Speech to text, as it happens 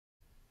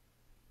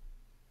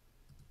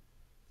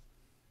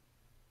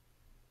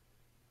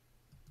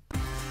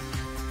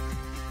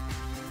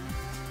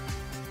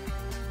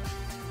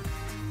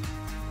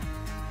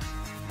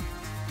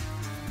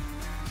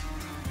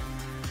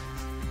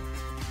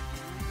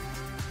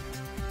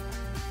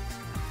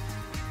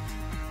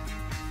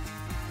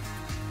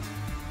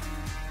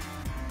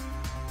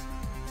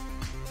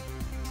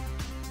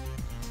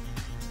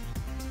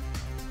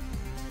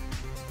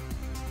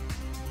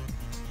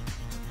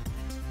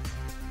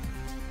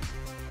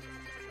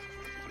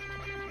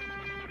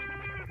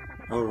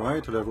All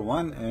right, hello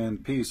everyone,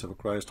 and peace of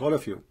Christ to all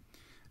of you.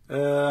 We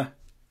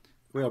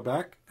are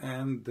back,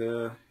 and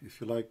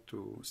if you like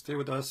to stay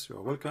with us, you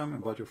are welcome.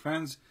 Invite your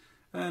friends,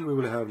 and we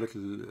will have a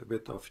little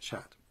bit of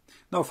chat.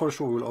 Now, for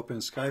sure, we will open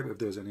Skype. If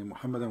there's any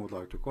Muhammadan would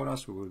like to call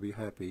us, we will be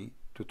happy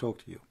to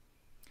talk to you.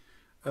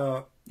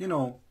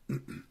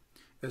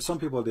 Some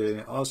people,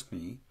 they ask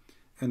me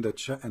in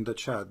the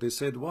chat, they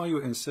said, why you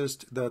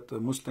insist that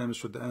Muslims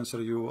should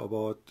answer you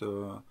about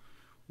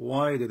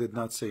why they did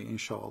not say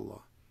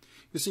Inshallah.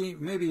 You see,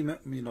 maybe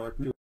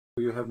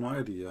you have no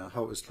idea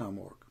how Islam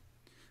works.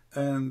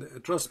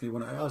 And trust me,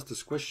 when I ask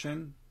this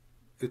question,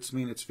 it's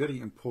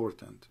very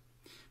important.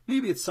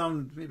 Maybe it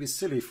sounds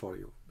silly for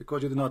you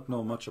because you do not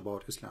know much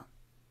about Islam.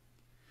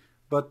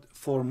 But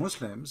for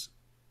Muslims,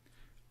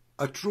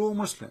 a true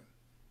Muslim,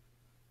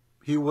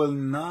 he will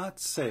not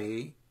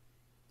say,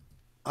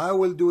 I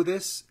will do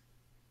this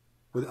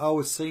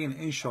without saying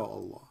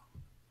Inshallah,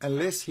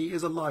 unless he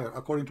is a liar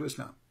according to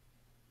Islam.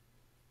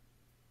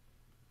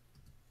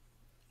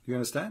 You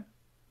understand?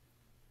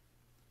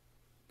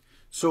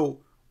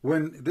 So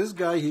when this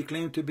guy, he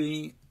claimed to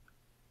be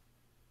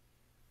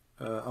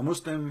a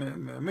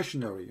Muslim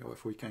missionary, or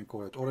if we can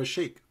call it, or a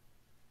sheikh.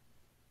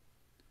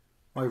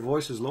 My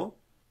voice is low.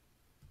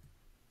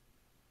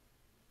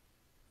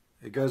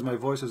 Hey guys, my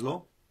voice is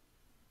low.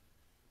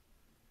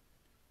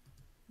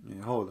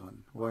 Yeah, hold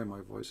on. Why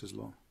my voice is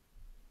low?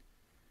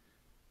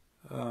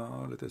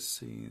 Let us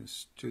see.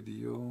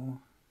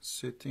 Studio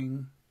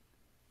setting.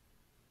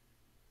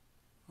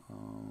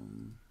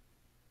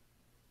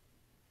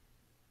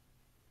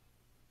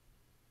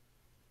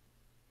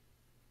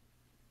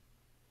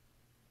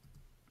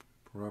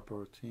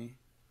 Property.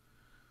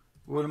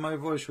 Well, my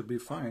voice should be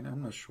fine.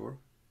 I'm not sure.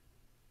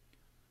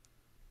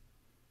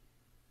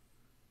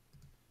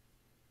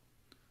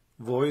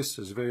 Voice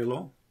is very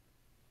low.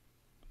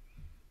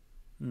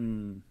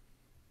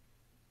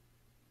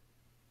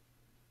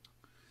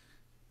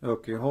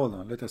 Okay, hold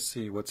on. Let us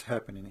see what's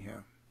happening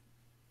here.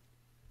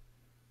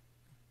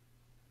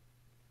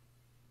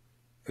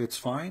 It's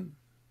fine.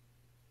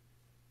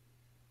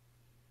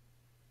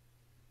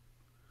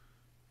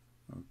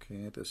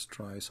 Okay, let's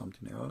try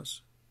something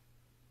else.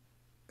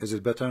 Is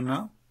it better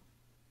now?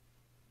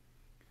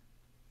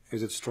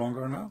 Is it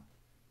stronger now?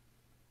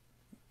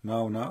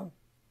 Now?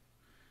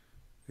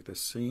 Let us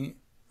see.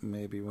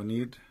 Maybe we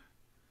need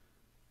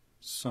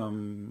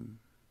some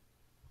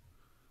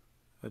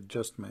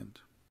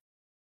adjustment.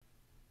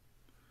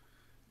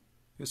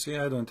 You see,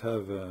 I don't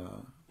have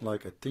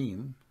like a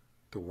team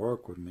to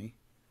work with me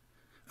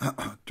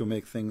to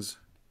make things,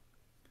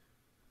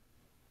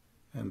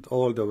 and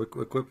all the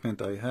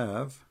equipment I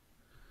have.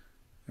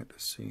 Let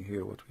us see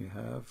here what we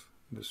have.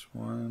 This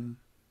one,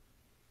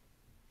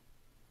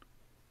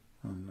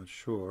 I'm not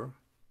sure.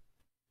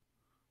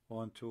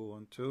 1 2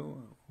 1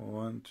 2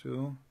 1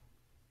 2.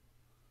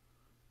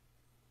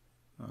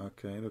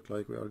 Okay, look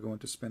like we are going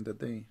to spend the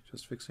day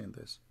just fixing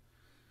this.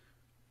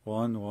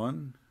 1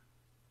 1.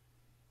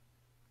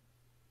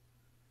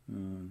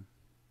 Okay,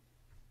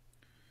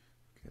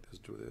 let's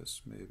do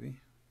this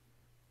maybe.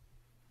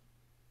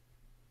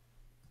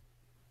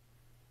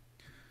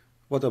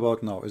 What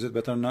about now? Is it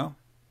better now?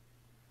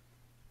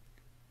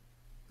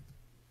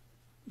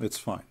 It's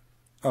fine.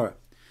 All right.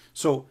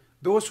 So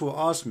those who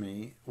ask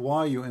me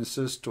why you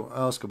insist to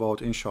ask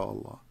about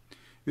Inshallah,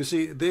 you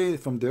see, they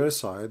from their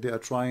side, they are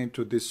trying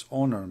to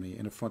dishonor me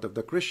in front of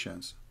the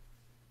Christians.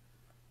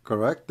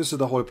 Correct? This is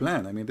the whole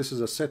plan. I mean, this is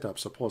a setup,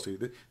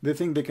 supposedly. They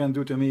think they can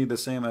do to me the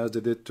same as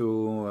they did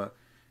to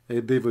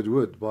David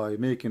Wood by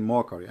making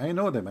mockery. I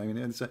know them. I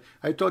mean,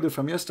 I told you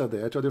from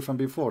yesterday. I told you from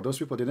before. Those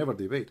people, they never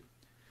debate.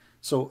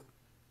 So,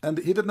 and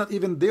he did not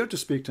even dare to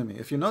speak to me.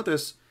 If you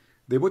notice,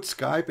 they would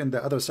Skype in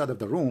the other side of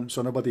the room,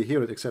 so nobody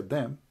hear it except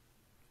them.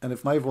 And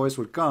if my voice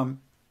would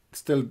come,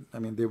 still, I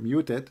mean, they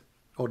mute it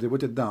or they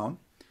put it down.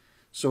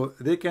 So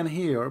they can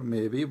hear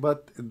maybe,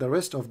 but the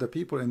rest of the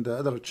people in the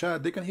other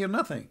chat, they can hear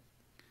nothing.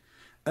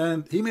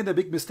 And he made a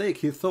big mistake.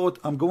 He thought,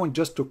 I'm going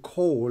just to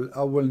call.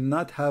 I will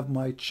not have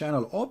my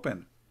channel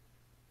open.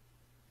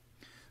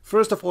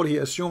 First of all, he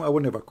assumed I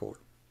will never call.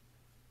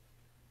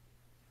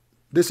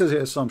 This is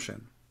his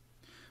assumption.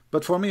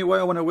 But for me, why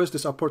I want to waste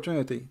this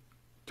opportunity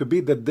to be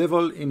the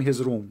devil in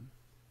his room?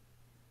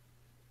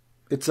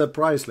 It's a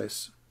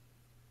priceless.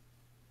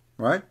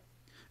 Right?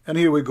 And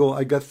here we go.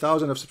 I got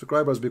thousands of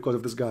subscribers because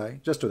of this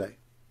guy just today.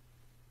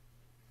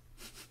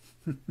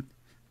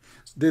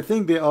 They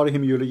think they are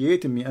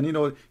humiliating me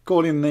and,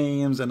 calling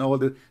names and all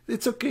that.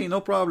 It's okay,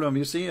 no problem.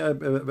 You see,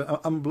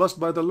 I'm blessed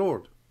by the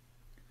Lord.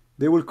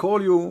 They will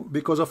call you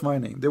because of my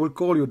name. They will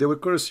call you. They will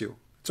curse you.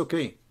 It's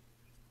okay.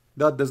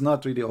 That does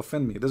not really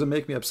offend me. It doesn't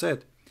make me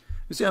upset.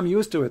 You see, I'm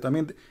used to it. I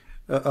mean,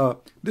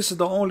 this is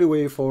the only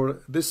way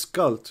for this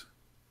cult.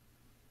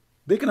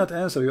 They cannot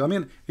answer you. I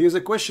mean, here's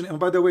a question. And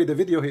by the way, the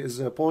video he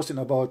is posting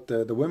about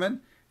the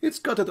women, it's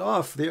cut it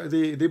off.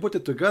 They put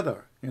it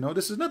together.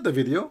 This is not the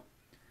video.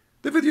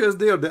 The video is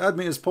there. The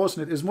admin is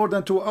posting it. It's more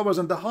than 2 hours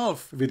and a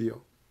half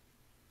video.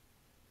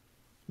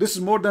 This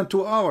is more than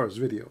 2 hours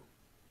video.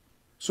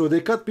 So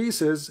they cut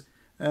pieces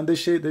and they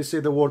say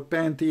the word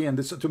panty, and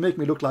this to make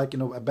me look like, you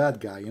know, a bad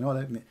guy, you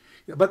know.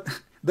 But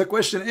the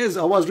question is,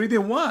 I was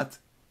reading what?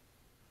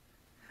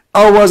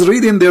 I was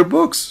reading their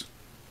books.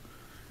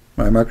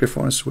 My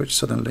microphone switched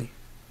suddenly.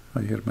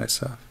 I hear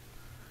myself.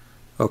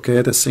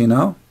 Okay, let's see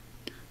now.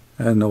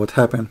 I don't know what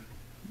happened.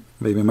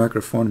 Maybe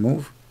microphone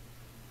move.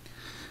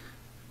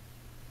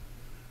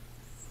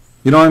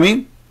 You know what I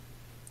mean?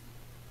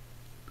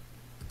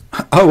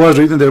 I was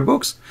reading their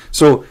books.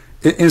 So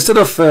instead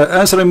of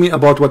answering me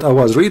about what I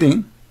was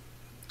reading,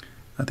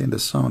 I think the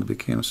sound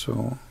became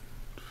so...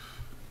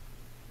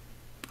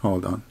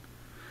 Hold on.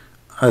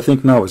 I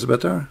think now it's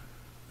better.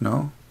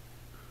 No?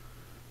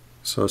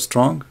 So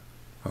strong?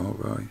 Oh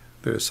boy.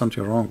 There is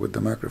something wrong with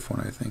the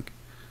microphone, I think.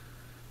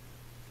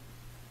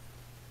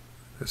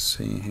 Let's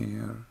see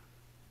here.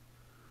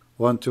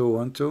 1 2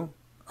 1 2.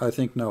 I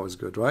think now is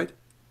good, right?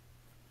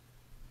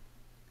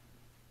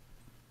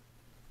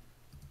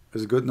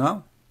 Is it good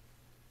now?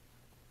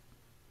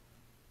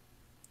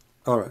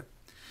 All right.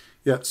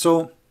 Yeah,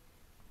 so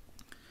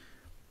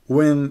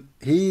when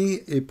he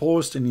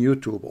posts in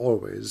YouTube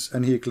always,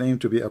 and he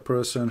claimed to be a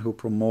person who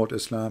promote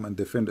Islam and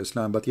defend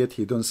Islam, but yet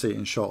he don't say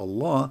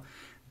Inshallah,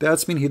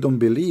 that's mean he don't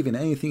believe in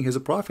anything his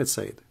prophet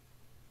said.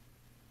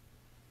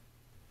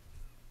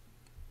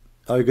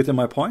 Are you getting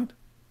my point?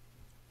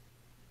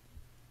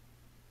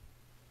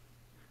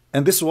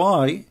 And this is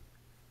why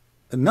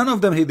none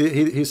of them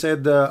he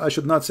said I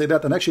should not say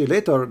that. And actually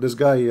later this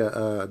guy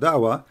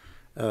Dawah,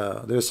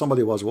 there's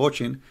somebody was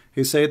watching,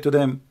 he said to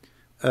them,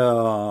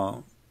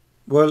 well,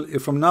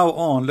 if from now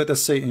on let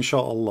us say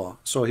Inshallah,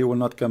 so he will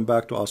not come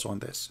back to us on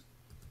this.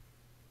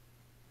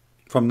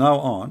 From now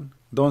on,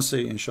 don't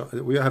say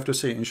Inshallah. We have to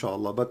say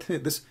Inshallah, but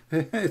this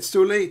it's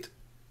too late.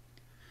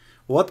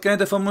 What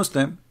kind of a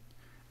Muslim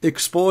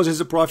exposes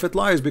the Prophet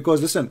lies?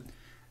 Because listen,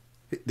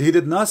 he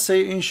did not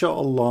say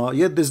Inshallah,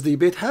 yet this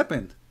debate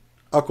happened.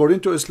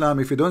 According to Islam,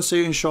 if you don't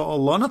say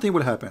Inshallah, nothing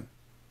will happen.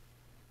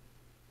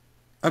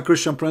 A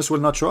Christian prince will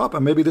not show up,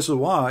 and maybe this is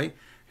why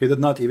he did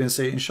not even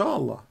say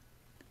Inshallah,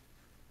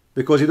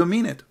 because he don't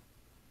mean it.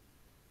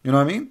 You know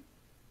what I mean?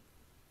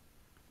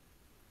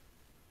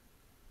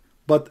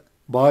 But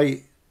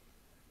by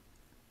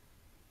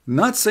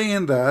not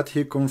saying that,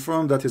 he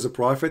confirmed that his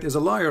prophet is a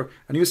liar.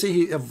 And you see,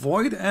 he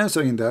avoided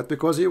answering that,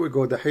 because here we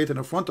go, the hate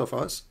in front of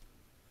us,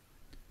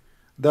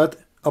 that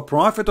a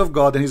prophet of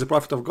God, and he's a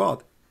prophet of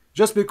God,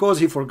 just because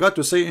he forgot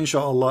to say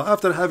Inshallah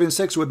after having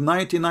sex with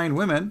 99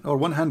 women or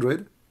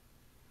 100,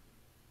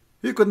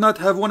 he could not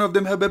have one of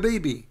them have a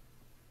baby.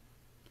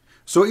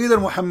 So either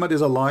Muhammad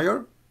is a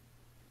liar,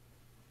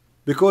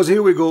 because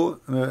here we go,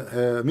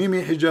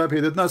 Mimi Hijab, he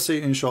did not say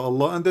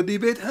Inshallah, and the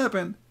debate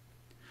happened.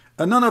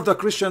 And none of the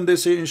Christians, they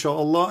say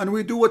Inshallah, and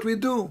we do what we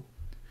do.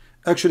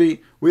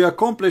 Actually, we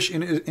accomplish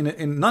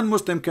in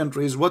non-Muslim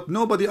countries what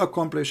nobody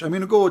accomplished. I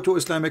mean, go to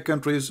Islamic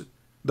countries,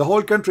 the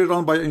whole country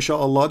run by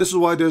Inshallah. This is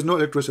why there's no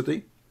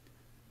electricity,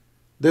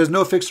 there's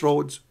no fixed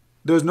roads,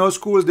 there's no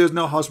schools, there's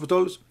no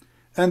hospitals,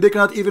 and they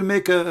cannot even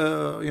make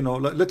a you know,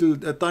 little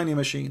tiny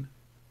machine.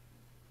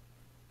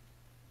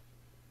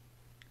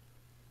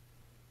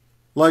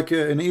 Like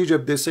in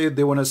Egypt, they say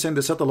they want to send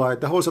a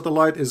satellite. The whole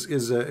satellite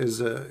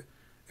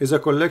is a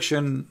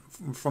collection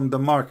from the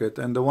market,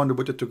 and the one who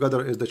put it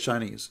together is the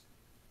Chinese.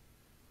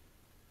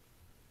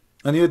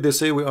 And yet they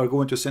say we are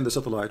going to send a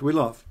satellite. We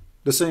laugh.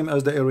 The same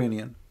as the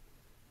Iranian.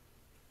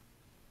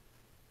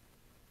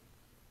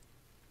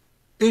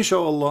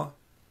 Inshallah.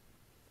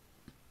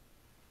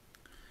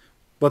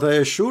 But I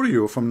assure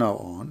you, from now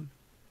on,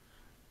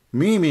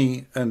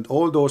 Mimi and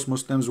all those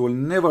Muslims will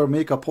never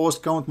make a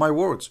post, count my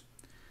words.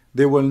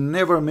 They will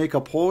never make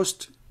a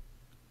post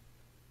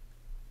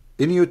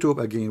in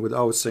YouTube again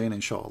without saying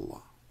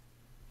Inshallah.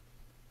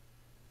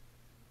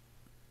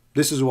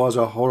 This was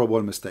a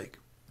horrible mistake.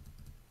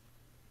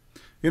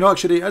 You know,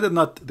 actually, I did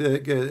not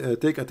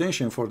take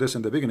attention for this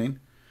in the beginning,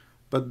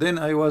 but then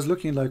I was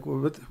looking like,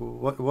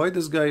 why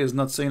this guy is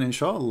not saying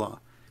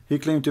Inshallah? He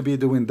claimed to be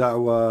doing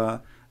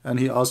da'wah, and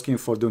he asking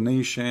for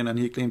donation, and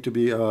he claimed to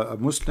be a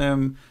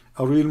Muslim,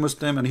 a real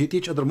Muslim, and he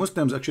teach other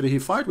Muslims. Actually, he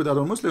fight with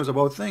other Muslims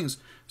about things.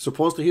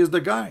 Supposedly, he is the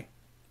guy.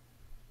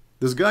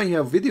 This guy, he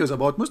have videos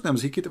about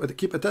Muslims. He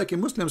keep attacking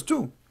Muslims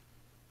too.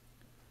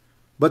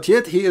 But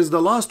yet, he is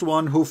the last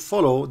one who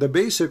follow the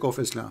basic of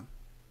Islam,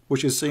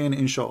 which is saying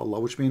Inshallah,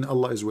 which means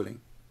Allah is willing.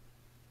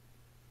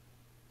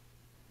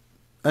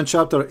 And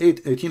chapter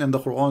 18 in the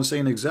Quran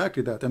saying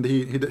exactly that, and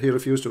he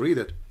refused to read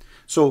it.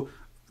 So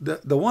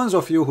the ones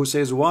of you who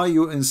says why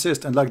you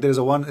insist, and like there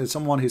is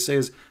someone he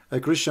says a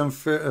Christian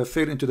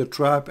fell into the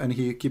trap and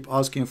he keep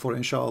asking for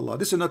Inshallah.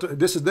 This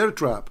is their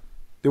trap.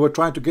 They were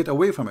trying to get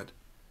away from it.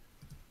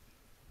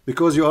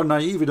 Because you are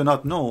naive, you do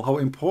not know how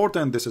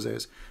important this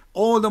is.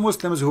 All the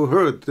Muslims who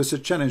heard this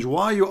challenge,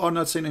 why you are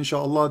not saying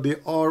Inshallah, they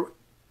are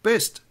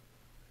pissed.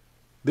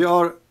 They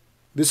are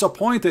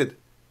disappointed.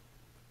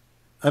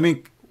 I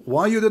mean,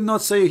 why you did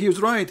not say he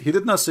was right? He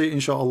did not say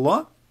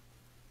Inshallah.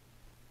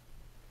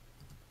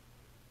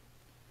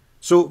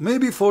 So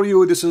maybe for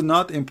you this is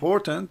not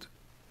important.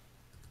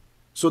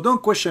 So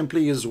don't question,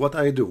 please, what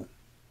I do.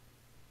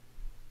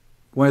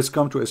 when it's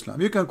come to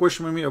Islam. You can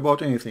question me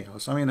about anything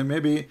else. I mean,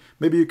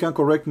 maybe you can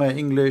correct my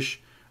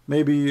English.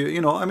 Maybe,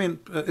 you know, I mean,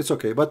 it's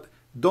okay. But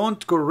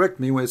don't correct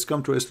me when it's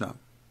come to Islam.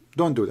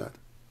 Don't do that.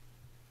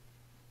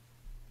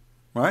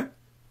 Right?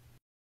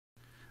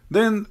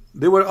 Then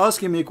they were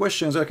asking me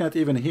questions I can't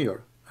even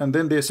hear. And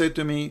then they said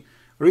to me,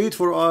 read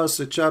for us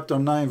chapter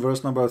 9,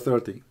 verse number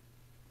 30.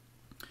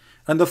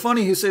 And the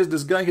funny, he says,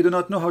 this guy, he do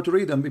not know how to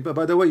read. And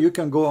by the way, you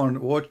can go and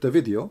watch the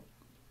video.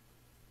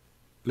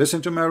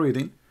 Listen to my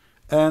reading.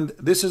 And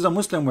this is a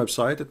Muslim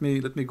website.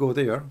 Let me go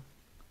there.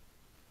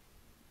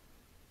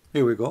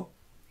 Here we go.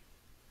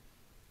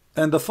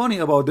 And the funny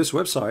about this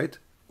website,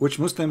 which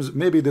Muslims,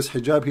 maybe this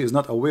hijab he is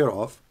not aware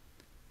of,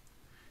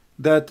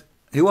 that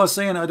he was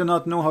saying, I do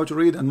not know how to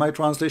read, and my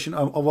translation,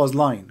 I was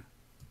lying.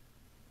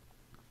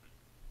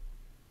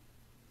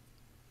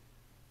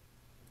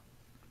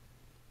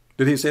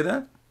 Did he say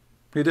that?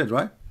 He did,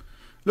 right?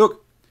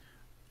 Look,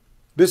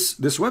 this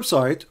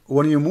website,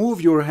 when you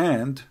move your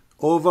hand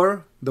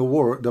over the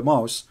word, the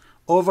mouse,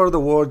 over the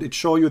word, it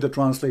shows you the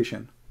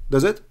translation.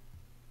 Does it?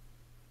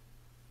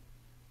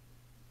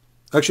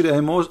 Actually,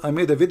 I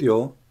made a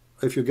video.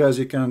 If you guys,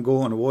 you can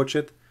go and watch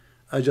it.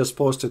 I just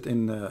posted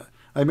in,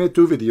 I made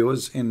 2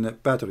 videos in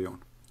Patreon.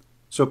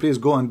 So please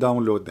go and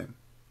download them.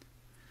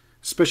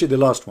 Especially the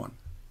last one.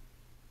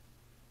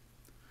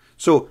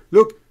 So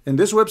look, in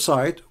this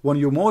website, when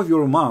you move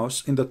your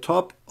mouse in the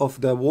top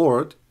of the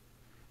word,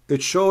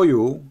 it shows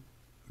you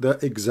the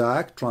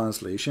exact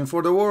translation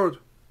for the word.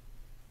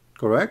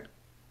 Correct?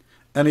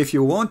 And if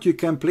you want, you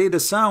can play the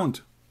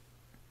sound.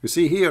 You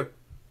see here,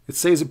 it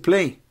says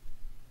play.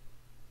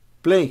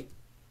 Play.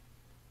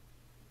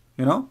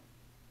 You know?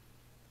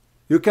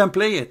 You can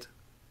play it.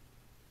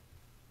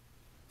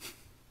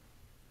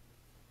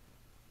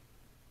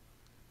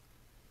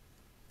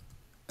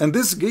 And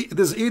this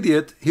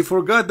idiot, he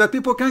forgot that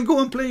people can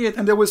go and play it,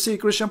 and they will see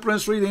Christian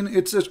Prince reading.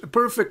 It's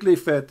perfectly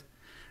fit.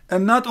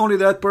 And not only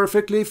that,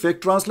 perfectly fit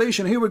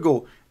translation. Here we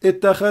go.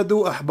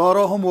 اتخذوا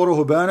أحبارهم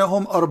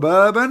ورهبانهم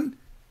أربابا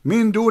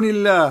من دون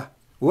الله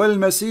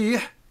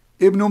والمسيح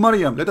ابن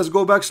مريم. Let us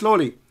go back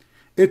slowly.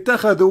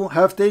 اتخذوا,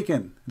 have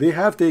taken. They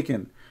have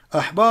taken.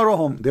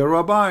 أحبارهم, their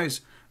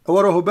rabbis.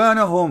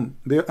 ورهبانهم,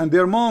 and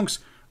their monks.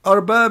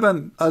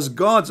 أربابا, as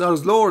gods,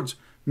 as lords.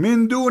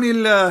 Min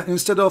dunillah,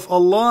 instead of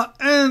Allah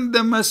and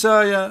the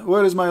Messiah.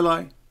 Where is my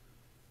lie?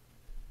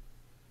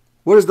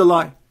 Where is the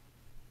lie?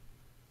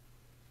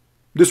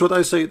 This is what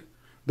I said.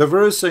 The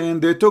verse saying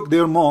they took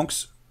their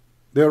monks,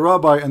 their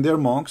rabbi and their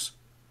monks,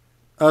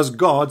 as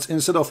gods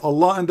instead of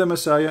Allah and the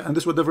Messiah. And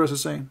this is what the verse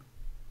is saying.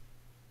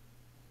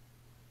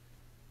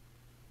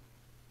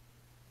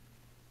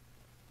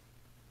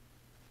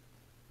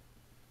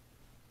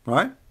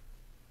 Right?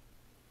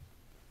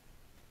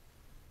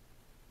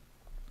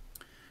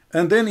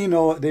 And then, you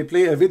know, they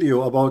play a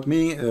video about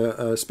me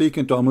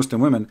speaking to a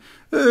Muslim woman.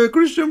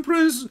 Christian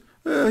Prince,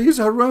 he's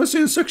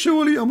harassing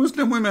sexually a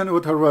Muslim woman.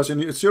 What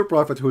harassing? It's your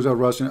prophet who's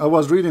harassing. I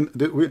was reading,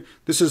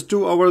 this is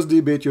 2 hours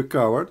debate, you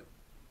coward.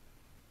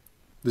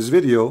 This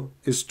video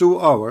is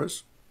 2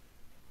 hours,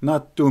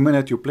 not 2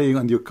 minutes you play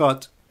and you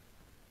cut.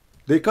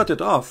 They cut it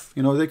off.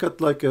 You know, they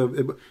cut like,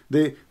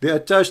 they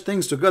attach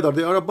things together.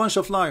 They are a bunch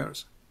of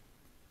liars.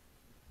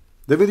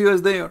 The video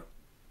is there.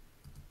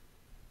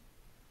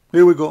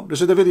 Here we go.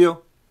 This is the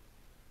video.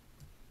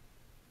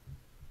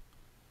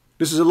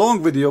 This is a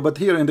long video, but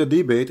here in the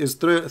debate is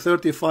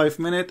 35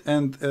 minutes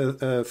and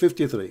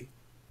 53.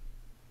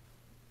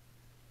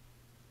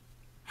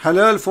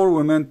 Halal for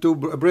women to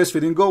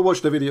breastfeeding. Go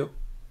watch the video.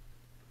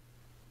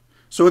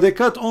 So they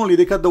cut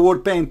the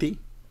word panty.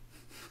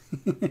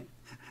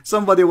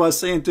 Somebody was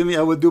saying to me,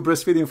 I will do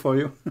breastfeeding for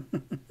you.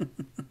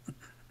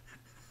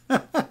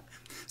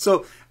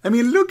 So, I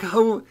mean, look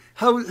how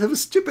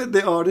stupid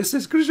they are. This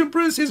is Christian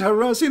Prince is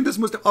harassing this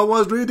Muslim. I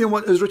was reading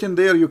what is written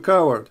there, you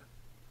coward.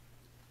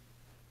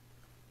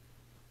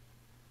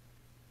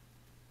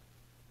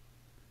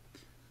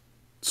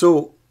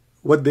 So,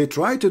 what they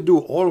try to do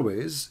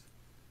always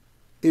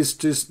is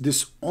to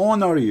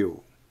dishonor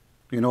you,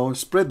 you know,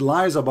 spread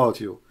lies about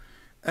you.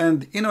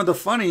 And, you know, the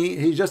funny,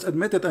 he just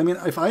admitted, I mean,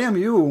 if I am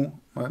you,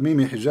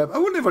 Mimi Hijab, I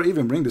would never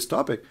even bring this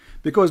topic.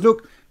 Because,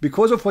 look,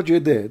 because of what you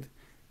did,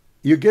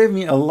 you gave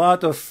me a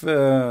lot of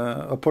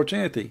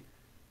opportunity.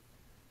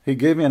 He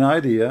gave me an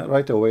idea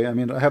right away. I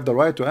mean, I have the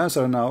right to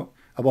answer now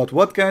about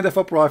what kind of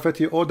a prophet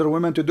he ordered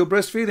women to do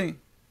breastfeeding.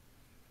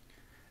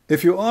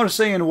 If you are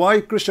saying, why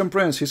Christian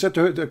Prince? He said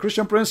to the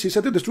Christian Prince, he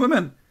said to this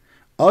woman,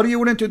 are you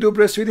willing to do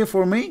breastfeeding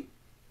for me?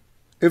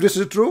 If this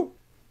is true,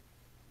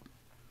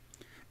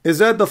 is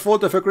that the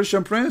fault of a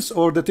Christian Prince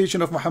or the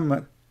teaching of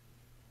Muhammad?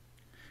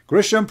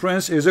 Christian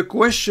Prince is a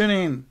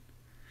questioning.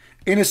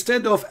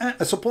 Instead of,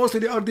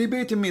 supposedly they are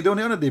debating me. They are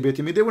not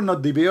debating me. They will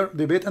not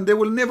debate, and they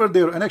will never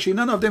dare. And actually,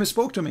 none of them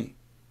spoke to me.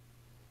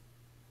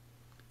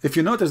 If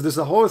you notice, this is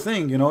the whole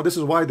thing. You know, this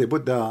is why they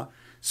put the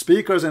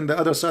speakers on the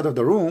other side of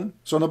the room,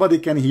 so nobody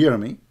can hear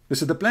me.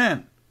 This is the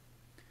plan.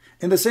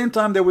 In the same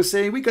time, they will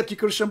say, we got you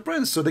Christian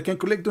Prince, so they can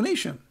collect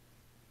donation.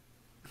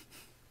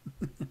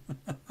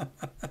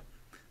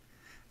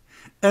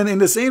 And in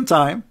the same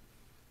time,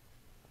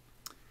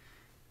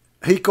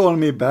 He called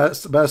me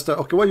bastard.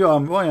 Okay, why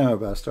am I a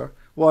bastard?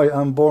 Why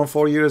I'm born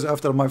 4 years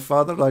after my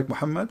father, like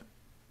Muhammad?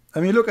 I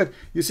mean, look at,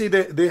 you see,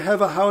 they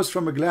have a house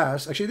from a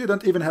glass. Actually, they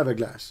don't even have a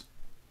glass.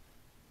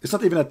 It's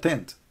not even a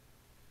tent.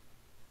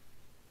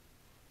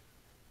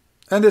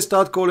 And they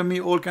start calling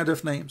me all kinds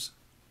of names.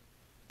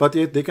 But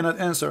yet they cannot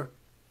answer.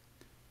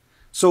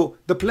 So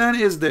the plan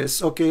is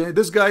this, okay,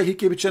 this guy, he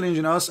keeps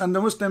challenging us, and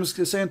the Muslims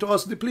are saying to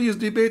us, please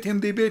debate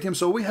him.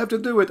 So we have to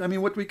do it. I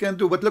mean, what we can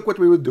do. But look what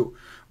we will do.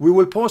 We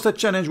will post a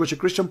challenge which a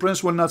Christian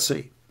prince will not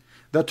say.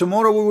 That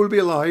tomorrow we will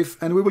be live,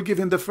 and we will give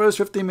him the first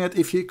 15 minutes.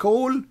 If he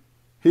call,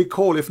 he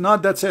call. If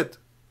not, that's it.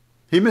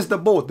 He missed the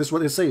boat. This is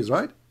what he says,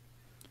 right?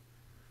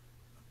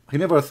 He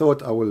never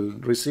thought I will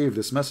receive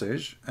this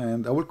message,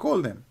 and I will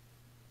call them.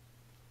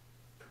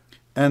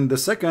 And the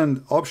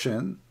second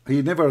option,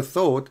 he never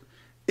thought,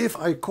 if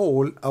I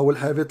call, I will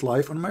have it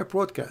live on my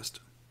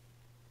broadcast.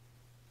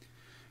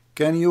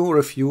 Can you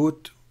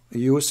refute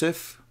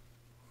Yusuf?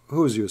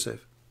 Who's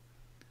Yusuf?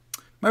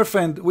 My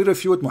friend, we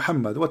refute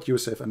Muhammad. What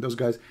Yusuf and those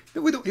guys?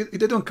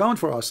 They don't count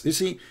for us. You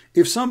see,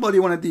 if somebody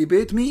want to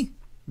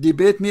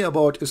debate me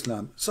about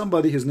Islam.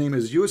 Somebody, his name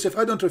is Yusuf.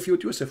 I don't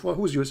refute Yusuf. Well,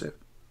 who's Yusuf?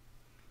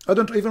 I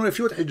don't even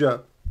refute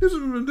Hijab.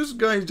 This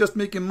guy is just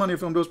making money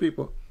from those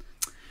people.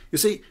 You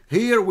see,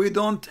 here we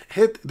don't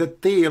hit the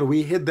tail,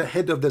 we hit the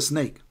head of the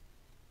snake.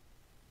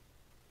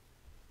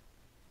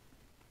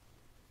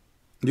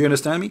 Do you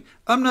understand me?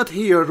 I'm not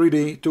here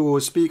really to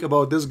speak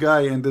about this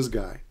guy and this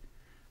guy.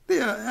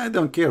 I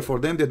don't care for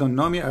them. They don't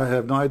know me. I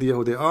have no idea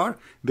who they are.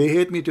 They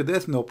hate me to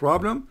death, no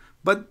problem.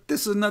 But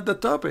this is not the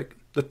topic.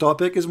 The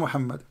topic is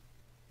Muhammad.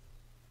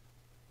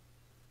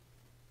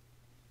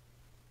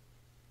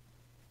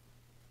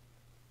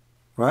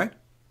 Right?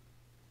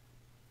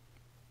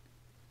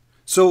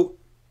 So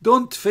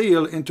don't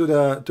fail into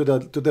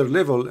to their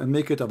level and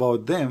make it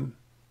about them.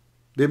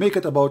 They make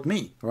it about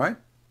me, right?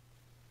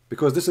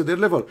 Because this is their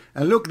level.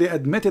 And look, they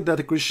admitted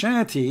that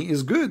Christianity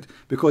is good,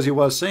 because he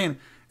was saying,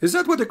 is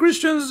that what the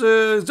Christians,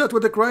 is that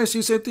what the Christ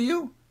he said to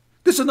you?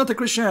 This is not a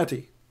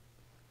Christianity.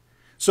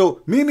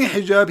 So Mimi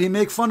Hijab, he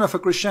make fun of a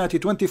Christianity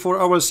 24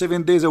 hours,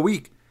 7 days a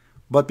week.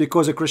 But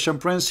because a Christian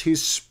prince, he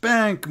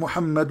spanked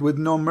Muhammad with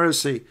no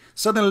mercy.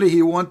 Suddenly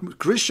he want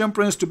Christian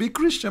prince to be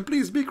Christian.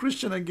 Please be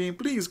Christian again.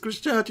 Please,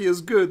 Christianity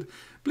is good.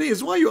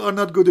 Please, why you are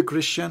not good a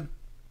Christian?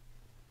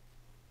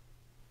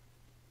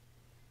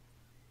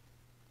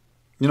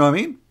 You know what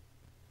I mean?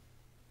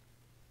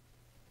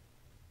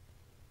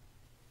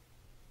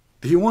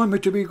 He want me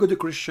to be a good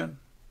Christian.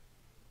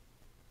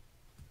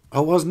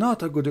 I was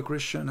not a good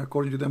Christian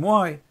according to them.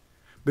 Why?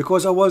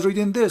 Because I was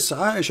reading this.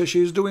 Aisha,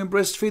 she is doing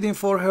breastfeeding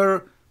for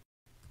her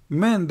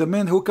men, the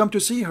men who come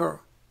to see her.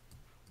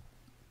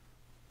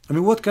 I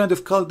mean, what kind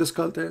of cult this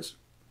cult is?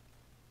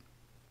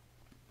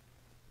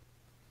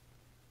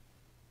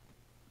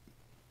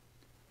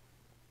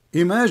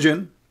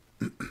 Imagine,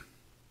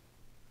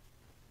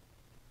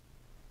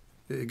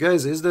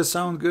 guys, is the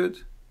sound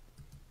good?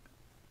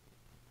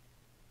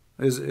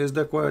 Is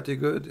the quality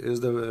good?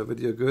 Is the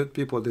video good?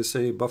 People, they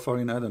say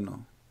buffering, I don't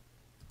know.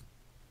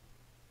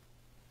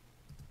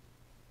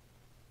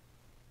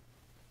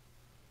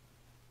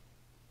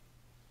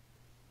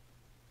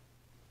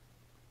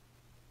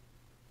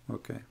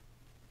 Okay.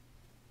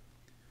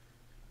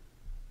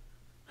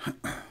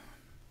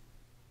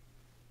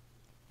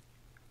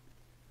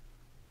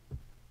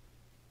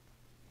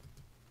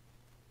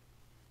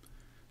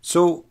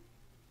 So,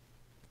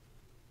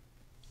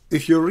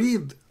 if you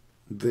read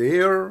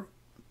their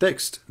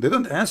text, they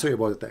don't answer you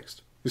about the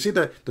text. You see,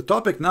 the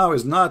topic now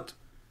is not,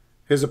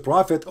 is a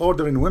prophet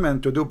ordering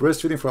women to do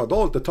breastfeeding for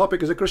adults. The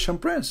topic is a Christian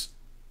prince.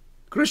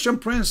 Christian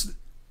prince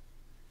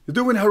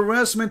doing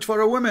harassment for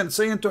a woman,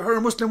 saying to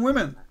her, Muslim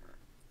women,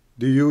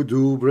 do you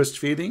do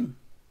breastfeeding?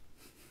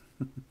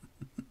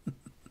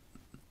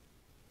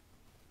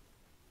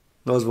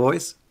 Those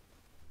voice?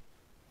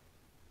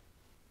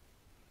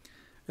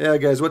 Yeah,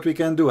 guys, what we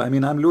can do? I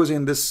mean, I'm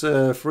losing this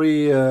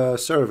free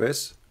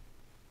service.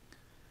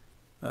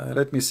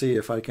 Let me see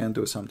if I can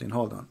do something.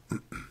 Hold on.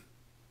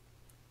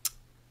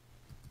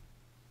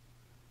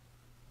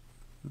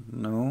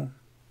 No.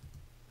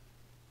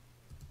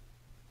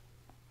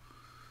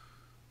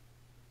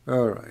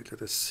 All right,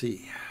 let us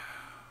see.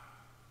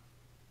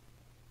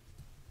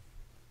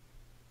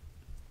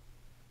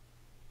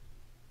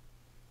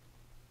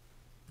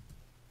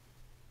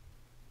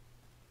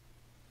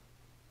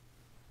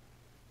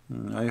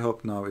 I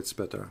hope now it's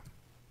better.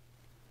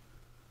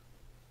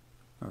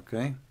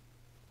 Okay.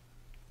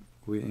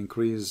 We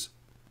increase.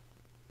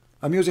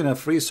 I'm using a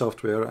free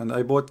software, and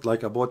I bought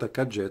a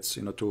gadgets,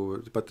 you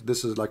know, but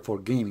this is like for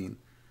gaming.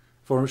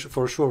 For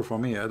sure for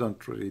me, I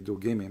don't really do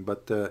gaming,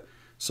 but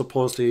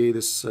supposedly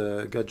this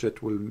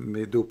gadget will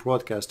do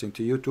broadcasting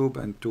to YouTube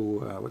and to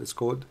what it's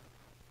called,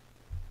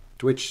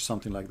 Twitch,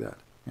 something like that,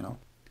 you know.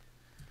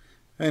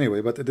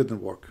 Anyway, but it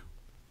didn't work,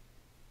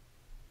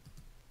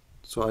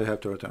 so I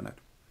have to return it.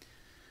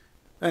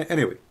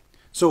 Anyway,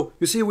 so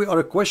you see, we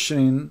are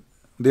questioning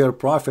their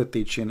prophet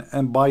teaching,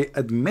 and by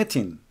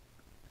admitting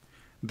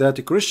that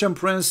the Christian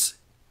prince,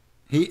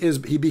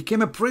 he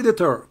became a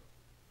predator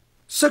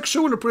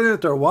Sexual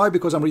predator. Why?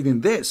 Because I'm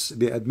reading this.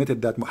 They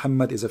admitted that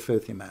Muhammad is a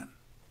filthy man.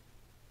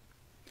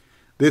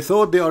 They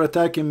thought they are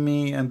attacking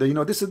me, and they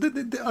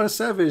are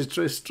savage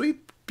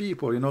street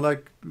people,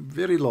 like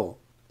very low.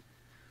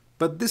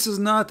 But this is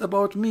not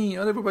about me.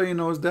 Everybody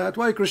knows that.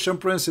 Why Christian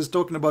Prince is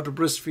talking about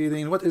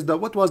breastfeeding? What is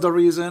that? What was the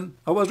reason?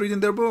 I was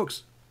reading their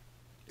books.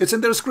 It's in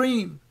their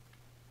screen.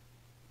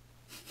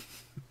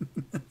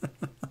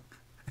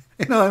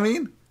 You know what I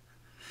mean?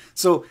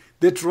 So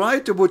they try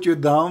to put you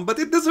down, but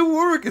it doesn't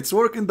work. It's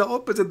working the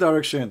opposite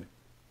direction.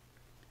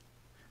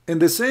 In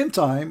the same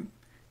time,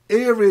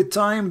 every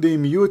time they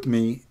mute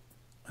me,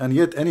 and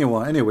yet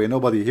anyway,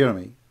 nobody hear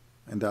me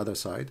on the other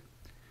side,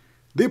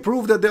 they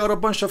prove that they are a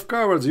bunch of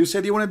cowards. You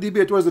said you want to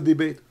debate. Where's the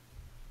debate?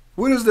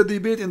 Where is the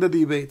debate in the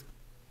debate?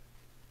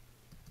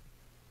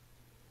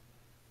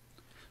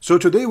 So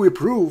today we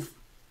prove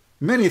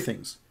many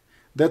things.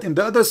 That in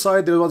the other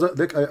side, there was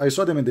I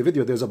saw them in the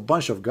video, there's a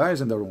bunch of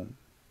guys in the room.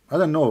 I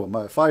don't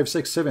know, 5,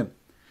 6, 7.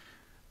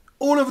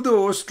 All of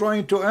those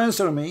trying to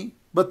answer me,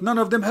 but none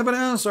of them have an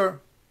answer.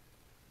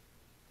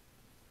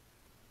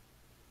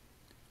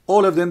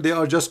 All of them, they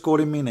are just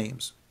calling me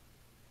names.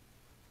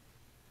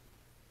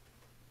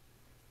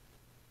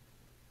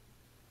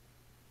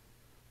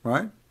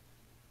 Right?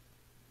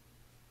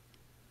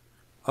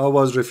 I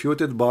was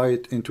refuted by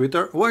it in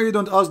Twitter. Why you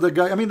don't ask the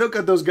guy? I mean, look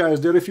at those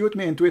guys. They refute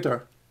me in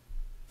Twitter.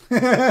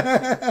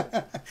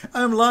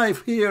 I'm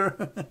live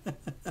here.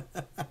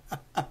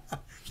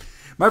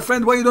 My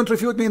friend, why you don't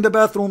refute me in the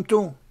bathroom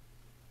too?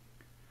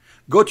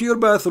 Go to your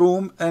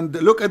bathroom and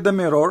look at the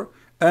mirror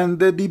and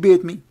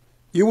debate me.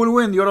 You will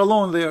win. You're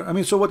alone there. I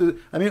mean, so what is,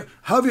 I mean,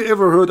 have you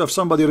ever heard of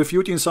somebody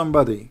refuting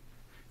somebody?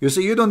 You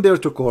see, you don't dare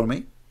to call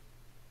me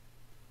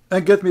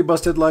and get me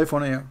busted live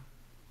on air.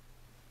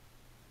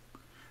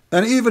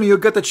 And even you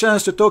get a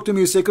chance to talk to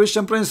me, you say,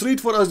 Christian Prince, read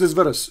for us this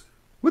verse.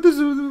 What is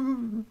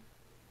it?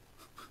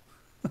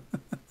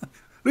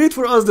 Read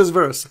for us this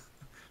verse.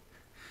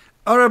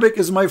 Arabic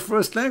is my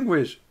first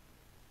language.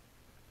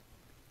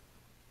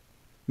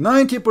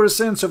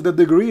 90% of the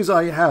degrees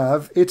I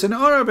have, it's in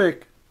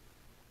Arabic.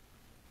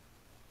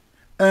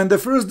 And the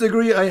first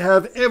degree I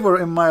have ever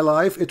in my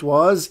life, it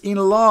was in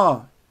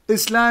law,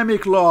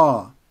 Islamic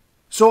law.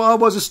 So I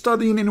was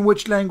studying in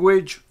which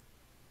language?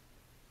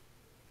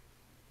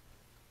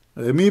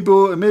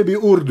 Maybe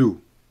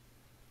Urdu.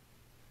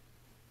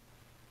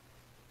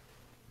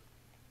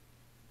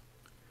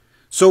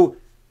 So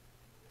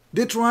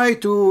they try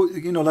to,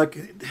 like,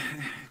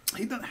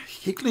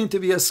 he claimed to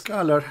be a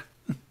scholar.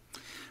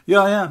 Yeah,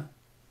 I am.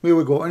 We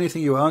will go.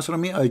 Anything you answer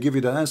me, I give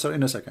you the answer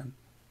in a second.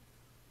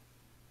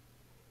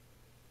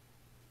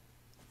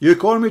 You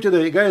call me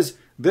today, guys.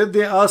 Did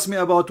they ask me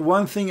about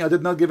one thing I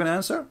did not give an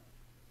answer?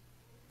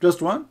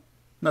 Just one?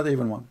 Not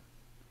even one.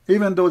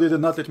 Even though they did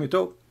not let me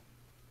talk.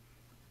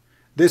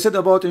 They said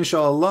about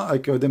Inshallah, I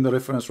gave them the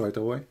reference right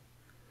away.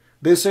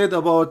 They said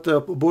about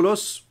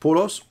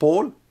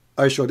Paul,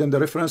 I showed them the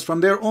reference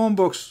from their own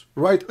books,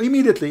 right,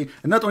 immediately.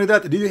 And not only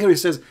that, did you hear he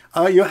says,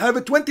 you have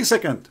a 20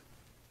 second.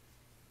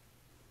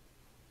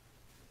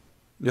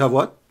 You have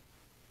what?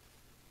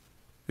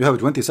 You have a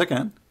 20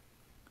 second.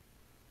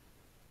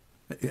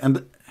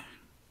 And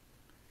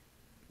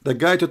the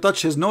guy to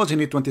touch his nose, he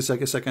need 20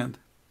 second.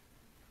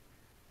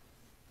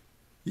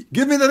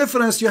 Give me the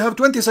reference, you have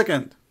 20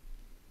 second.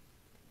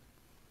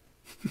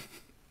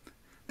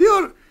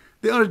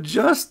 They are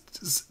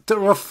just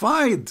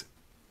terrified.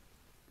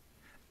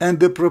 And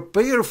they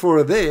prepare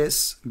for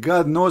this,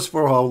 God knows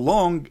for how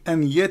long,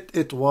 and yet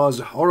it was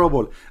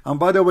horrible. And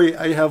by the way,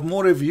 I have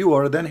more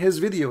viewer than his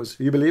videos.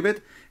 You believe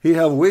it? He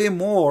have way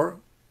more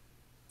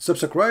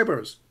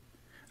subscribers.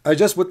 I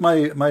just put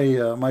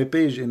my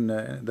page in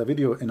the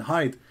video in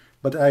hide,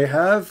 but I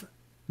have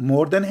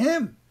more than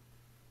him.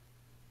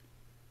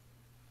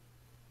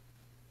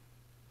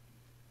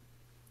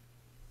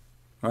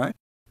 Right?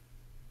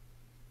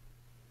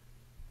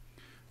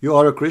 You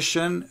are a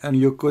Christian and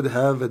you could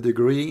have a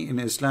degree in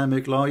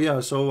Islamic law. Yeah,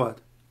 so what?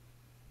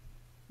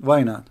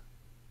 Why not?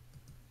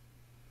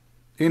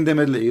 In the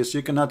Middle East,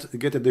 you cannot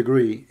get a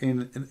degree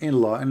in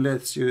law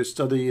unless you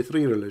study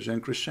 3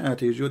 religions: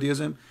 Christianity,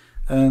 Judaism,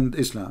 and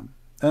Islam.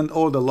 And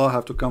all the law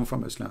have to come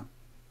from Islam.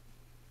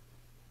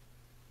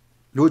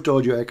 Who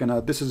told you I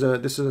cannot? This is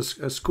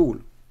a school.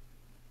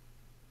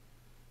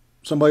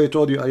 Somebody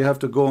told you I have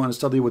to go and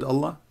study with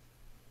Allah?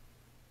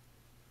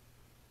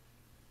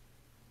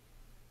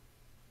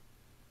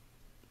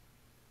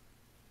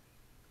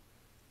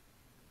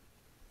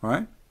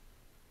 Right?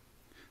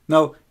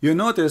 Now, you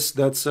notice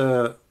that's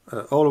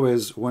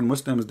always when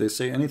Muslims, they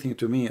say anything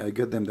to me, I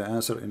get them the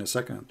answer in a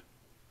second.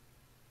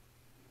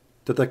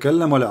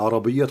 تتكلم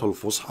العربية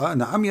الفصحى؟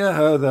 نعم يا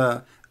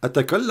هذا،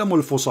 أتكلم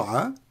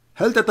الفصحى؟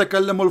 هل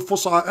تتكلم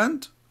الفصحى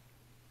أنت؟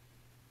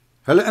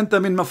 هل أنت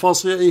من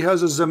مفاصيع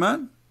هذا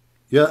الزمان؟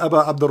 يا أبا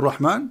عبد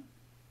الرحمن؟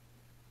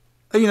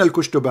 أين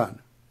الكشتبان؟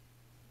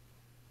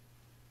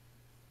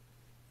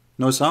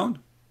 No sound?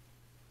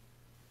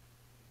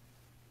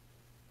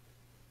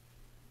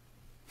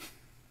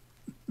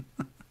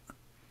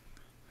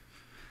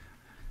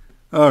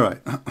 All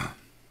right.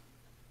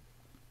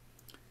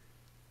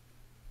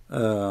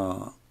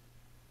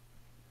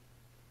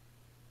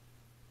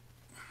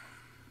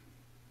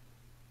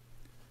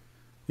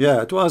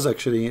 Yeah, it was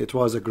actually, it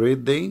was a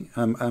great day.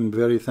 I'm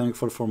very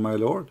thankful for my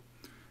Lord.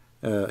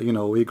 You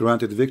know, He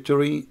granted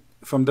victory.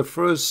 From the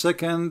first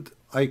second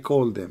I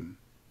called Him.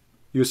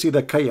 You see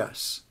the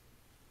chaos.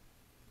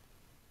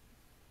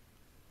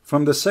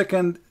 From the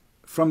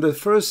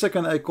first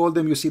second I called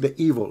them, you see the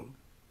evil.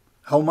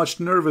 How much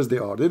nervous they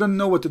are. They don't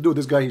know what to do.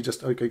 This guy, he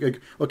just, okay,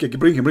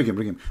 bring him.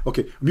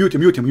 Okay, mute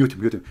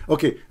him.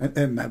 Okay,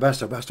 and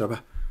Pastor,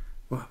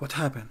 what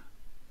happened?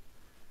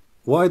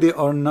 Why they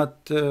are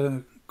not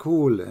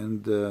cool,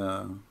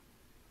 and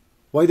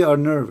why they are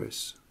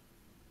nervous?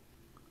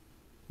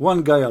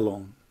 One guy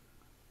alone.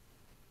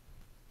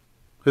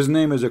 His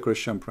name is a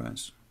Christian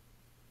prince.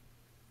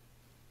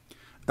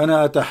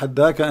 أنا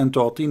أتحداك أن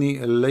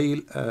تعطيني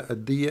الليل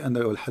الدية أن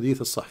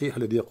الحديث الصحيح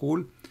الذي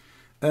يقول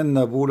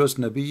أن بولس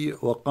نبي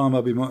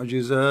وقام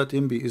بمعجزات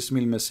باسم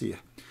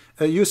المسيح.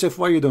 Yusuf,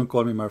 why you don't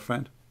call me my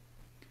friend?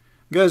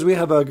 Guys, we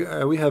have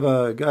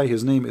a guy,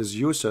 his name is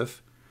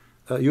Yusuf.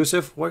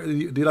 Yusuf, why do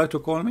you like to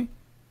call me?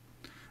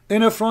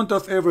 In front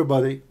of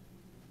everybody,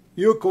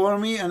 you call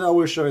me and I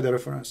will show you the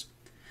reference.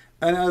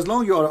 And as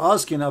long you are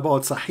asking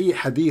about Sahih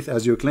Hadith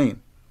as you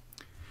claim,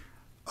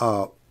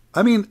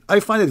 I mean, I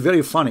find it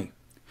very funny.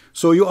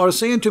 So you are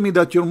saying to me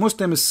that your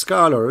Muslim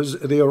scholars,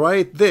 they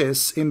write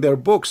this in their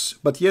books,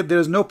 but yet there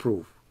is no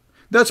proof.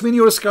 That means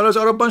your scholars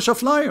are a bunch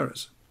of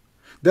liars.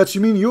 That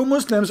means you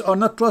Muslims are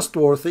not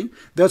trustworthy.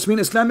 That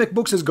means Islamic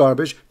books is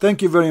garbage.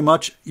 Thank you very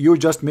much. You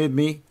just made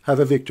me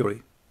have a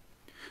victory.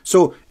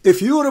 So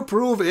if your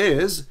proof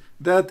is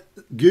that,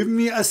 give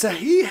me a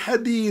Sahih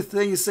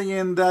Hadith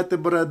saying that,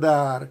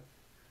 brother.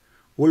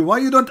 Well, why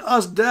you don't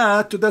ask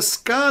that to the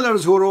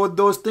scholars who wrote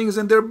those things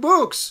in their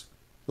books?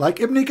 Like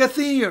Ibn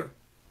Kathir.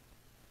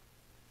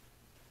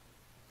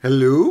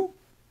 Hello?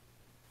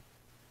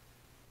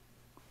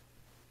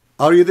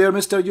 Are you there,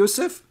 Mr.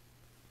 Yusuf?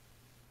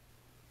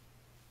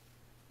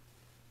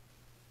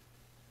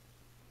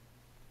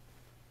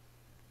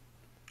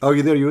 Are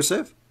you there,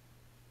 Yusuf?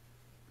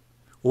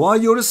 Why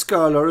your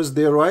scholars,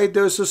 they write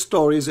their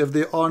stories if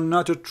they are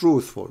not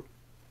truthful?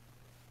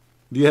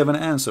 Do you have an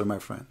answer, my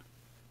friend?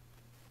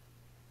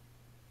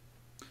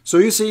 So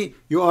you see,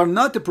 you are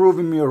not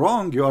proving me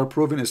wrong, you are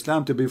proving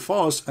Islam to be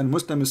false, and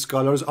Muslim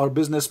scholars are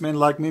businessmen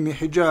like Mimi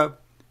Hijab.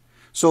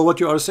 So what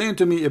you are saying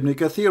to me, Ibn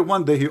Kathir,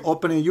 one day he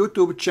opened a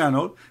YouTube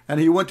channel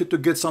and he wanted to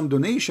get some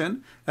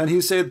donation, and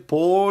he said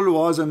Paul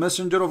was a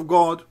messenger of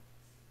God.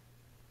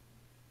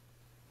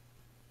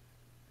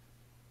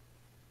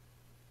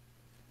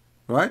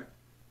 Right?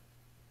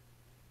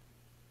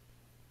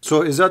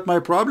 So is that my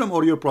problem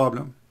or your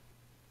problem?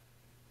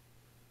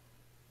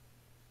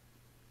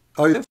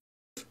 Are you?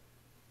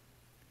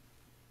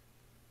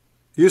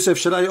 Yusuf,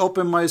 should I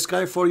open my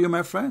Skype for you,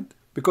 my friend?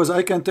 Because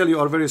I can tell you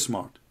are very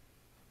smart.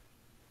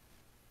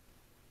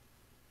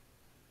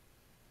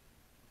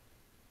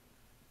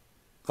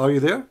 Are you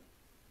there?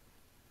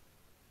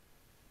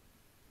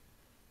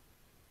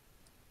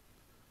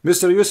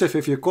 Mr. Yusuf,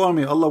 if you call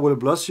me, Allah will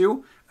bless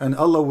you, and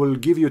Allah will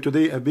give you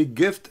today a big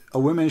gift. A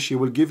woman, she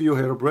will give you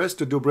her breast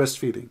to do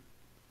breastfeeding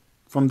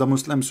from the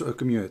Muslim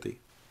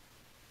community.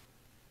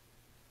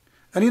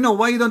 And you know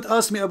why you don't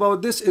ask me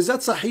about this? Is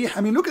that Sahih?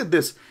 I mean, look at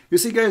this. You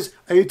see, guys,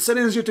 I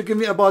challenge you to give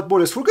me about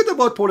Paulus. Forget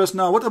about Paulus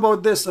now. What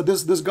about this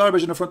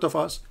garbage in front of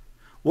us?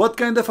 What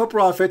kind of a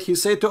prophet he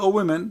said to a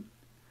woman,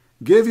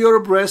 give your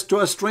breast to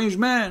a strange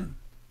man?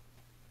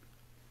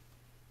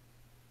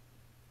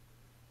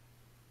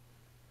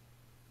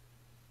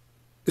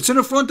 It's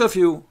in front of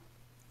you.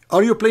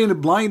 Are you playing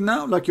blind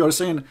now? Like you're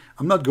saying,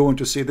 I'm not going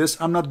to see this.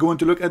 I'm not going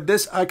to look at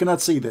this. I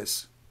cannot see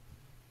this.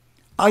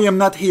 I am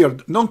not here.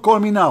 Don't call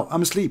me now.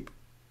 I'm asleep.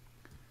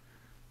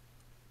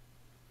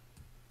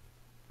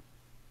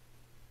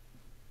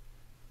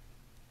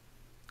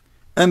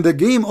 And the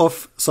game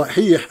of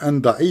Sahih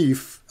and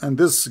Da'if and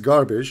this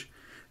garbage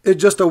is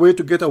just a way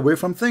to get away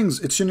from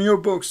things. It's in your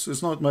books.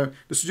 It's not my.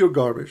 This is your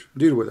garbage.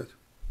 Deal with it.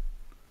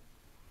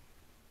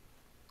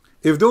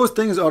 If those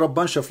things are a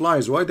bunch of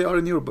lies, why they are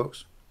in your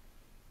books?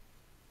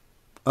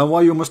 And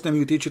why you Muslim,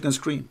 you teach it and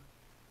scream?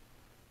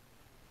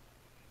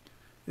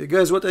 Hey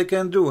guys, what I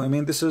can do? I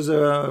mean, this is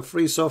a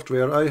free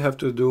software. I have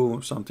to do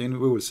something.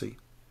 We will see.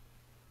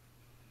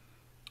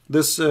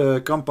 This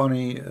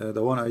company,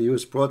 the one I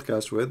use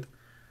broadcast with,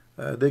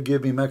 they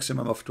gave me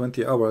maximum of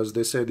 20 hours.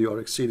 They said you are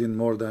exceeding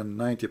more than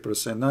 90%,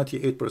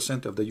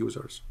 98% of the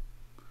users.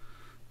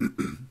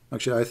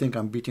 Actually, I think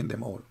I'm beating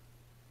them all.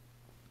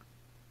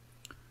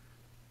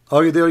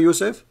 Are you there,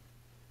 Yusuf?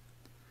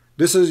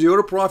 This is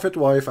your prophet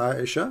wife,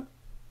 Aisha,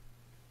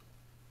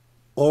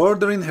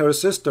 ordering her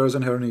sisters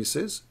and her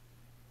nieces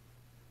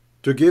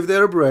to give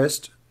their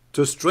breast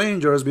to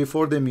strangers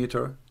before they meet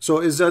her. So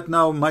is that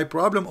now my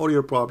problem or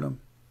your problem?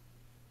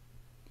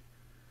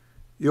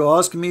 You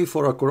ask me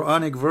for a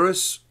Quranic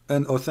verse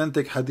and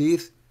authentic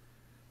hadith.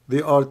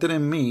 They are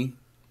telling me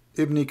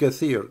Ibn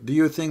Kathir. Do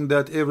you think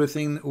that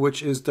everything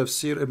which is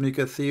tafsir Ibn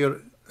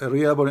Kathir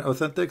reliable and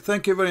authentic?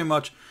 Thank you very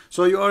much.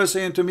 So you are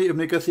saying to me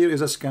Ibn Kathir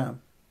is a scam.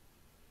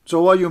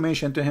 So why you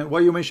mention to him? Why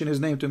you mention his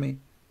name to me?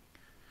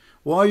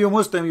 Why you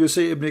Muslim you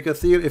say Ibn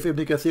Kathir if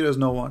Ibn Kathir is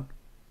no one?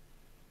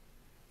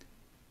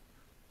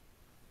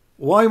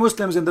 Why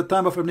Muslims in the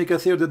time of Ibn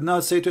Kathir did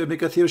not say to Ibn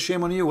Kathir,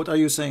 shame on you? What are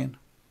you saying?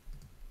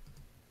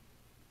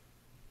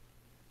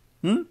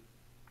 And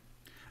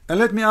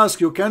let me ask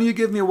you, can you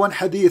give me one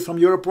hadith from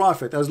your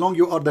prophet, as long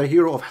you are the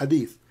hero of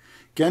hadith?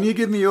 Can you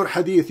give me your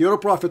hadith, your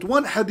prophet,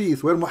 one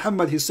hadith where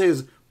Muhammad he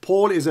says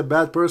Paul is a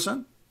bad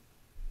person?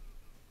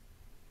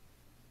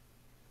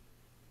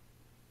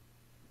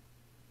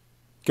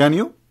 Can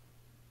you?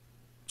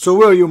 So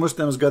where you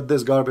Muslims got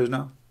this garbage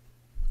now?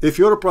 If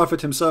your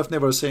prophet himself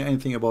never say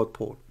anything about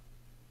Paul.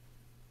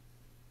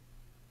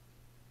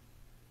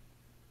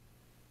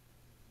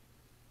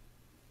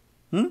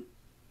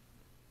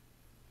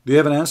 Do you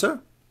have an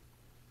answer?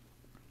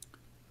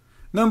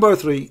 Number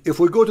 3, if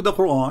we go to the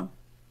Quran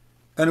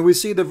and we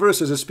see the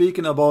verses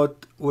speaking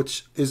about,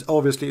 which is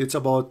obviously it's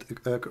about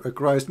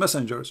Christ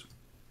messengers.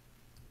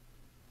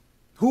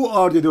 Who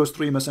are those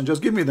 3 messengers?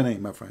 Give me the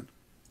name, my friend.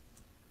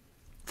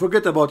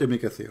 Forget about Ibn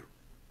Kathir.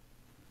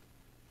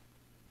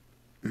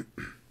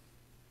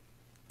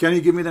 Can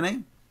you give me the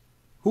name?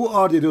 Who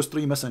are those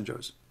 3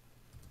 messengers?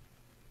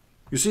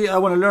 You see, I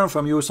want to learn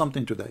from you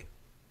something today.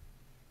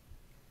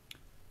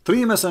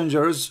 3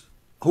 messengers,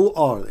 who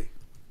are they?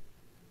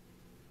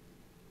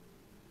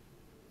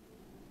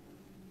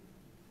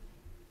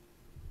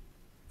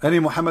 Any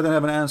Muhammadan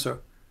have an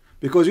answer?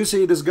 Because you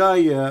see this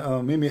guy,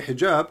 Mimi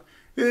Hijab,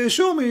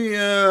 show me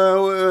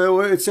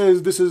where it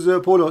says this is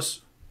Polos.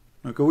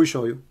 Okay, we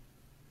show you.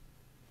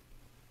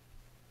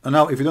 And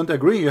now if you don't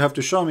agree, you have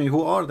to show me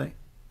who are they.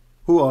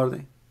 Who are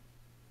they?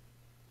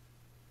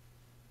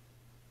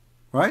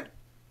 Right?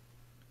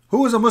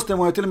 Who is a Muslim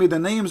when you tell me the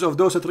names of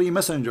those 3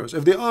 messengers?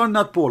 If they are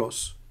not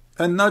Paulos,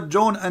 and not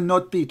John, and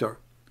not Peter,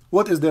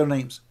 what is their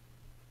names?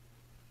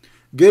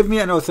 Give me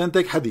an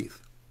authentic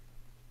hadith.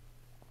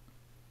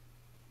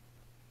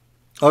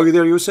 Are you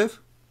there,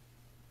 Yusuf?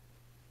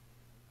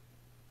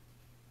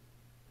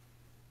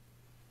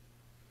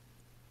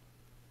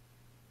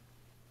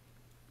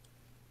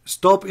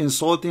 Stop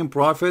insulting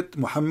Prophet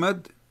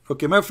Muhammad.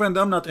 Okay, my friend,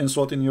 I'm not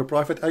insulting your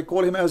prophet. I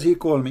call him as he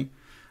called me.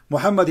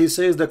 Muhammad, he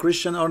says the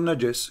Christian are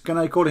najis. Can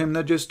I call him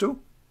najis too?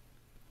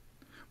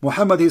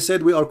 Muhammad, he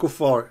said we are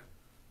kuffar.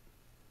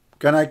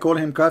 Can I call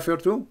him kafir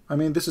too? I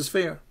mean, this is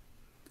fair.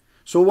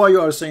 So why you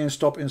are saying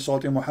stop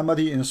insulting Muhammad?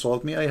 He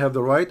insult me. I have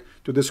the right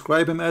to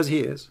describe him as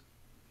he is.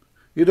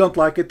 You don't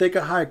like it, take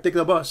a hike, take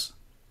the bus.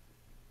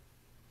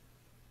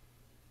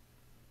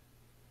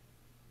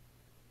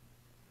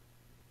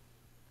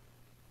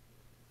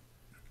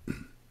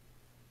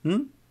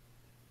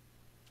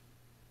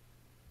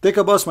 Take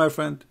a bus, my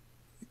friend.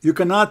 You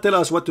cannot tell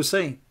us what to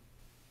say.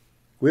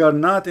 We are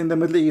not in the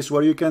Middle East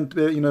where you can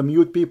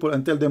mute people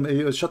and tell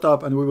them shut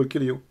up and we will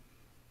kill you.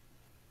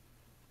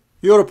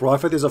 Your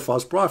prophet is a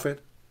false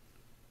prophet.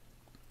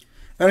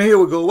 And here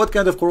we go. What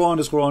kind of Quran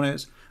this Quran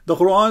is? The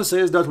Quran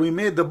says that we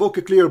made the book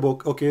a clear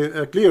book.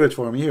 Okay, clear it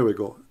for me. Here we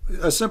go.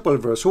 A simple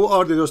verse. Who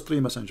are those 3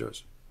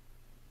 messengers?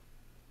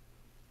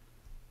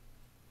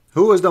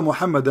 Who is the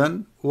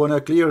Muhammadan who want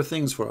to clear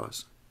things for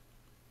us?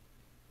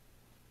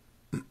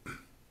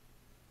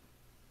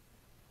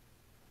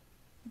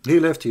 He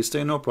left, he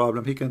stayed, no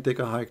problem. He can take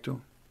a hike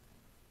too.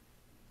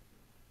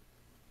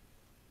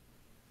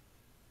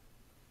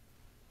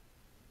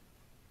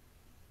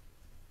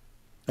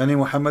 Any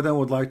Muhammadan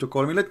would like to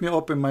call me? Let me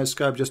open my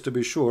Skype just to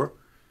be sure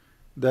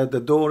that the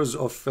doors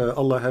of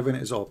Allah heaven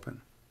is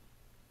open.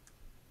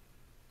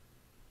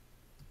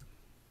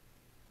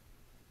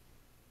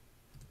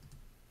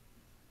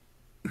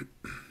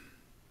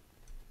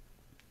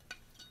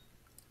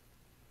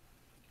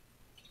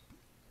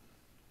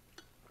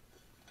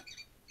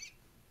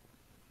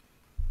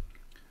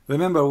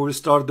 Remember, we will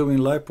start doing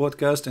live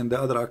podcast in the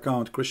other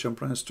account, Christian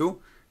Prince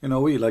too. We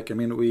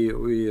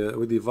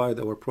divide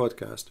our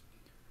broadcast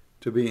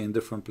to be in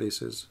different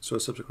places. So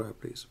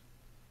subscribe, please.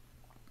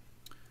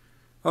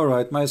 All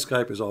right, my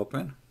Skype is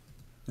open.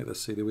 Let us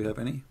see, do we have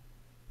any?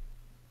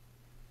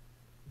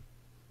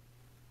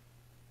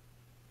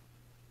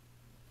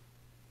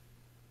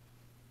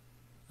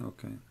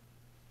 Okay.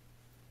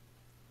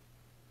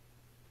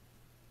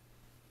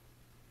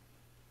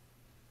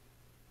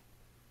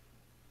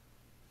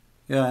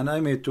 Yeah, and I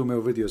made 2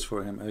 more videos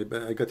for him.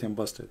 I got him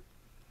busted.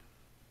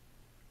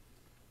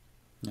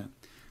 Yeah.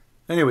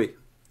 Anyway,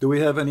 do we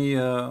have any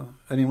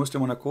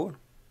Muslim on a call?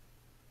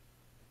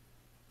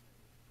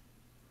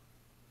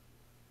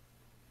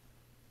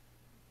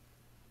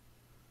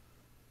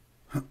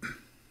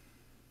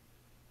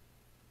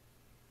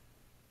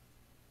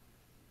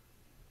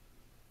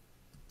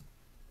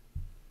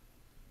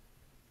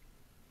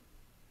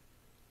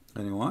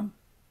 Anyone?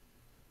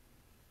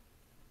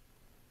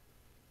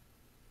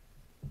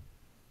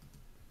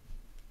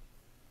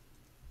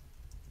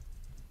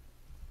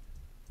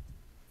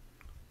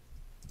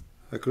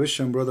 A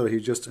Christian brother, he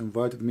just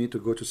invited me to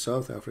go to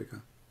South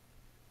Africa.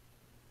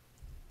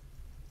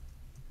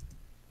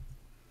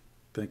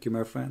 Thank you,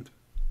 my friend.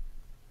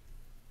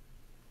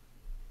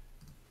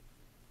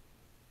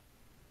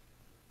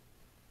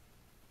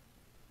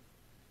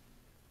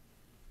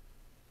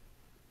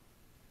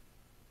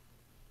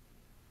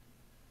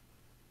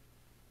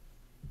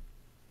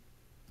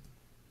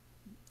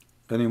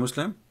 Any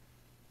Muslim?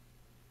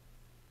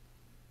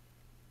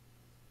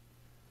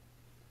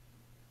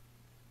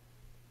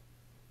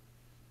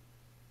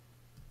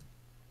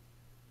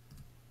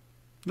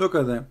 Look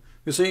at them.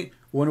 You see,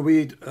 when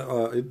we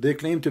they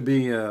claim to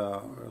be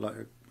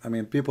like, I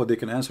mean, people, they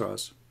can answer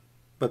us,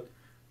 but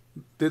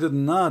they did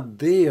not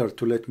dare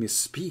to let me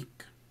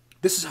speak.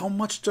 This is how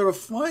much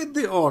terrified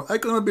they are. I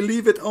cannot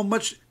believe it, how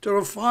much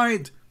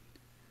terrified.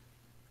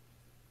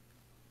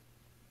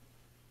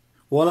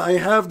 While I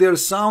have their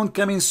sound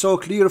coming so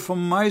clear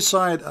from my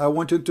side, I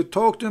want you to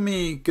talk to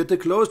me. Get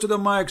close to the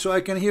mic so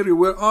I can hear you.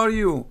 Where are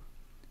you?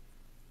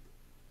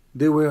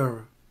 They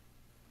were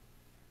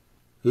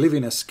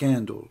living a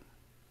scandal.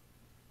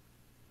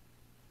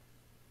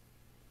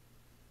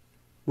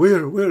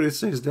 Where it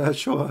says that?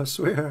 Show us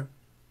where.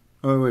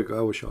 Oh, wait,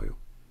 I will show you.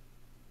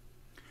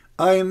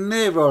 I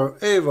never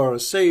ever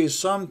say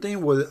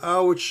something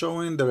without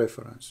showing the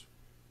reference.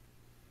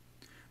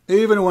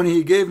 Even when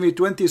he gave me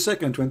 20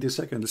 seconds,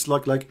 it's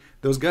like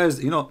those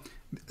guys, you know,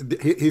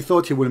 he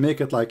thought he will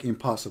make it like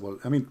impossible.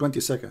 I mean, 20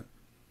 seconds.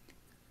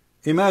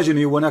 Imagine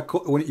you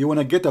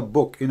wanna get a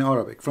book in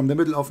Arabic from the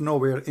middle of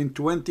nowhere in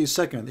 20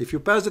 seconds. If you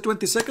pass the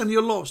 20 seconds,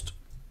 you're lost.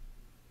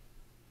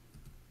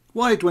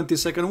 Why 20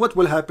 seconds? What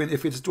will happen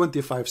if it's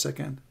 25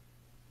 seconds?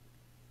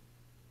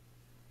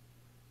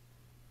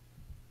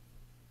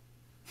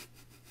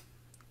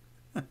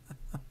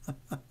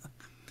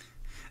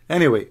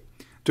 Anyway,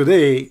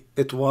 today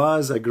it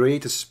was a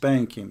great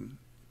spanking,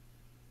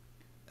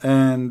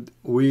 and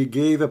we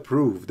gave a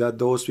proof that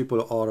those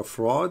people are a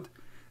fraud.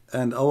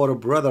 And our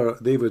brother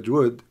David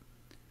Wood,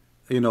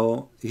 you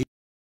know, he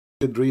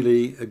did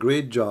really a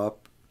great job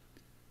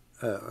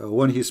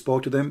when he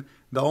spoke to them.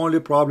 The only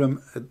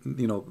problem,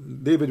 you know,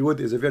 David Wood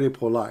is a very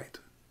polite.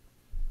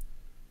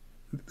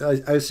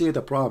 I see it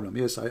a problem.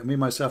 Yes, me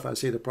myself, I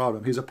see the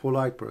problem. He's a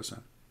polite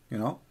person, you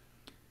know.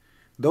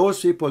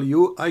 Those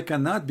people, I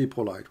cannot be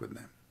polite with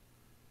them.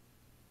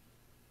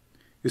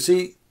 You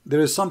see, there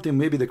is something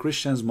maybe the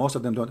Christians, most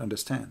of them don't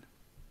understand.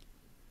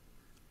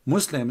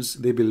 Muslims,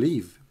 they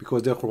believe,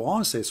 because their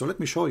Quran says, so let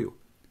me show you.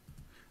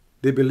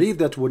 They believe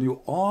that when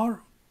you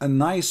are a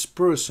nice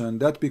person,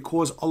 that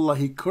because Allah,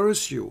 He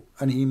curse you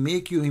and He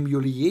make you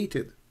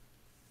humiliated.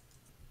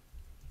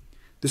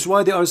 This is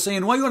why they are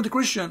saying, why you aren't a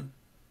Christian?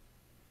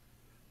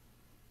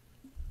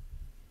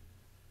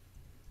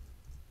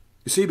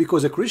 You see,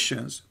 because the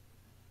Christians,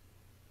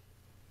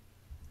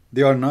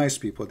 they are nice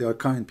people, they are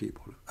kind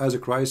people. As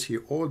Christ, He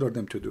ordered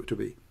them to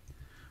be.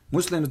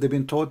 Muslims, they've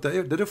been taught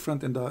they're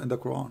different in the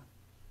Quran.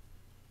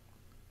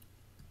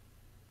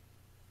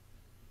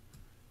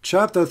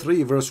 Chapter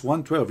 3, verse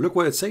 112. Look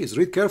what it says.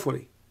 Read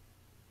carefully.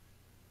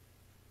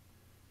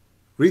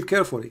 Read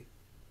carefully.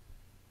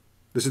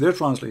 This is their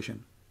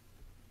translation.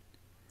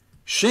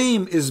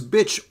 Shame is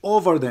bitch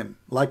over them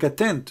like a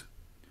tent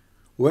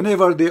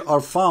whenever they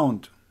are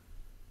found.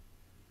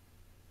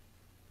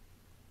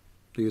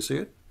 Do you see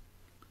it?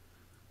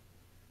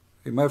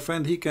 My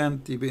friend, he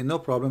can't, no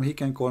problem, he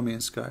can call me in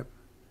Skype.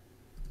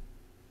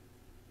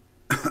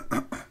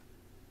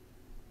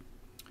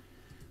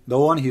 The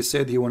one he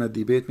said he want to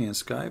debate me in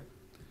Skype.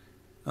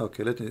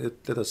 Okay,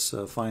 let us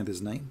find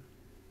his name.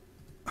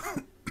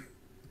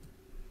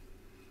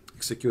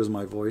 Excuse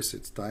my voice,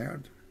 it's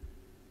tired.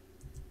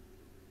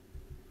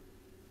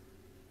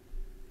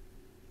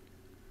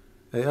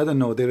 I don't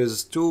know, there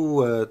is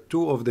two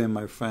of them,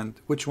 my friend.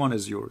 Which one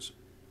is yours?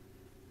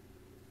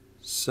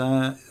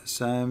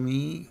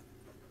 Sami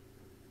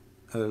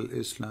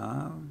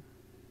al-Islam.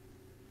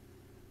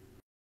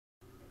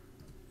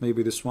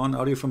 Maybe this one.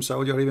 Are you from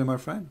Saudi Arabia, my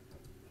friend?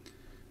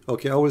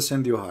 Okay, I will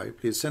send you hi.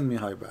 Please send me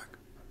hi back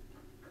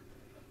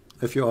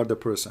if you are the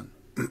person.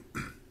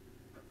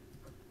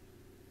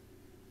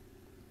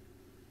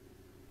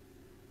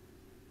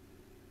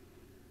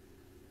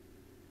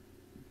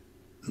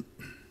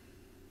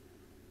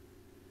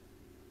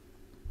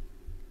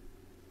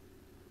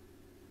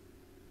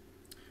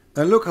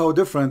 And look how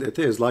different it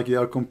is. Like you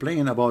are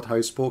complaining about how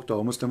I spoke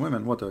to Muslim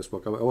women. What I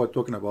spoke about? I was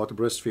talking about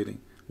breastfeeding.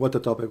 What the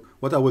topic?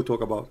 What I will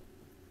talk about?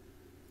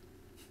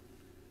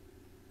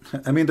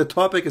 I mean, the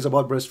topic is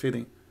about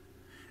breastfeeding.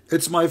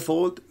 It's my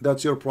fault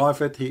that your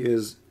prophet, he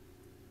is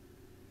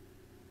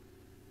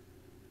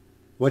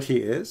what he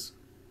is.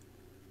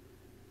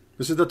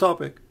 This is the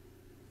topic.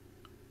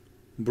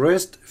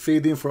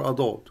 Breastfeeding for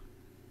adult.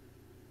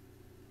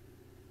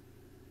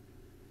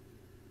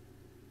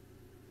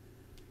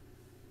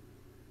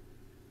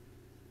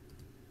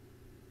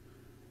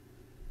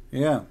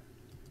 Yeah.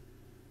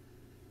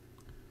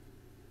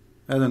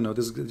 I don't know.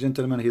 This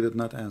gentleman, he did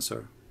not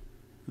answer.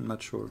 I'm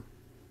not sure.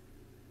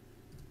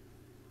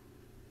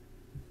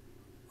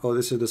 Oh,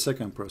 this is the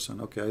second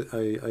person. Okay,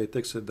 I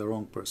texted the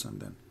wrong person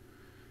then.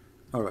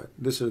 All right,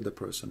 this is the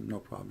person. No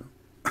problem.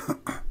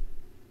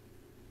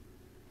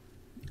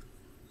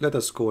 Let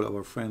us call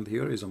our friend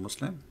here. He's a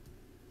Muslim.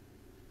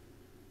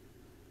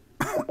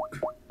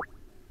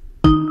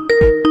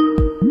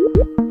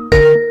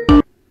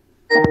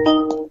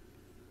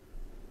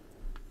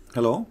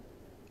 Hello?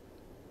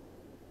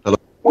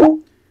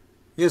 Hello?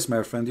 Yes,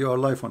 my friend, you are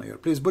live on air.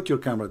 Please put your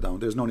camera down.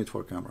 There's no need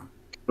for a camera.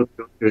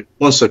 Okay.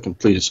 1 second,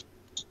 please.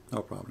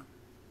 No problem.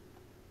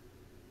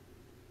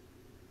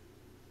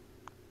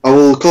 I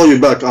will call you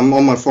back. I'm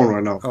on my phone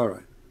right now. All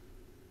right.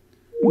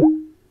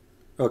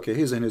 Okay,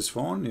 he's in his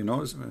phone.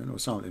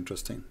 Sound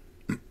interesting.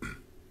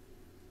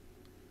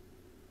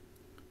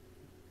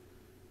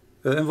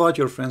 Invite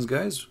your friends,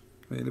 guys.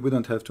 We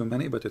don't have too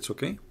many, but it's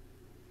okay.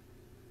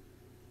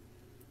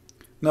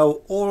 Now,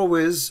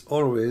 always,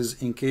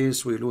 in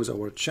case we lose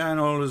our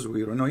channels,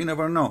 you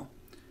never know.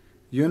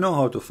 You know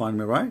how to find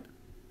me, right?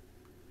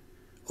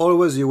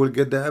 Always you will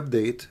get the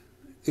update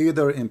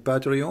either in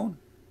Patreon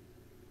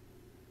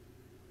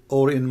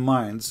or in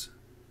Minds.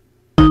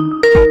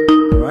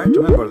 Right?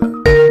 Remember that.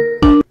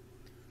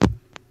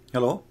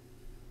 Hello?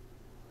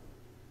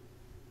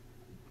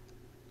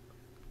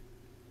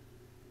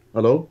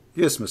 Hello?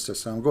 Yes, Mr.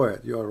 Sam, go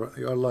ahead. You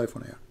are live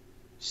on air.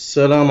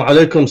 السلام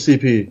عليكم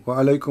CP.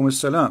 وعليكم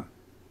السلام.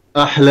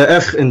 أحلى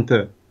أخ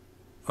أنت.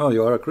 Oh,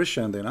 you are a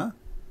Christian then, huh?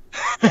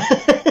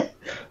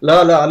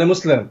 لا أنا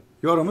مسلم.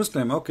 You are a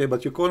Muslim, okay,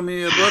 but you call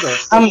me a brother.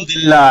 الحمد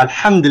لله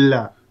الحمد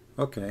لله.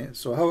 Okay,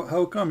 so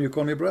how come you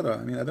call me brother?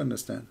 I mean, I don't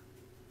understand.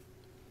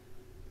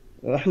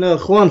 إحنا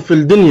إخوان في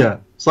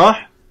الدنيا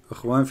صح؟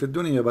 إخوان في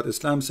الدنيا, but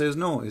Islam says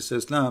no. He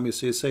says Islam, he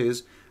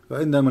says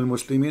فإنما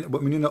المسلمين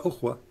مؤمنين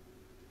أخوة.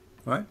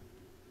 Right?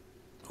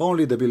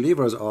 Only the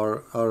believers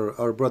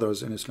are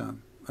brothers in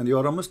Islam, and you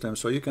are a Muslim,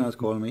 so you cannot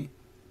call me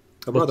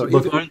a brother.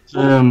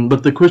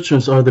 But the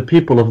Christians are the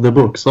people of the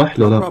book, صح?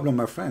 No problem,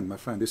 my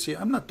friend. You see,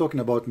 I'm not talking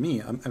about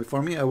me.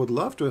 For me, I would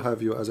love to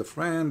have you as a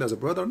friend, as a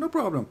brother. No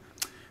problem.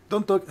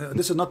 Don't talk.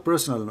 This is not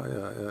personal,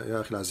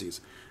 Ya Akhi Aziz.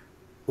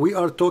 We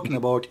are talking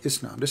about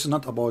Islam. This is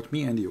not about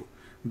me and you.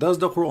 Does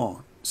the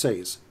Quran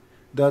says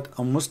that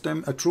a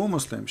Muslim, a true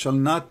Muslim, shall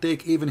not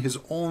take even his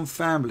own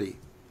family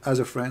as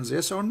a friend?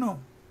 Yes or no?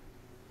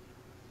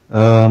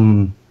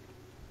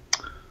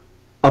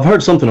 I've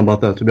heard something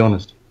about that, to be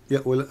honest. Yeah,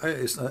 well,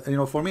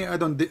 for me, I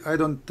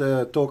don't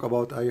talk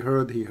about I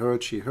heard, he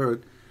heard, she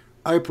heard.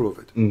 I prove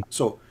it.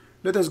 So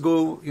let us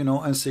go,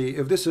 and see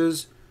if this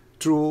is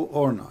true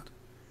or not.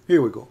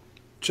 Here we go.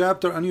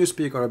 Chapter, and you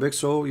speak Arabic,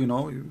 so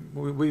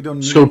we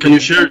don't. So can you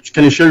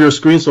share your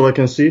screen so I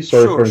can see?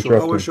 Sorry for interrupting.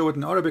 Sure. I will show it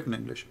in Arabic and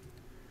English.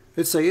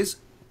 It says,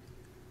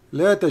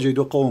 لا تجد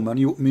قوما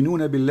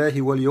يؤمنون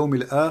بالله واليوم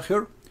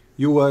الآخر.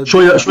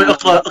 شوي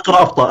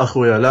اقرا ابطا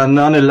اخويا لان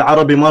انا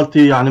العربي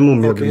مالتي يعني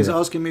مو 100%. Okay, he's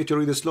asking me to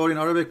read it slowly in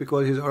Arabic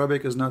because his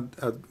Arabic is not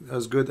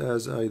as good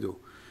as I do.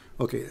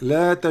 Okay,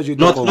 لا تجد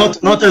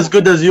not as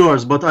good as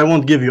yours, but I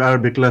won't give you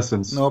Arabic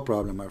lessons. No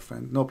problem, my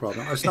friend. No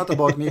problem. It's not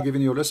about me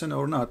giving you a lesson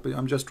or not, but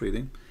I'm just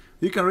reading.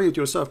 You can read it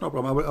yourself. No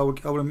problem.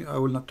 I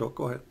will not talk.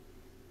 Go ahead.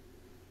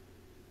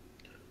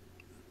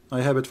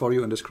 I have it for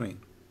you on the screen.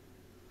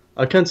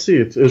 I can't see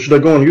it. Should I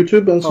go on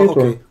YouTube and see it?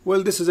 Okay.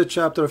 Well, this is a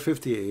chapter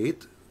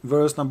 58.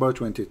 Verse number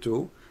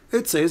 22.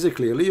 It says it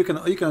clearly. You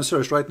can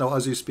search right now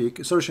as you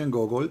speak. Search in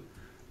Google.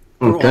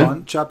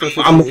 Quran, chapter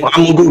 58.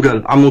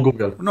 I'm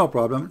Google. No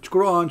problem.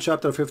 Quran,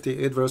 chapter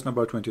 58, verse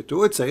number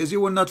 22. It says, you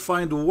will not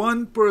find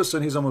one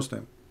person, he's a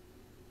Muslim,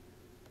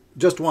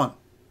 just one,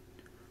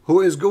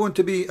 who is going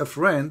to be a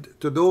friend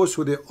to those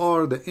who they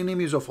are the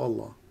enemies of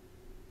Allah.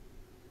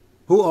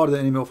 Who are the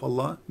enemy of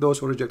Allah? Those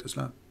who reject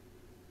Islam.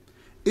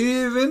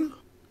 Even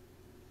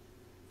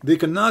they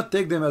cannot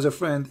take them as a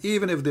friend,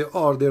 even if they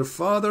are their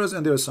fathers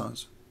and their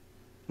sons.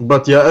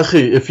 But ya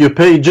akhi, if you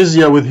pay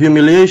jizya with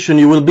humiliation,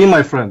 you will be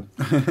my friend.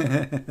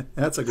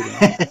 That's a good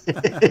one.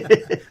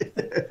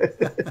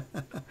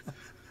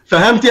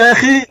 فهمت يا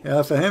أخي؟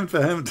 يا فهمت.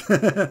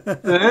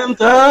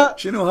 فهمت ها؟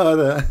 شنو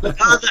هذا؟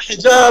 هذا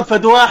حجاب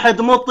فد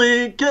واحد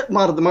مطي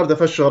ما رد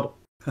أفشر.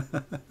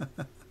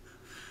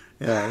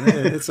 Yeah,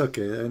 it's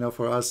okay.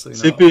 For us.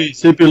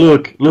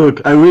 CP,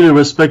 look. I really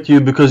respect you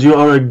because you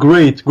are a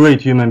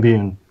great human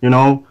being.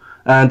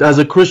 And as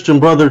a Christian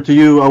brother to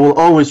you, I will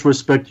always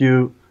respect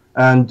you,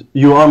 and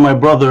you are my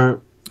brother,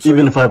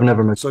 even if I've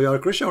never met you. So you are a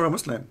Christian or a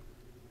Muslim?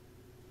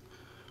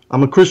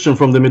 I'm a Christian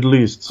from the Middle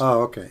East.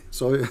 Oh, okay.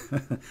 So,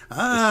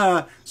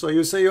 so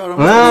you say you are a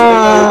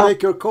Muslim? You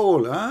make your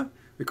call, huh?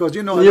 Because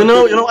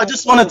I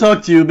just want to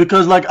talk to you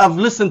because I've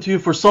listened to you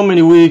for so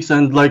many weeks,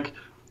 and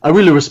I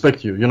really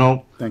respect you,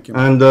 Thank you.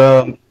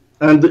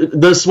 And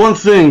there's one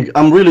thing,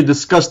 I'm really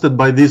disgusted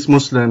by these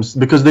Muslims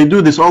because they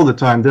do this all the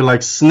time. They're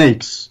like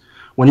snakes.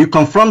 When you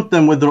confront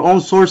them with their own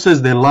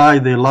sources, they lie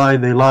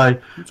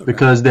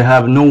because they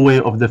have no way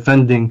of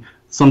defending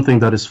something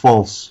that is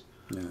false.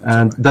 Yeah,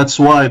 and that's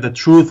why the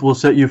truth will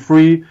set you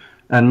free,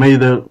 and may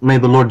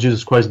the Lord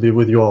Jesus Christ be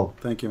with you all.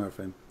 Thank you, my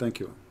friend. Thank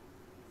you.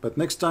 But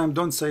next time,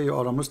 don't say you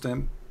are a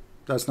Muslim.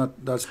 That's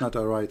not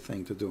a right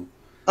thing to do.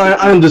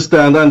 I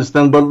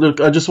understand, but look,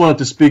 I just wanted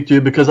to speak to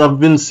you because I've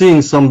been seeing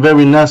some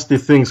very nasty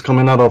things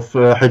coming out of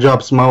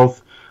Hijab's mouth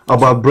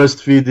about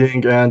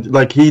breastfeeding, and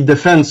he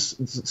defends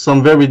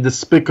some very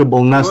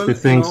despicable, nasty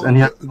things. And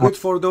good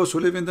for those who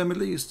live in the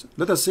Middle East.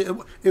 Let us see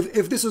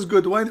if this is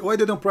good. Why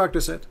they don't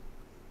practice it?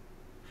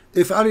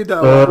 If Ali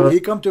Dawa he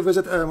come to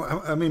visit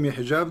Mimi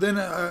Hijab, then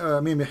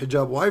Mimi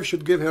Hijab wife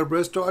should give her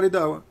breast to Ali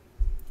Dawa.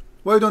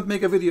 Why don't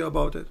make a video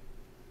about it?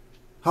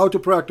 How to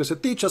practice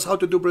it. Teach us how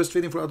to do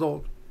breastfeeding for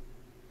adults.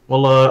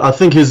 Well, I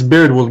think his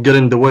beard will get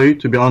in the way,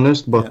 to be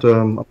honest, but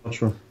I'm not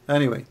sure.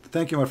 Anyway,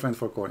 thank you, my friend,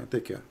 for calling.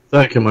 Take care.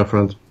 Thank you, my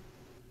friend.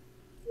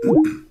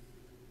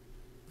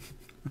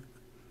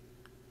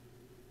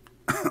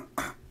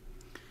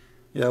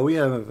 Yeah, we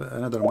have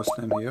another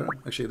Muslim here.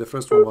 Actually, the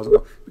first one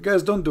wasn't.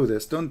 Guys, don't do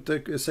this. Don't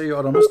say you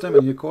are a Muslim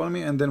and you call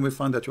me and then we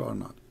find that you are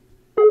not.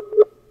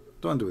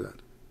 Don't do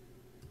that.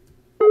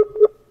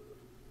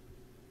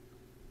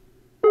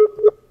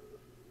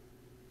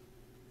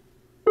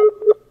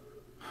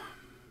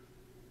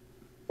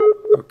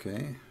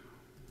 Okay.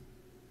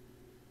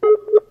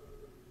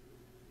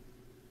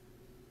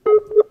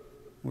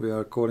 We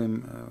are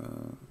calling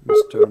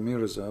Mr.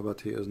 Mirza,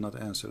 but he is not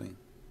answering.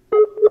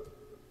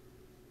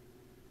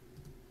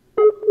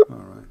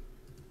 Alright.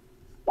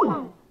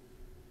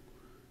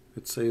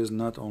 It says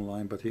not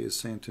online, but he is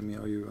saying to me,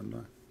 are you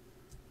online?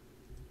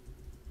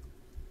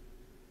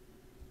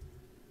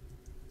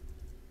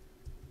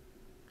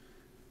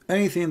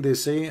 Anything they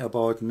say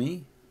about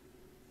me,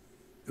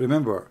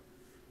 remember,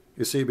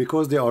 you see,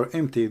 because they are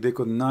empty, they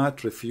could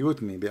not refute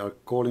me. They are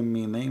calling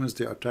me names,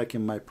 they are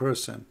attacking my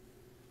person,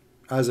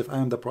 as if I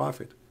am the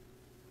prophet.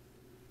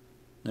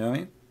 You know what I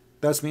mean?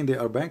 That means they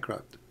are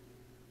bankrupt.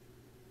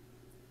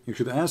 You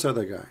should answer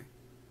the guy.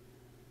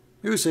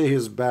 You say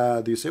he's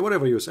bad, you say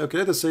whatever you say. Okay,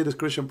 let us say this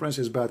Christian prince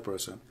is a bad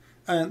person.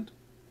 And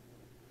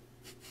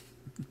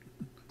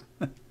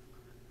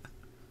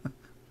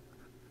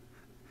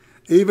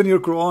even your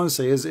Quran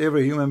says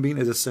every human being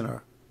is a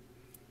sinner.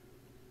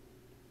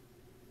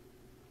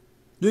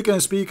 You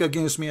can speak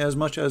against me as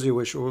much as you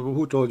wish.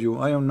 Who told you?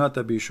 I am not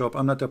a bishop,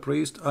 I'm not a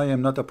priest, I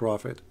am not a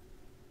prophet.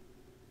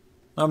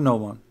 I'm no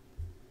one.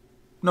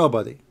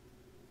 Nobody.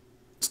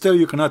 Still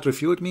you cannot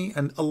refute me,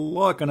 and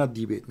Allah cannot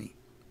debate me.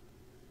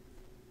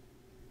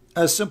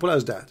 As simple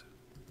as that.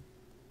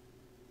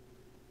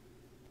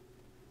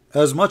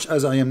 As much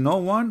as I am no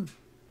one,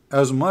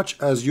 as much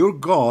as your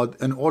God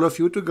and all of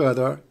you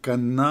together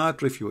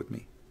cannot refute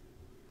me.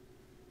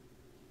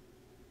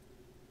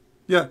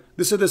 Yeah,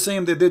 this is the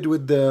same they did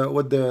with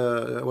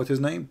what his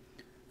name?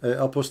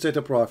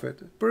 Apostate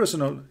prophet.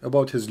 Personal,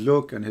 about his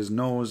look and his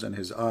nose and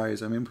his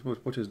eyes. I mean,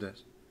 what is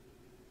this?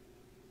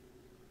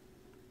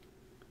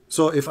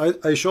 So if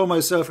I show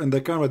myself in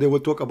the camera, they will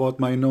talk about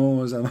my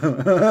nose.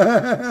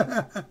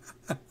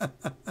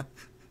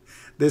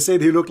 They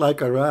said he looked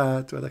like a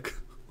rat.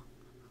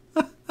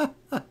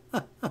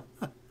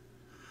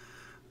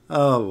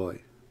 Oh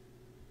boy.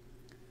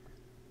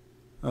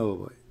 Oh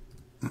boy.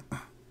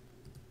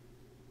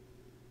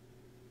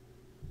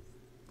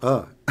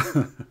 Ah.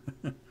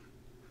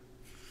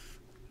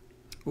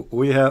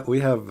 we have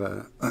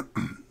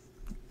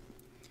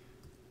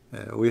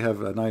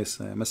a nice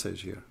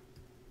message here.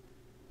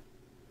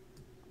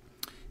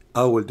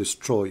 I will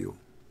destroy you.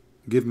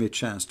 Give me a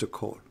chance to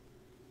call.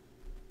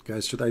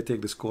 Guys, should I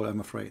take this call?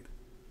 I'm afraid.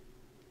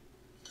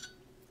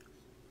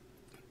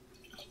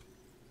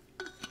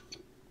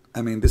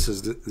 I mean, this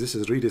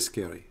is really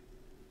scary.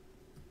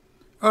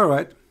 All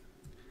right,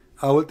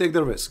 I will take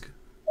the risk.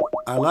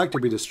 I like to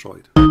be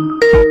destroyed.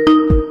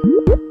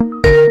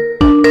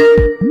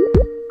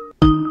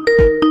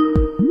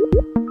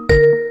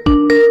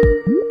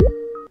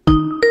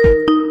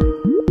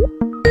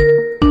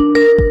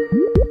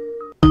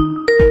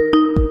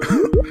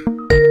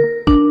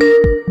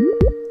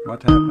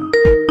 What happened?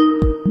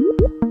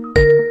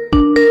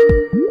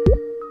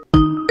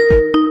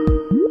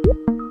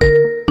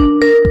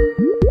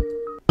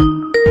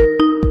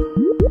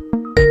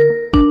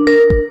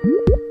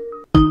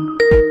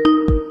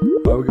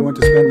 Are we going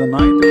to spend the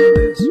night doing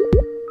this?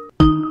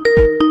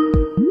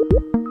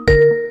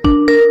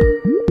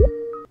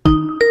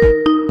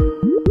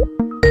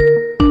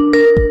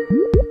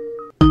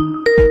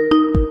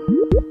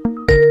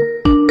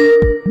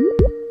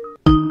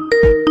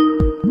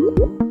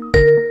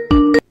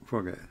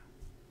 Forget.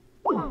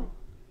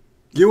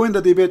 You win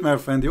the debate, my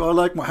friend. You are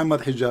like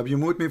Muhammad Hijab. You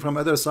mute me from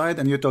other side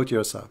and you talk to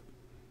yourself.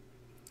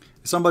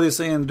 Somebody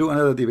saying do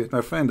another debate.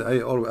 My friend,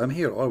 I'm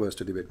here always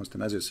to debate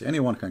Muslim, as you say.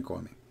 Anyone can call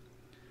me.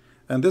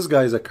 And this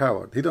guy is a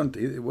coward.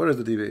 Where is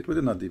the debate? We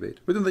did not debate.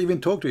 We didn't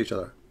even talk to each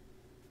other.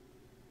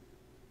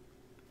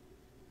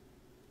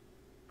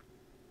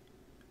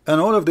 And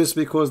all of this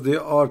because they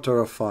are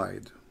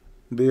terrified.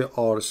 They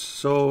are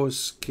so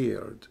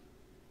scared.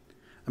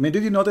 I mean,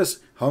 did you notice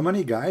how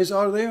many guys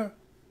are there?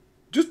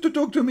 Just to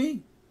talk to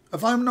me.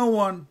 If I'm no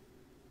one.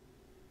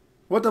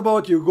 What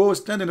about you go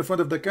stand in the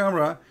front of the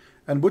camera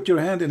and put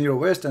your hand in your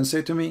waist and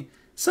say to me,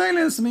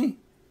 silence me.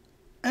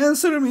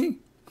 Answer me.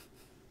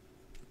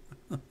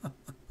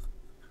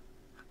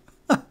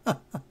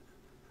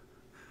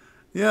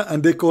 Yeah,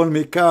 and they call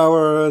me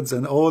cowards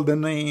and all the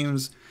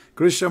names.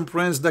 Christian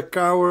Prince the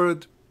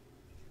coward.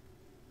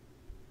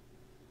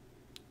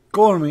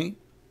 Call me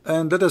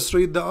and let us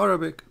read the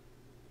Arabic.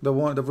 The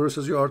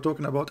verses you are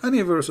talking about.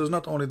 Any verses,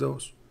 not only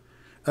those.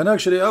 And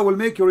actually I will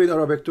make you read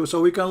Arabic too,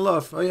 so we can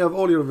laugh. I have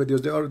all your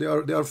videos.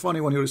 They are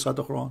funny when you recite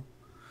the Quran.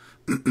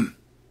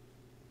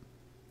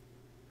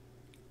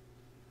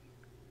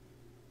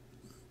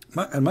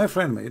 my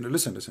friend,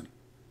 listen.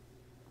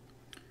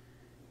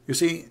 You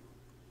see,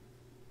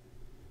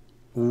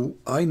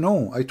 I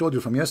know, I told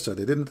you from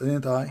yesterday,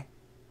 didn't I?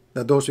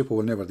 That those people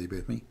will never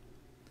debate me.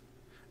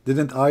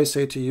 Didn't I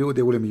say to you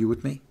they will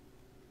mute me?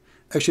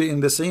 Actually, in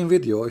the same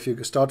video, if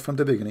you start from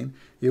the beginning,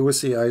 you will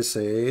see I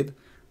said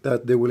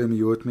that they will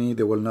mute me,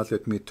 they will not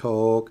let me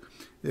talk,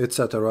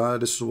 etc.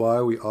 This is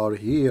why we are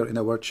here in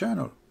our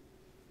channel.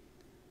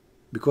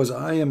 Because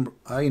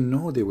I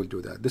know they will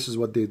do that. This is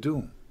what they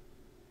do.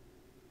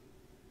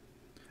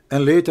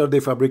 And later they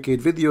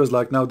fabricate videos,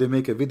 like now they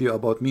make a video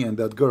about me and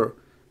that girl,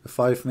 a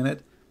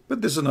 5-minute.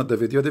 But this is not the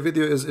video. The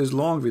video is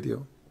long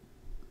video.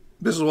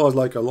 This was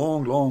like a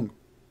long,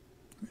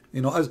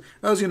 you know,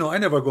 as you know, I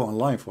never go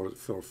online for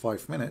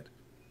 5 minutes.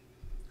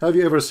 Have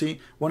you ever seen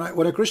when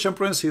a Christian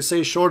Prince he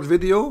says short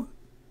video?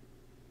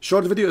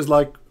 Short video is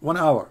like 1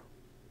 hour.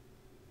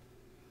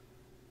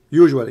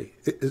 Usually,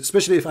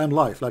 especially if I'm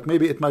live. Like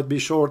maybe it might be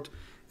short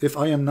if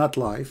I am not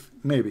live,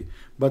 maybe.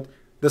 But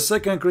the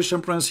second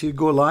Christian Prince he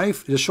go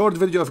live, the short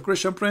video of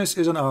Christian Prince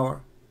is 1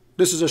 hour.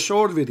 This is a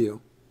short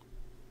video.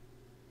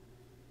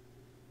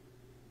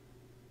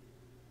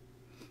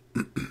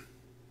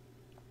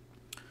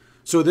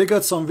 So they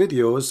got some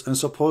videos and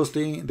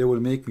supposedly they will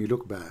make me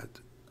look bad.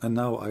 And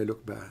now I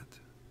look bad.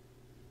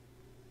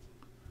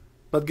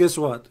 But guess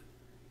what?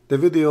 The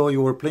video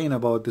you were playing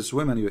about this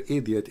woman, you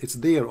idiot, it's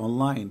there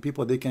online.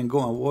 People, they can go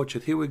and watch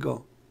it. Here we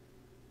go.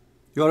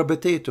 You are a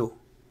potato.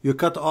 You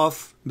cut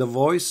off the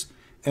voice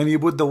and you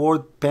put the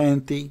word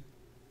panty,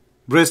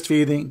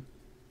 breastfeeding.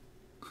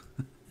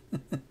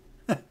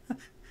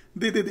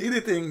 They did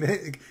editing.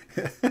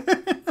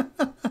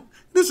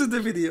 This is the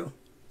video.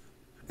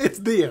 It's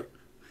there.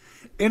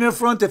 In the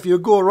front, if you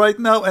go right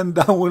now and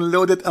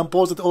download it and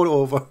post it all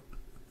over.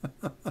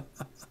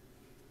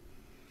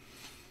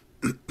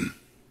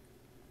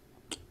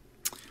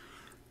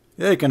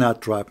 You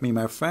cannot trap me,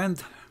 my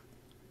friend.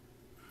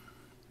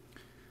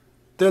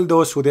 Tell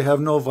those who they have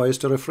no voice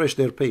to refresh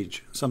their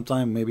page.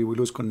 Sometime maybe we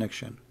lose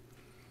connection.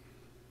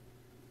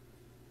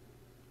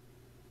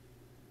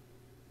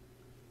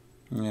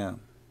 Yeah.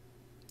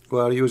 We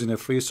are using a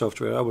free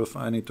software.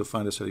 I need to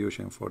find a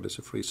solution for this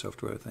free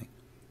software thing.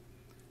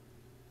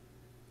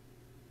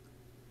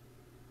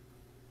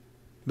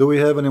 Do we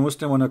have any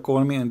Muslim want to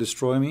call me and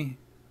destroy me?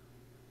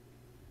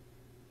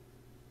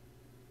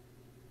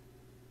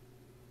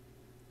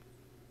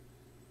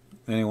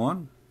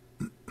 Anyone?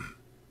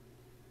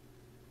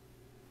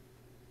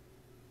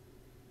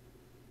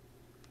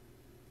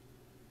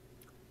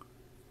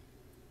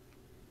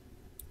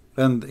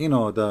 And you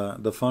know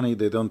the funny,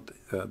 they don't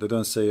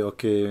say,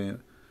 okay,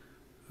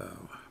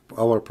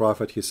 our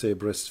prophet he say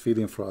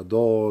breastfeeding for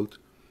adult.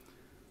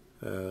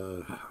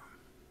 I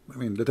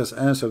mean, let us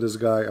answer this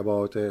guy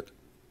about it.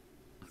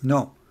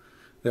 No,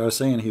 they are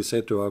saying he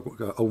said to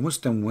a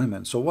Muslim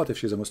women. So what if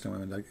she's a Muslim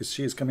woman? Like, is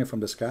she coming from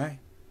the sky?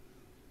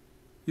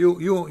 You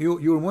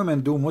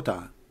women do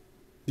muta.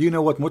 Do you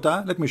know what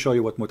muta? Let me show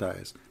you what muta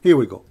is. Here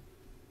we go.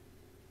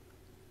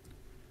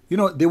 You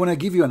know, they want to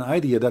give you an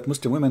idea that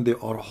Muslim women, they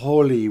are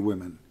holy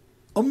women.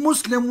 A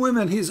Muslim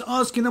woman, he's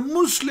asking a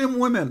Muslim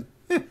woman.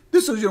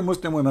 This is your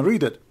Muslim women,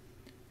 read it.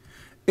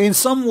 In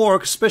some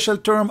work, special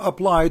term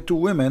applied to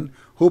women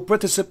who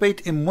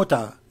participate in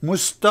muta,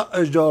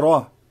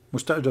 musta'jara.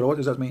 Musta'jara, what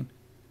does that mean?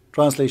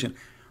 Translation.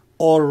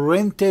 Or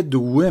rented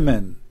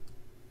women.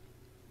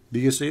 Do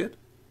you see it?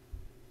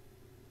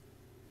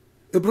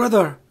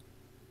 Brother,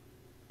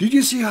 did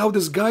you see how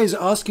this guy is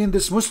asking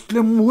this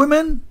Muslim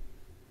woman?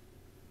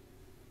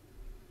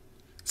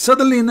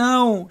 Suddenly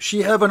now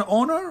she have an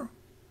honor?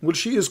 Well,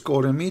 she is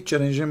calling me,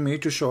 challenging me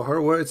to show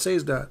her where it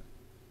says that.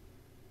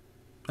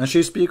 And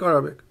she speak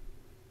Arabic.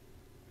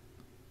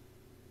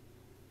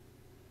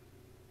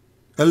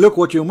 And look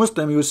what you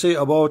Muslim you say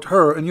about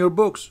her in your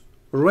books.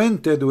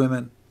 Rented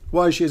women.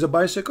 Why, she is a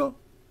bicycle?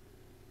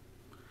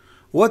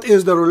 What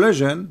is the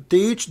religion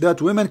teach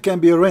that women can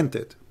be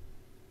rented?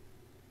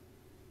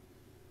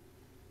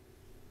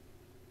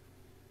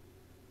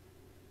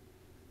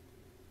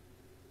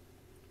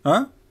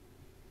 Huh?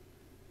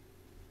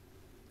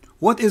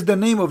 What is the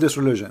name of this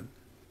religion?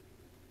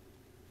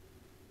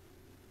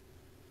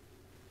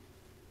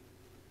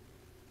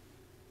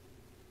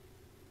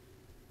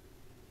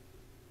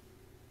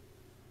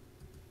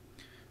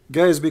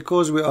 Guys,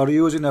 because we are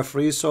using a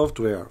free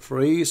software.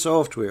 Free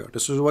software.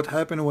 This is what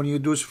happens when you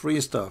do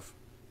free stuff.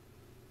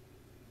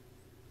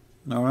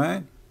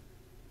 Alright?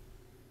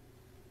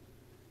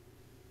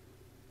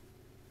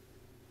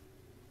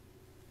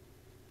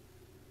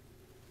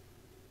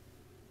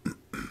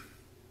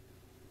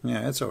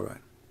 Yeah, it's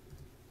alright.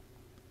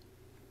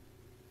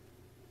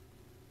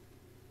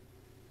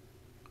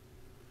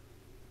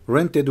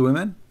 Rented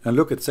women, and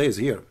look, it says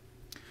here,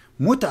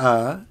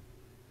 mut'a,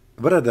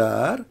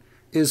 brother,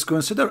 is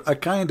considered a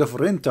kind of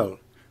rental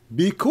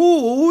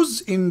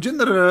because in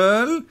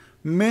general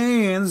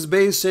man's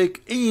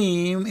basic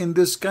aim in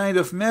this kind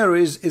of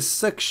marriage is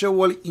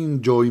sexual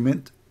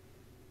enjoyment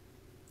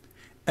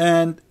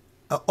and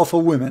of a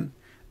woman,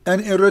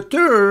 and in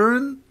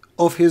return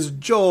of his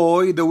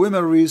joy, the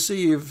women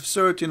receive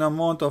certain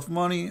amount of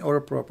money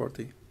or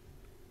property.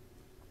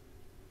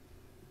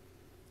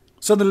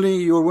 Suddenly,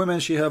 your women,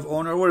 she have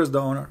honor. Where is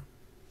the honor?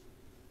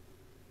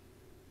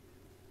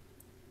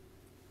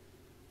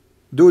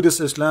 Do this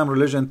Islam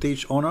religion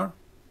teach honor?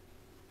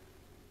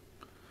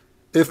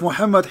 If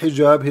Muhammad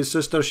Hijab, his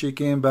sister, she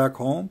came back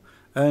home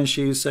and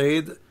she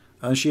said,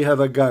 and she have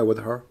a guy with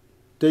her,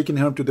 taking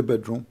him to the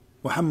bedroom.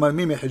 Muhammad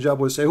Mimi Hijab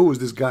will say, who is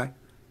this guy?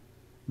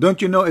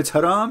 Don't you know it's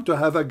haram to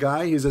have a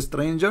guy, he's a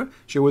stranger?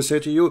 She will say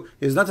to you,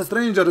 he's not a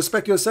stranger,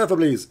 respect yourself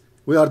please.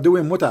 We are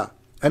doing muta.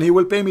 And he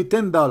will pay me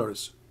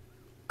 $10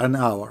 an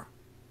hour.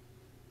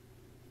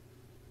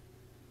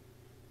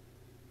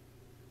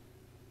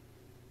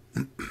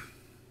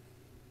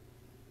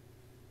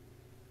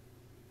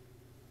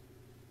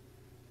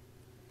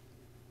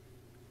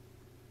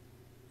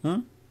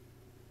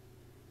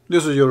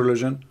 This is your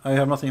religion. I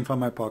have nothing from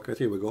my pocket.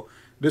 Here we go.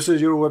 This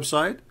is your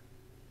website,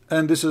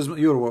 and this is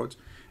your words.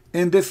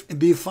 In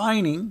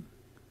defining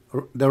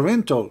the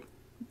rental,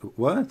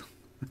 what?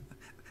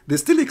 They're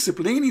still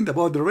explaining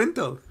about the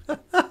rental.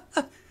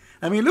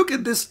 I mean, look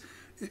at this.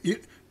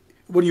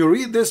 When you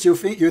read this, you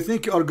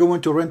think you are going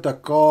to rent a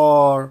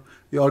car,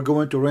 you are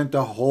going to rent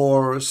a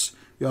horse,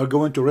 you are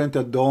going to rent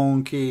a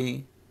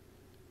donkey.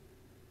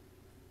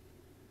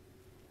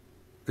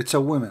 It's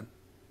a woman.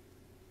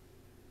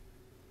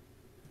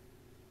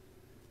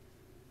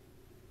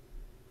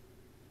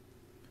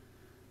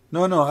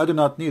 No, I do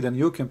not need a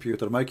new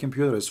computer. My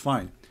computer is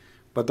fine.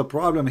 But the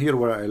problem here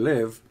where I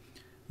live,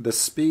 the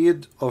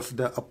speed of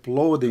the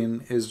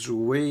uploading is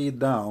way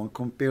down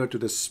compared to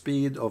the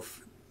speed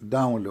of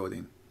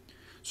downloading.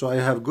 So I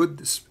have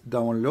good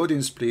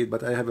downloading speed,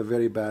 but I have a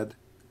very bad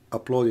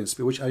uploading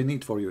speed, which I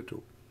need for you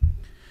too.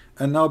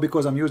 And now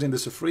because I'm using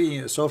this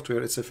free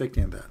software, it's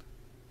affecting that.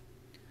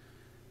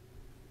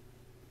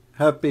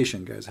 Have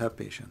patience, guys. Have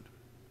patience.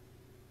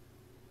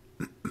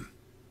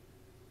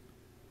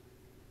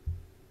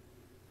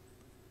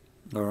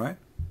 All right.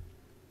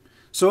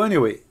 So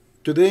anyway,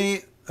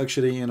 today,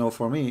 actually, you know,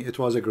 for me, it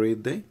was a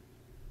great day.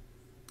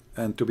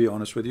 And to be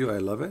honest with you, I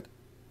love it.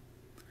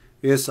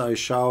 Yes, I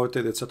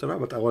shouted, etc.,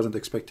 but I wasn't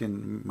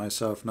expecting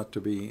myself not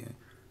to be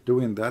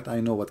doing that.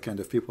 I know what kind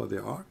of people they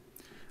are.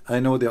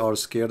 I know they are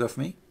scared of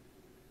me.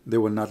 They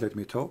will not let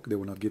me talk. They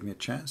will not give me a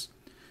chance.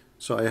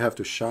 So I have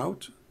to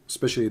shout.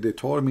 Especially they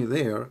told me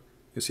there,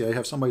 you see, I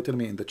have somebody tell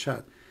me in the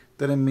chat,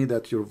 telling me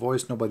that your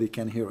voice, nobody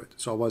can hear it.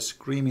 So I was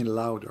screaming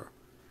louder.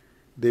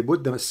 They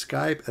put the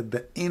Skype at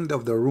the end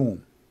of the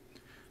room.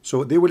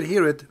 So they will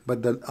hear it,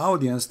 but the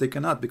audience, they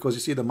cannot, because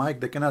you see the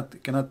mic, they cannot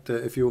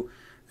if you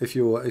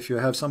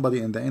have somebody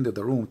in the end of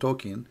the room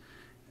talking,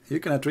 you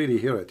cannot really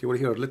hear it. You will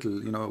hear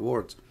little, you know,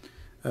 words.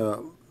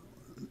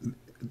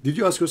 Did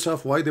you ask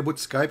yourself why they put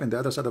Skype in the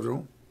other side of the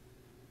room?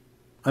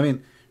 I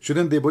mean,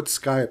 shouldn't they put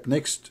Skype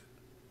next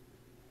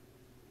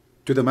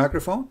to the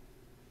microphone?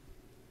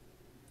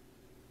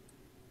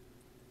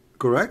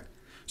 Correct?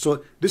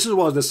 So this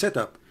was the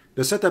setup.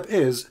 The setup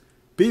is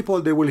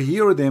people, they will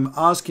hear them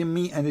asking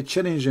me and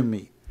challenging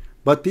me,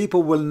 but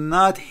people will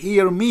not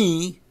hear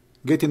me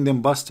getting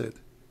them busted.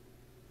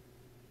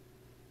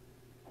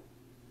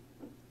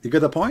 You get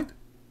the point?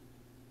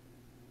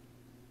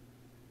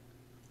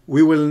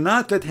 We will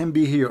not let him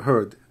be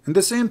heard. At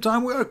the same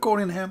time, we are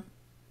calling him.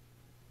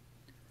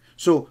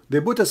 So they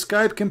put a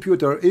Skype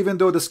computer, even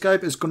though the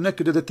Skype is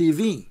connected to the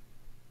TV.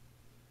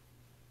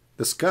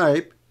 The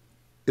Skype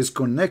is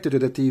connected to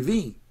the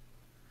TV,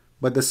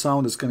 but the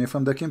sound is coming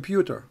from the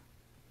computer.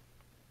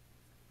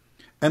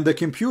 And the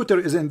computer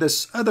is in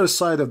this other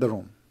side of the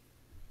room.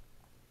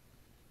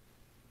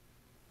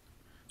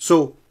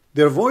 So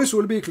their voice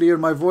will be clear,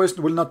 my voice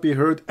will not be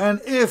heard,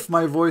 and if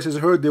my voice is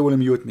heard, they will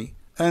mute me.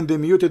 And they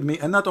muted me,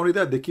 and not only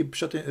that, they keep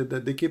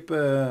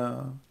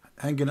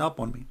hanging up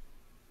on me.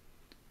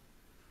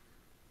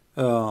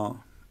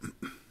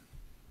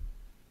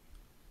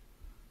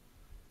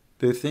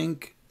 They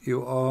think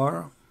you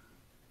are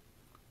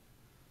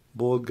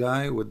bald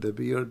guy with the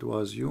beard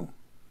was you.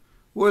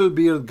 Well,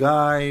 beard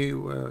guy,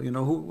 you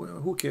know,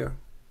 who care?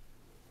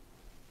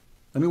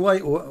 I mean,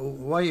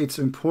 why it's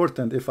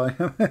important if I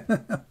am?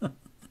 I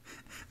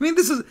mean,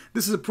 this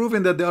is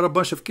proving that there are a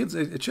bunch of kids,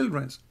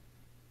 children,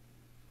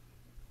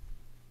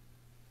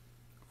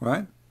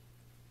 right?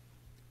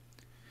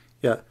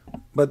 Yeah,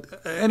 but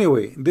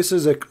anyway, this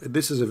is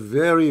a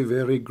very,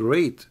 very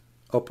great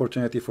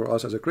opportunity for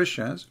us as a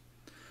Christians.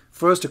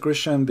 First, a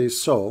Christian, they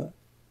saw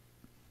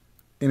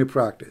in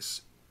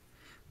practice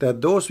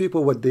that those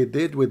people, what they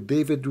did with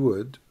David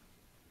Wood,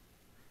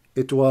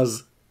 it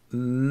was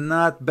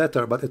not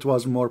better, but it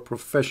was more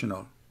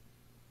professional.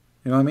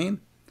 You know what I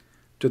mean?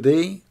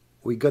 Today,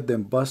 we got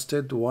them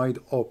busted wide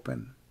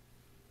open.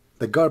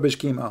 The garbage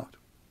came out.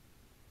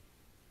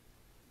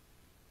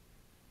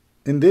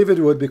 In David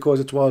Wood, because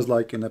it was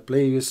like in a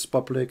place,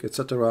 public,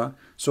 etc.,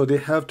 so they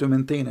have to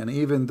maintain, and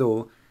even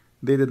though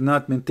they did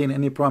not maintain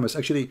any promise.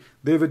 Actually,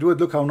 David Wood,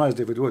 look how nice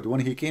David Wood,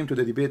 when he came to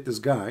the debate, this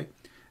guy,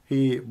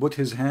 he put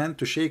his hand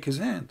to shake his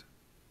hand.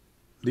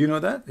 Do you know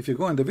that? If you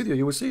go in the video,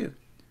 you will see it.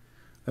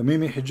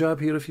 Mimi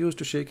Hijab, he refused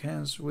to shake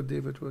hands with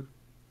David Wood.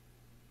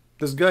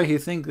 This guy, he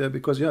thinks that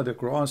because, yeah, the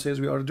Quran says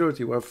we are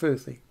dirty, we are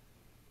filthy.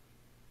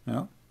 You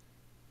know?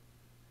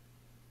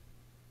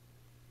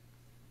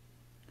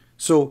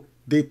 So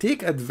they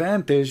take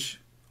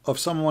advantage of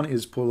someone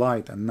is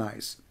polite and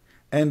nice.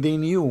 And they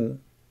knew,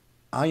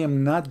 I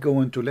am not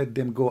going to let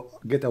them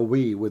get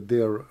away with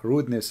their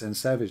rudeness and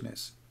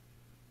savageness.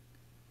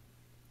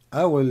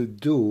 I will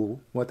do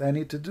what I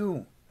need to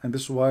do. And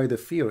this is why the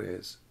fear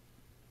is.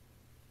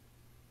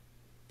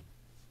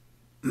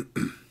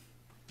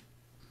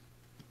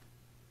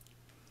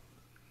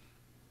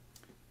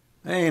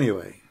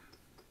 Anyway,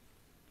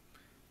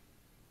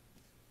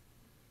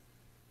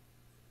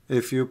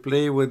 if you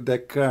play with the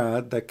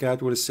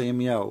cat will say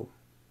meow.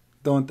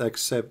 Don't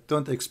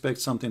expect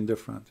something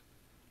different.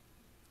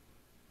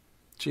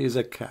 She is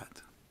a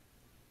cat.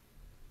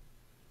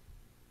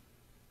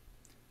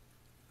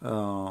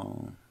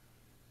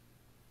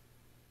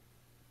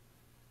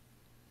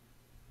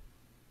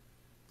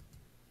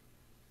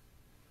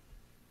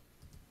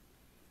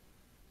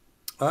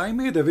 I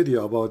made a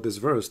video about this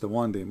verse, the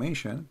one they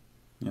mentioned.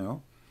 You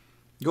know,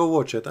 go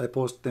watch it. I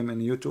post them in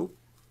YouTube,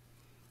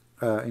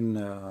 in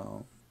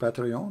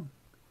Patreon.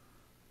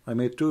 I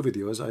made 2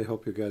 videos. I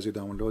hope you guys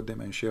download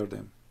them and share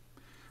them.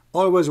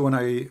 Always when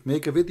I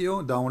make a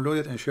video, download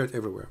it and share it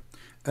everywhere.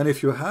 And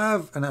if you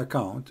have an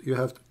account, you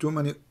have too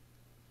many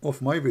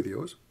of my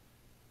videos,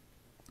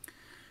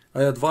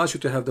 I advise you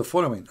to have the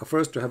following.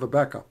 First, to have a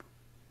backup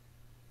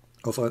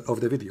of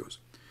the videos.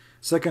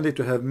 Secondly,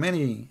 to have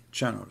many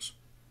channels.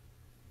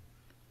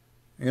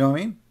 You know what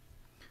I mean?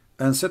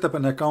 And set up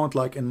an account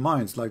like in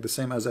Minds, like the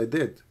same as I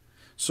did.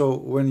 So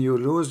when you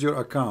lose your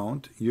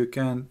account, you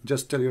can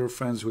just tell your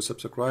friends who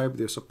subscribe,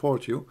 they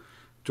support you,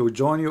 to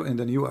join you in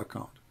the new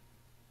account.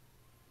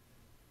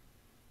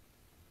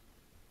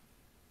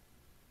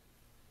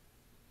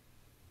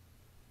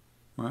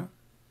 Right?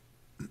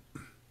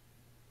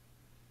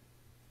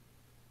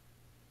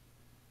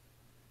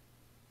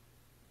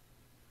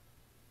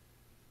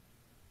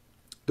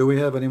 Do we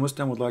have any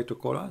Muslim would like to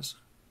call us?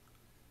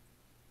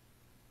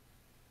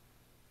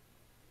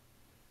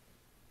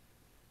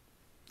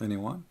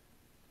 Anyone?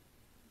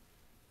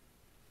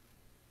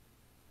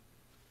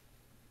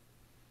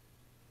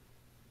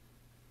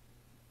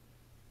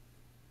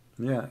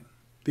 Yeah,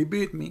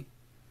 debate me,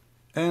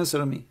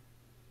 answer me,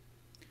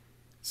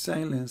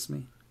 silence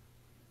me.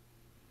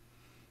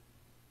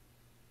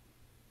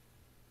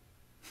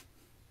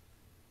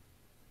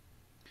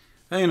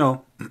 You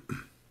know,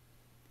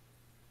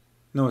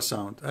 no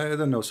sound. I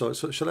don't know. So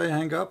shall I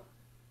hang up?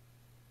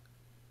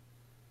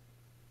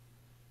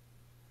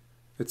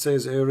 It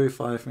says every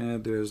 5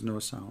 minutes there is no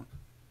sound.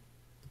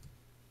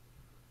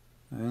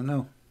 I don't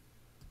know.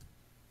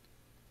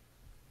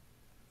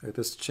 Let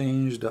us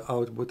change the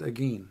output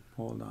again.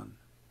 Hold on.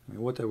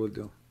 What I will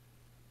do.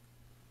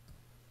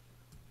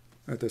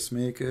 Let us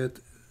make it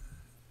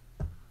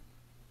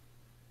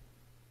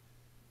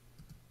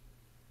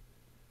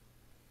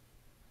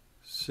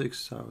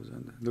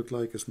 6,000. Look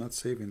like it's not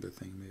saving the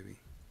thing, maybe.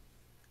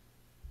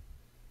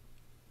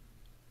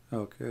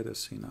 Okay,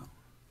 let's see now.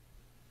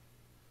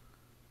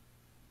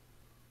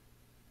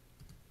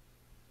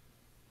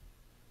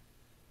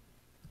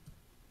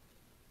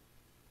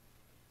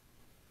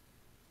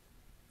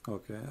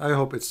 Okay, I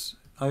hope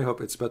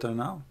it's better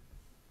now.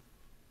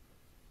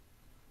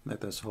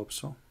 Let us hope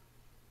so.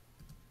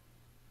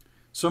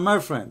 So my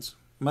friends,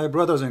 my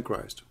brothers in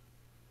Christ,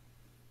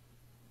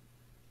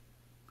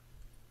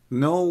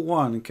 no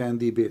one can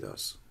debate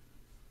us.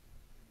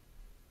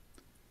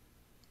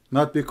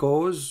 Not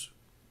because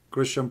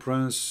Christian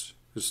Prince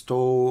is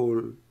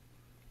tall,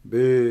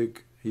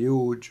 big,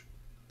 huge.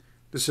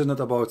 This is not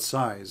about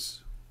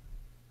size.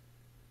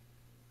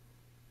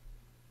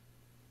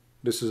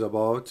 This is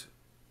about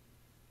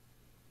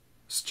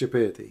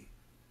stupidity.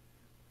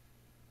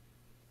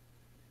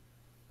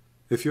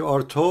 If you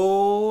are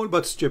tall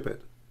but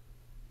stupid,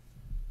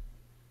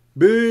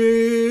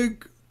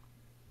 big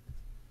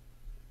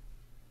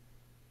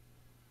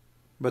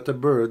but a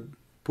bird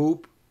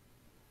poop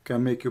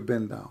can make you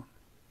bend down,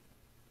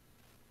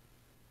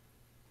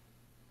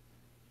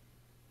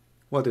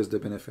 what is the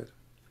benefit?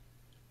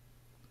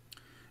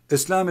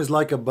 Islam is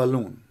like a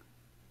balloon.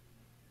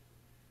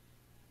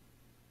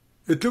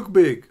 It looks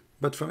big,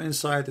 but from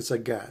inside it's a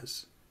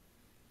gas.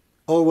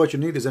 All what you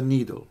need is a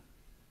needle.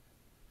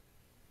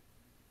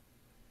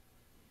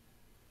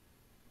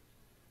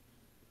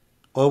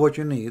 All what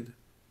you need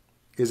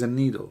is a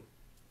needle.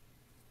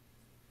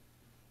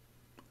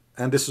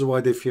 And this is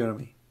why they fear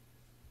me.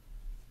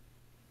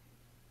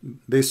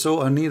 They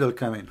saw a needle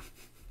coming.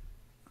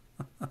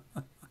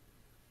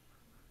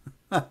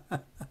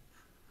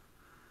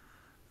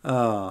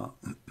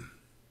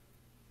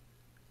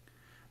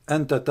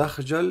 أنت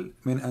تخجل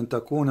من أن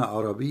تكون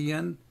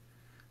عربيا.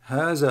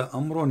 هذا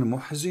أمر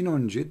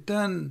محزن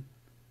جدا.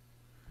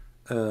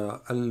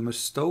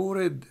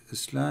 المستورد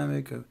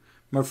Islamic.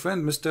 My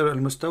friend, Mr.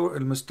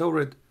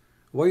 المستورد,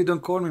 why you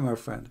don't call me my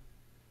friend?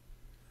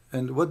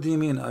 And what do you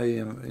mean I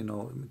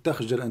am,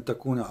 تخجل أن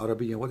تكون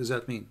عربيا? What does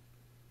that mean?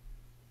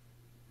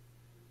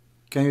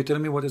 Can you tell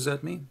me what does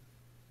that mean?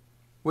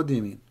 What do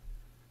you mean?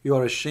 You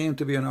are ashamed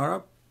to be an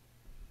Arab?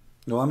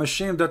 No, I'm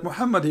ashamed that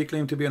Muhammad, he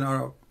claimed to be an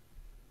Arab.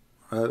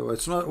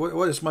 It's not.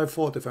 What is my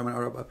fault if I'm an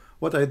Arab?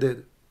 What I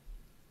did?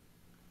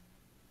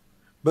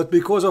 But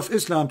because of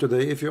Islam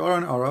today, if you are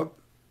an Arab,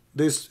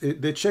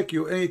 they check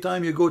you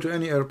anytime you go to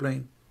any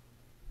airplane.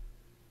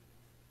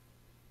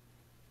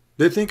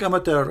 They think I'm a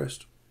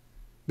terrorist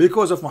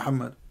because of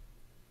Muhammad.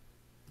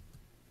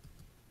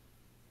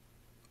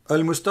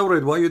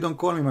 Al-Mustawrid, why you don't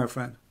call me my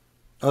friend?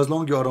 As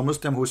long as you are a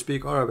Muslim who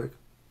speak Arabic.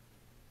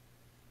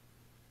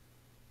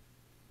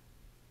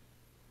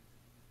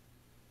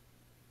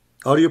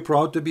 Are you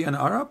proud to be an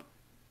Arab?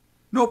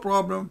 No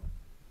problem.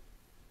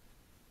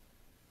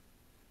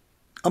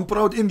 I'm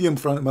proud Indian,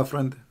 my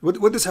friend. What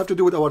does this have to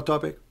do with our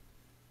topic?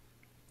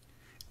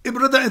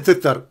 Brother and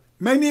sister,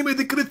 my name is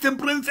the Christian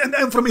Prince and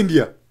I'm from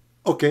India.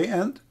 Okay,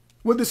 and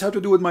what does this have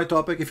to do with my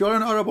topic? If you're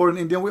an Arab or an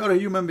Indian, we are a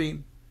human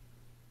being.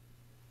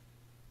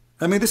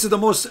 I mean, this is the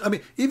most, I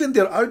mean, even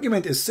their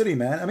argument is silly,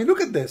 man. I mean,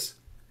 look at this.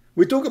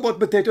 We talk about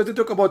potatoes, they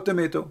talk about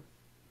tomato.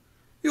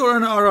 You are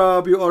an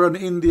Arab, you are an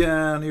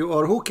Indian, you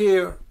are, who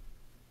care?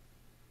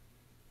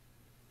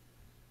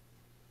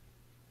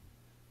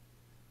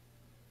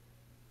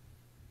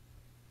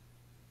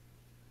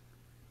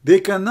 They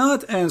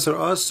cannot answer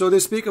us, so they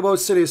speak about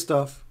silly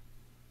stuff.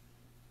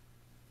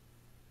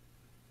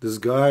 This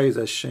guy is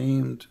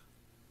ashamed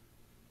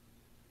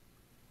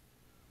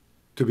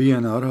to be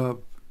an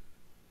Arab.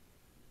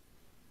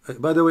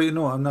 By the way,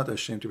 no, I'm not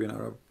ashamed to be an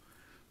Arab,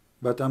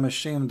 but I'm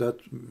ashamed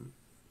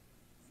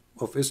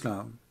of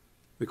Islam,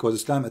 because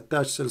Islam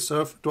attached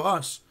itself to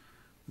us,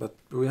 but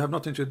we have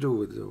nothing to do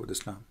with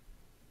Islam.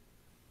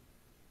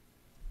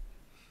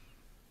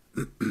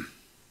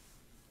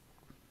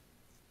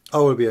 I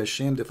will be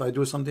ashamed if I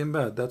do something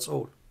bad, that's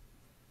all.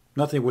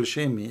 Nothing will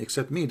shame me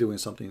except me doing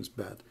something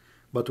bad.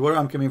 But where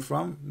I'm coming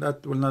from,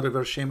 that will not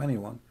ever shame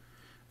anyone.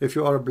 If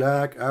you are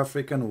black,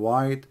 African,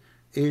 white,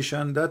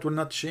 Asian, that will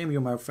not shame you,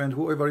 my friend,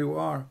 whoever you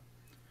are.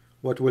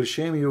 What will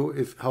shame you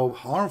is how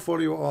harmful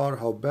you are,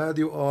 how bad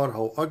you are,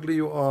 how ugly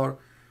you are,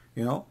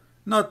 you know,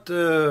 not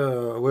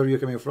where you're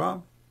coming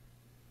from.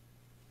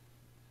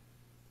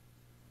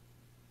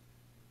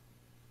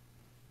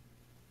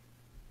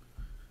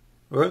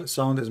 Well,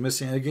 sound is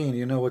missing again.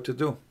 You know what to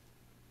do.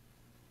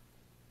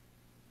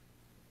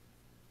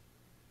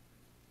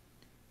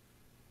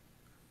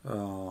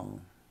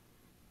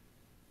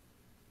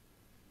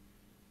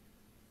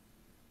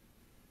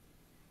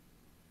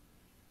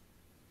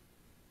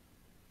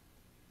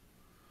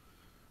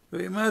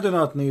 We do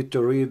not need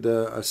to read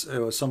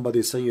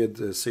somebody Sayyid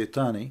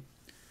Saitani,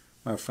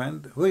 my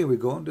friend. Here we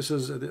go. This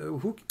is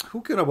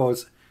who care about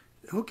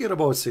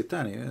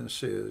Saitani,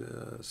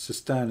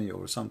 Sistani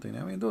or something.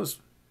 I mean those.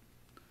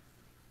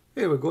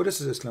 Here we go. This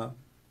is Islam.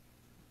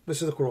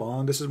 This is the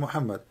Quran. This is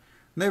Muhammad.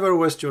 Never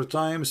waste your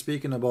time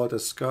speaking about a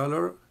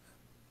scholar.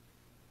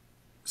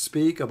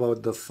 Speak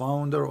about the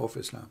founder of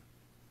Islam.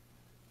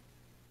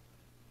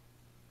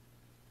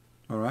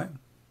 All right.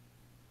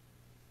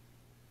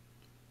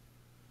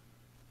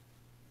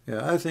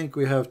 Yeah, I think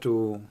we have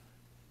to.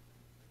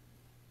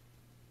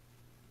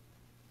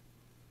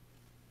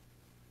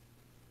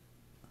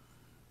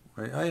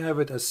 I have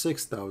it as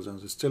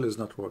 6,000. It still is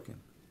not working.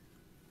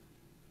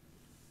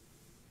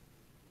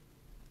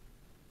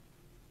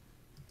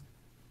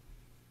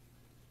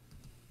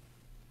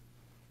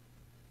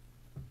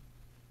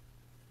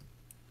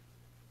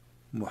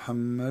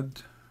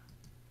 Muhammad.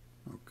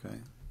 Okay.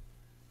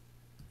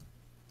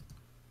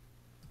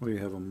 We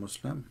have a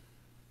Muslim.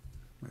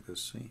 Let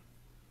us see.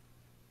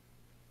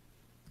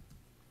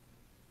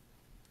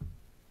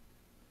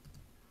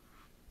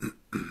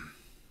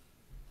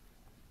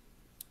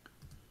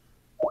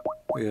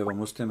 We have a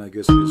Muslim, I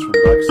guess he's from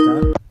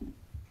Pakistan.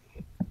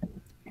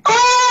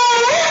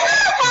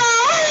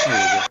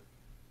 There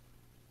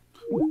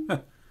we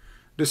go.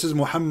 This is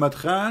Muhammad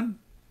Khan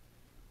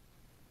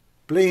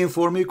playing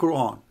for me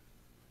Quran.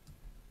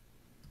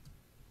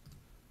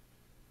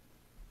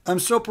 I'm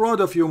so proud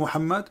of you,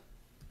 Muhammad.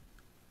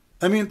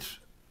 I mean,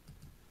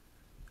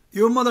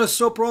 your mother is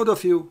so proud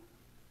of you.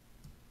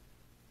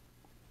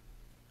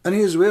 And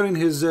he is wearing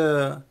his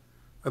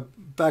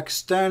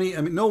Pakistani.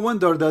 I mean, no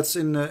wonder that's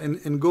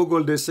in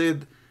Google. They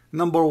said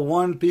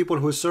 #1 people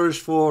who search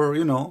for,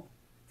 you know,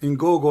 in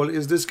Google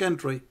is this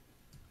country.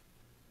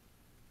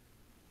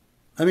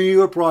 I mean,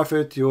 your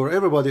prophet,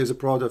 everybody is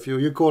proud of you.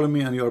 You calling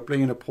me and you are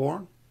playing a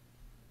porn?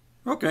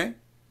 Okay,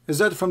 is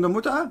that from the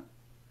Mut'ah?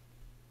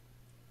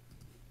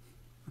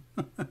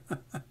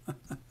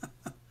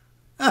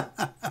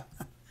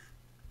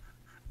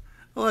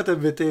 What a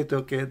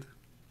potato kid.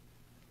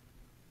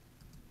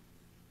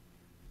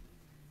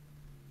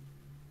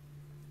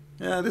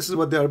 Yeah, this is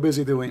what they are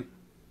busy doing.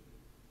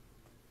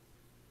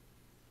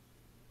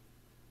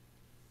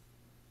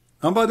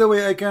 And by the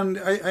way,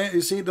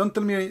 you see, don't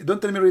tell me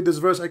read this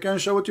verse. I can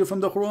show it to you from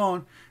the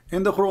Quran.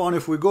 In the Quran,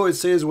 if we go, it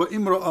says,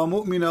 وَإِمْرَأَ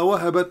مُؤْمِنَةً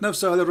وَهَبَتْ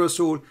نَفْسَهَا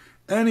لِلرَّسُولِ.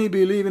 Any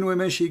believing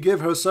woman, she gave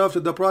herself to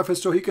the Prophet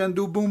so he can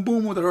do boom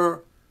boom with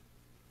her.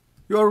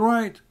 You are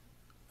right.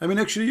 I mean,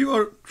 actually, you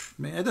are,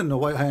 man, I don't know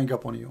why I hang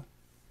up on you.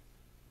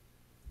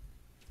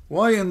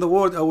 Why in the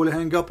world I will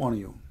hang up on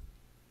you?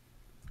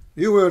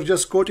 You were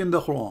just quoting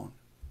the Quran.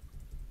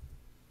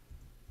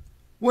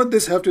 What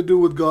does have to do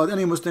with God?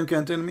 Any Muslim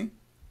can tell me?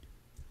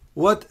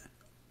 What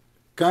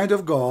kind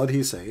of God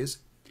he says?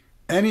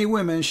 Any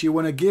woman, she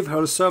want to give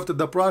herself to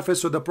the Prophet,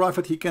 so the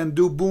Prophet, he can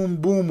do boom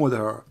boom with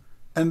her.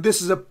 And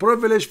this is a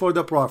privilege for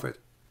the Prophet.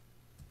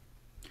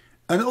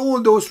 And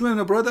all those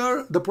women,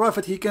 brother, the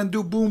Prophet, he can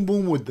do boom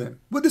boom with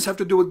them. What does have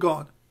to do with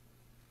God?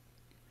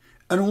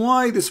 And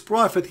why this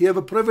Prophet, he have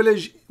a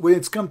privilege when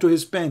it's come to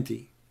his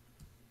panty?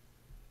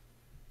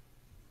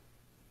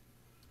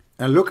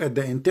 And look at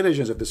the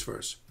intelligence of this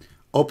verse.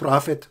 O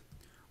Prophet,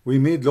 we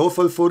made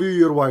lawful for you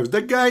your wives.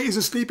 The guy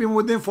is sleeping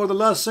with them for the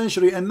last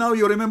century, and now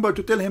you remember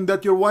to tell him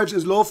that your wives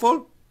is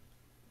lawful?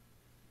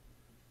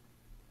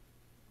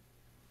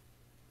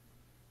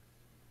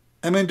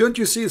 I mean, don't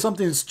you see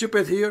something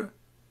stupid here?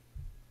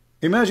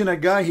 Imagine a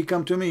guy, he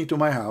come to me, to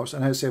my house,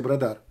 and I say,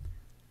 brother,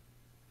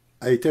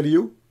 I tell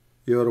you,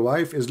 your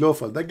wife is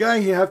lawful. The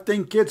guy, he have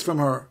 10 kids from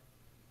her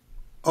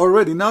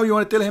already. Now you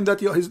want to tell him that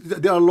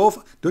they are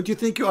lawful? Don't you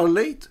think you are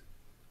late?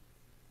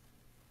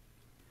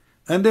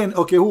 And then,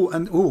 okay, who?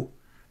 And who?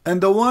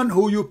 And the one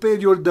who you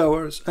paid your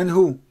dowers. And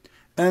who?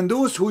 And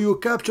those who you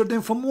captured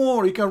them from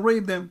war, you can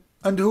rape them.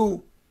 And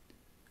who?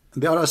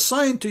 They are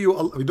assigned to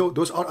you.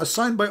 Those are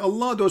assigned by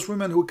Allah, those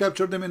women who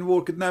captured them in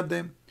war, kidnapped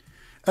them.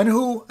 And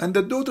who? And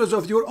the daughters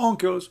of your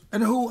uncles.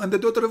 And who? And the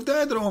daughter of the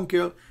other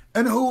uncle.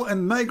 And who?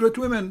 And migrant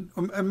women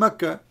in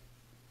Mecca.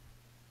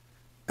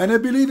 And a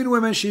believing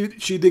woman, she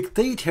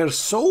dictate her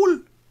soul.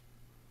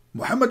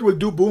 Muhammad will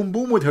do boom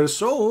boom with her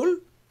soul.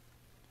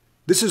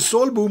 This is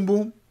soul boom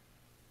boom.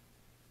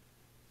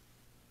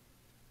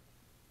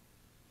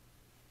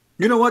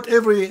 You know what?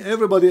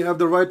 Everybody have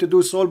the right to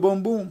do soul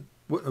boom boom.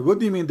 What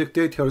do you mean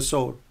dictate her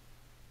soul?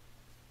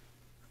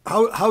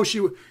 How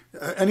she?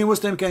 Any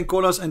Muslim can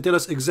call us and tell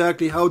us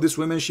exactly how this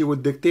woman, she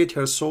would dictate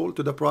her soul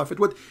to the Prophet.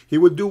 What he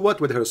would do?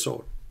 What with her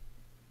soul?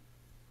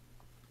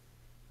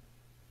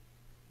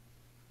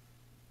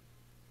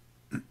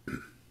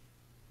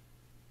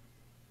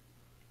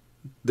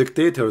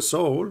 Dictate her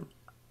soul.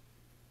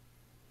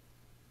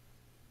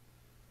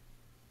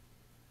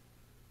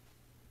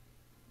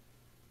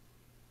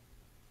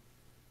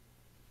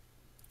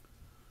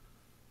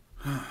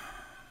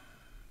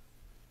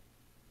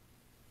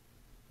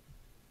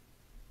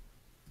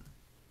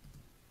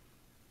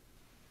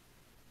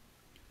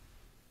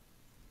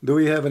 Do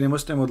we have any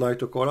Muslim who would like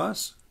to call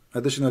us?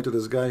 Additional to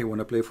this guy who want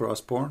to play for us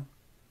porn?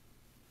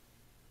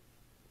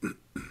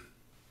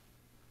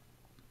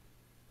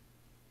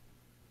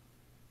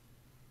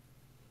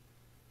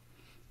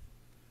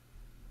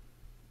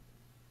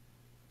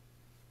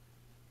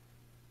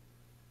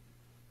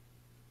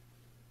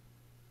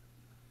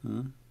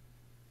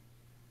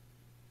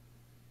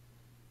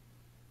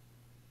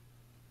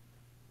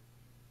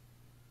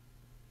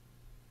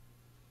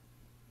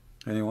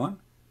 Anyone?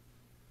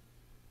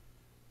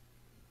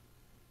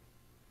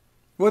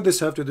 What does this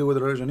have to do with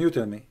religion? You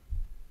tell me.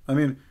 I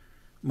mean,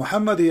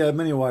 Muhammad, he had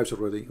many wives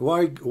already.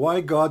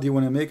 Why God, you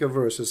want to make a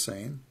verse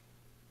saying,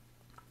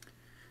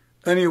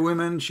 any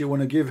woman, she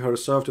want to give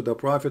herself to the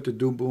Prophet to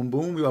do boom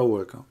boom, you are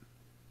welcome.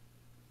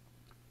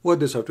 What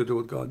does this have to do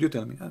with God? You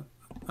tell me.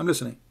 I'm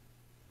listening.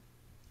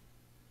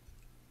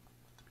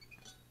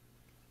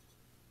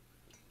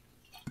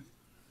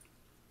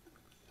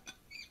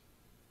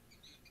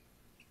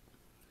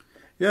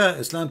 Yeah,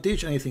 Islam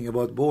teach anything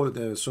about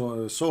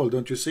soul,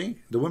 don't you see?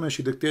 The woman,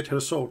 she dictate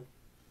her soul.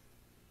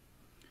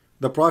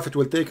 The Prophet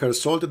will take her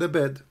soul to the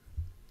bed,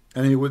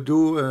 and he will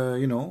do,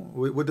 you know,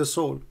 with the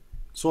soul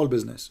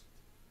business.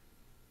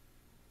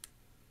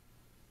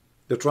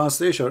 The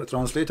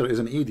translator is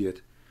an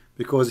idiot,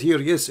 because here,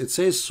 yes, it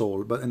says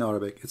soul, but in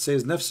Arabic, it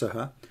says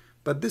nafsaha,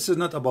 but this is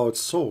not about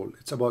soul,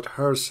 it's about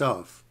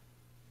herself.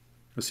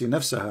 You see,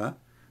 nafsaha,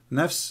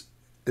 nafs,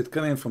 it's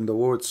coming from the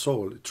word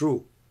soul,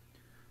 true.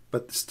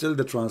 But still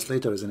the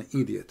translator is an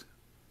idiot.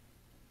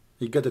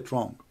 He got it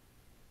wrong.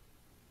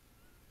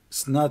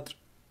 It's not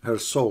her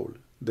soul.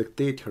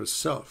 Dictate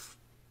herself.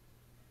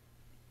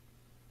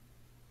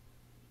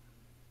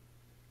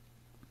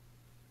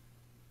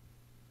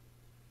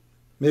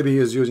 Maybe he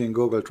is using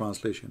Google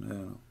translation. I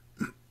don't know.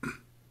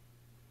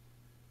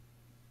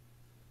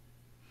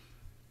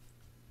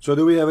 So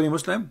do we have any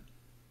Muslim?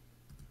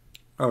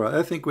 Alright,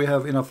 I think we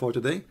have enough for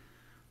today.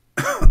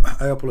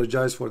 I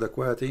apologize for the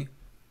quality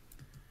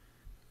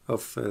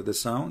of the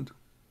sound,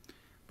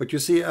 but you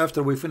see,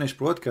 after we finish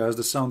broadcast,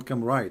 the sound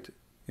come right.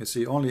 You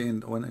see, only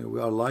when we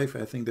are live,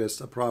 I think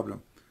there's a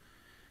problem.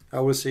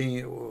 I will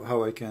see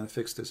how I can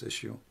fix this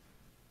issue,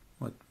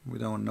 but we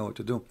don't know what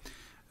to do.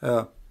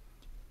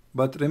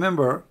 But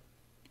remember,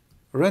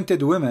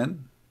 rented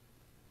women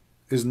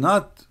is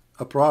not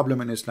a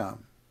problem in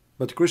Islam,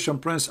 but Christian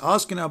Prince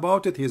asking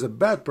about it, he is a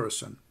bad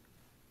person,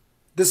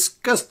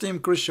 disgusting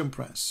Christian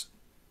Prince.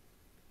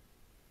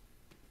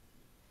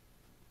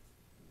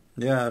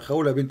 Yeah,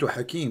 Khawla bint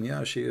Hakim,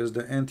 yeah, she is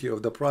the auntie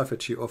of the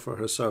Prophet. She offered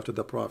herself to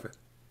the Prophet.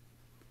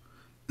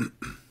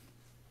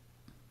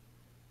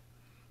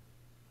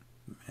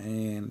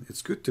 And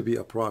it's good to be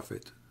a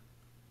prophet.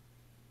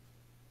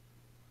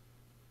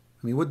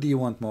 I mean, what do you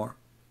want more?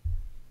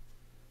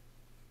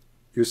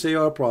 You say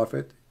you're a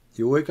prophet,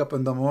 you wake up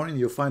in the morning,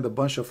 you find a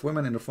bunch of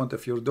women in front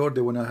of your door,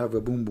 they want to have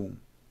a boom boom.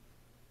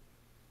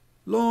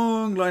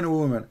 Long line of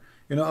women.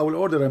 You know, I will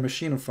order a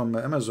machine from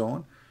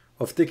Amazon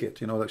of ticket,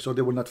 you know, like, so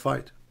they will not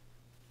fight.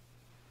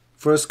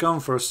 First come,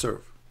 first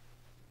serve.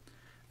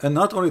 And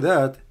not only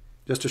that,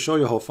 just to show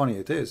you how funny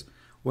it is,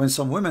 when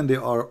some women, they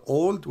are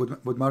old,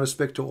 with my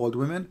respect to old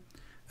women,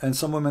 and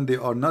some women, they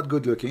are not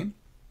good looking,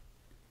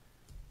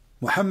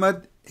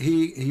 Muhammad,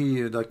 he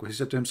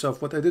said to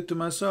himself, what I did to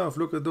myself,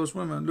 look at those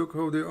women, look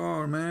how they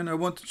are, man, I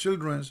want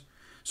children.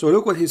 So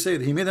look what he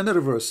said. He made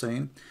another verse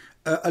saying,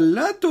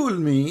 Allah told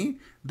me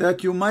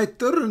that you might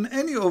turn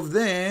any of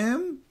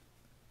them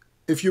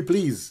if you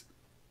please,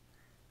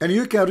 and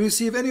you can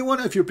receive anyone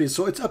if you please.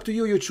 So it's up to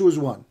you, you choose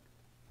one.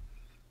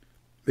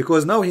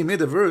 Because now he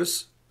made a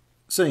verse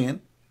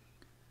saying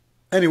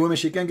any woman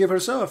she can give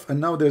herself, and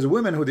now there's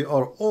women who they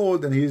are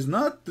old, and he did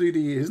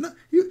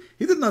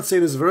not say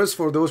this verse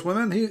for those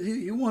women.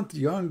 He wants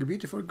young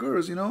beautiful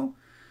girls, you know.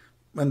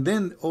 And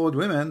then old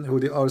women who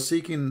they are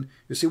seeking,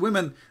 you see,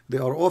 women, they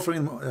are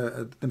offering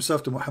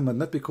themselves to Muhammad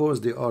not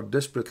because they are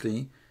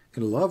desperately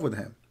in love with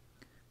him.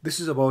 This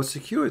is about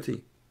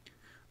security.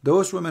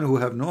 Those women who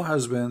have no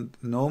husband,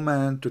 no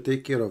man to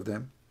take care of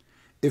them,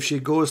 if she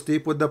goes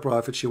sleep with the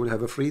Prophet, she will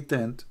have a free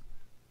tent,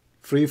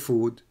 free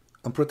food,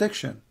 and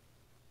protection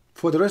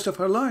for the rest of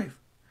her life.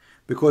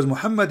 Because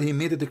Muhammad, he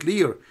made it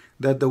clear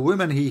that the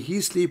women he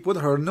sleep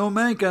with her, no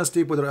man can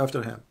sleep with her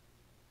after him.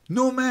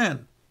 No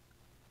man.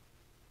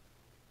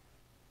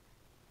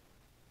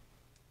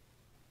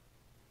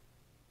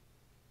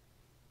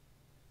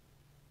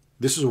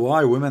 This is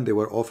why women, they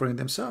were offering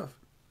themselves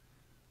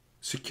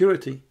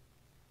security.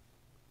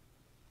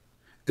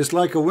 It's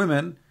like a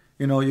woman,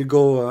 you know, you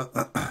go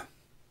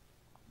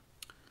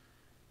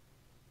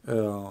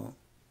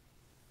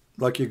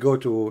like you go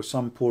to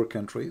some poor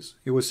countries,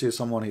 you will see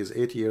someone, he's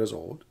 80 years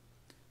old,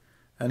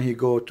 and he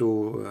go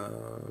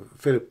to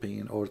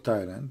Philippines or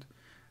Thailand,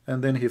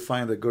 and then he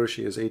find a girl,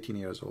 she is 18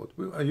 years old.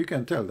 Well, you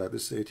can tell that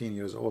this 18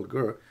 years old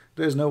girl,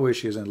 there's no way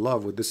she is in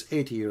love with this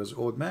 80 years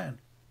old man.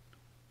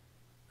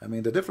 I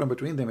mean, the difference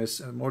between them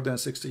is more than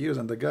 60 years,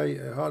 and the guy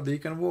hardly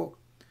can walk.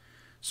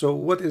 So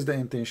what is the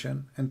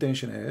intention?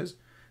 Intention is,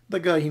 the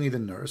guy, he needed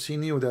a nurse. He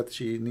knew that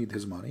she need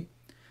his money.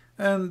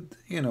 And,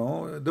 you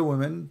know, the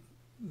woman,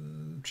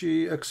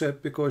 she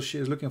accept because she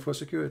is looking for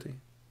security.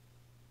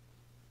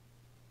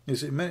 You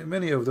see,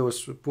 many of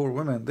those poor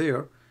women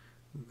there,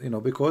 you know,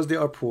 because they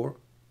are poor,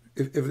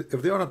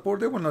 if they are not poor,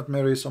 they will not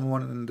marry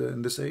someone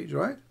in this age,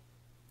 right?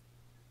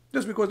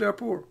 Just because they are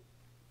poor.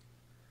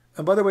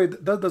 And by the way,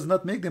 that does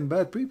not make them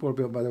bad people,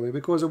 by the way,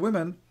 because a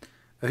woman,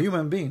 a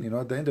human being, you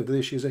know, at the end of the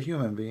day, she's a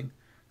human being,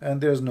 and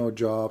there's no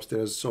jobs,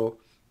 so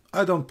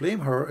I don't blame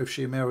her if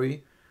she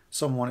marry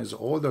someone is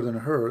older than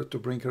her to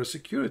bring her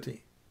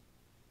security.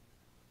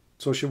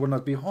 So she will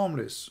not be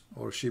homeless,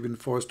 or she been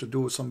forced to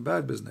do some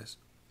bad business.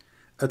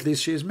 At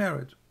least she is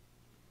married.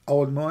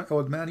 Old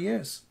man,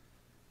 yes,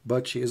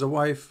 but she is a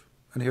wife,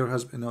 and her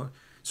husband, you know.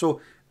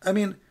 So, I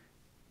mean,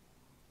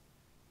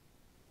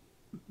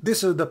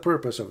 this is the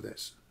purpose of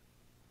this.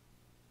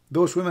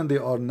 Those women, they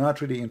are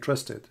not really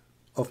interested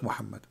of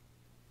Muhammad.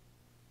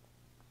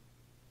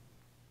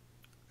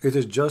 It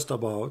is just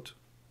about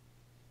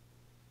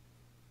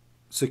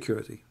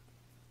security.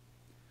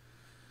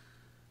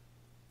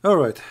 All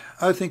right,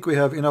 I think we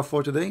have enough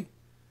for today.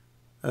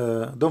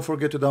 Don't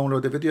forget to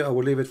download the video. I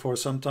will leave it for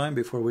some time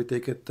before we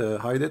take it,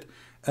 hide it.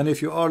 And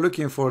if you are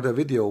looking for the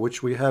video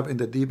which we have in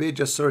the debate,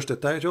 just search the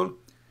title.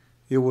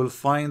 You will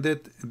find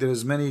it.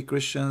 There's many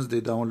Christians,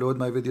 they download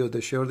my videos,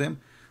 they share them.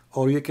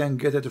 Or you can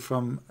get it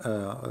from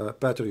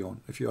Patreon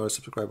if you are a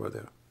subscriber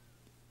there.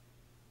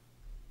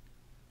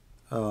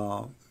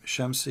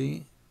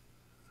 Shamsi.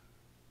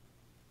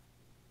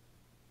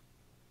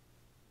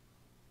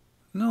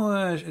 No,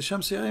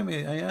 Shamsi,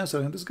 I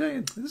answered him. This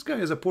guy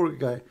is a poor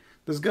guy.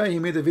 This guy, he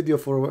made a video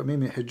for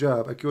Mimi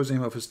Hijab, accusing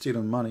him of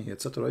stealing money,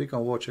 etc. You can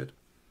watch it.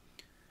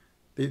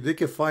 They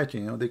keep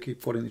fighting, you know, they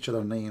keep calling each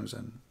other names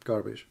and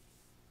garbage.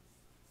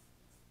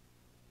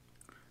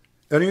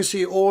 And you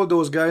see all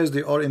those guys,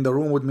 they are in the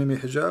room with Mimi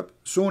Hijab.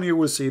 Soon you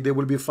will see they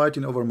will be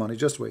fighting over money.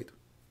 Just wait.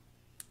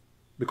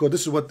 Because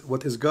this is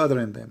what is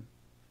gathering them.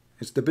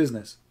 It's the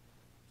business.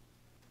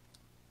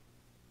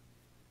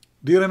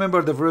 Do you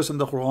remember the verse in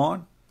the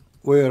Quran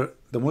where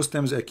the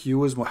Muslims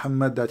accuse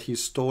Muhammad that he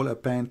stole a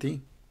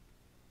panty?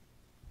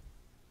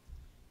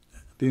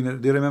 Do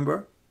you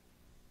remember?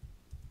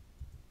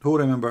 Who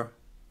remember?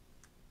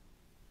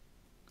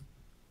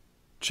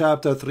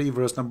 Chapter 3,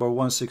 verse number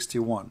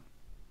 161.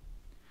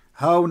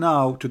 How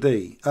now,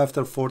 today,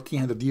 after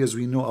 1400 years,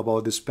 we know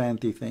about this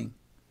panty thing?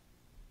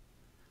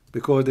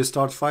 Because they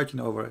start fighting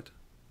over it.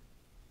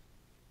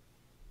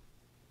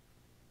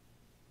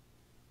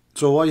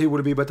 So why he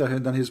would be better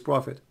than his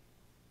prophet?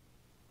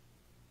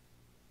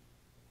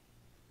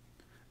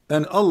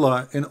 And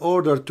Allah, in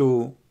order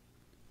to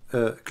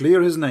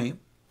clear his name,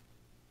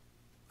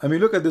 I mean,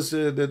 look at this.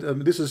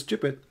 This is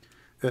stupid.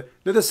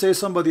 Let us say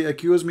somebody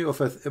accused me of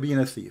being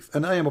a thief,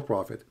 and I am a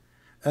prophet,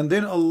 and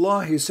then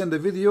Allah, He sent a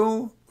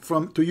video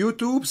to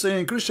YouTube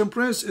saying Christian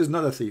Prince is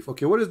not a thief.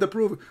 Okay, what is the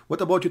proof? What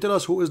about you? Tell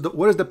us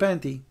where is the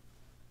panty?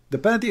 The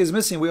panty is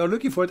missing. We are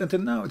looking for it until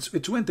now.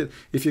 It's went.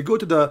 If you go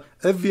to the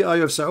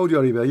FBI of Saudi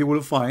Arabia, you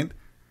will find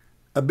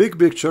a big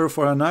picture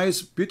for a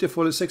nice,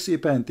 beautiful, sexy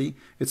panty.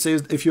 It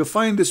says, if you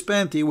find this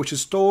panty which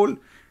is stolen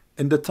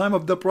in the time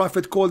of the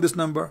Prophet, call this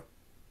number.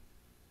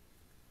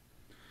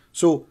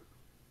 So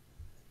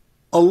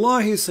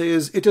Allah, He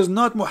says, it is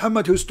not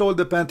Muhammad who stole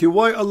the panty.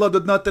 Why Allah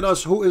did not tell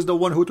us who is the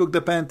one who took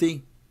the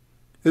panty?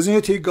 Isn't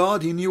it He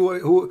God? He knew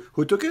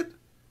who took it?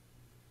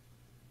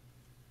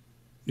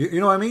 You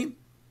know what I mean?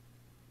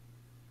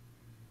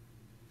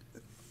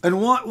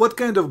 And what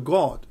kind of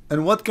God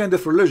and what kind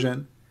of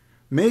religion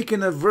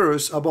making a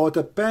verse about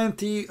a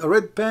panty, a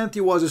red panty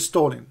was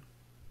stolen?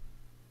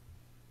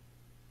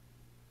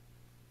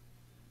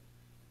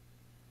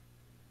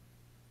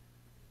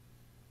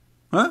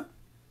 Huh?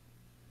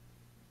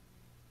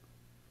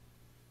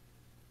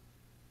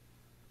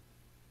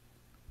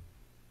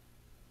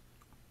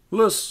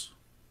 Lus,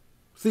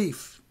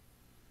 thief.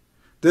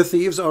 The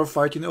thieves are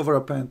fighting over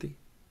a panty.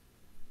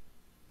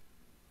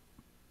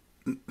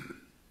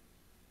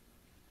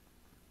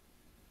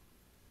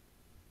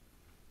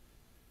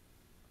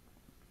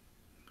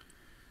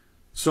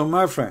 So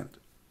my friend,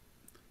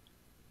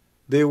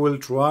 they will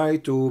try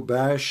to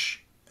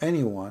bash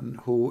anyone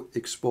who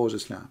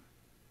exposes Islam.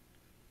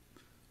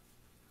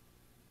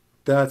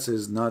 That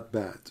is not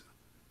bad.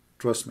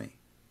 Trust me.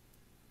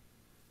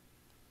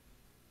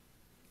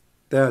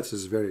 That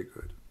is very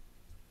good.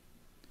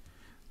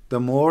 The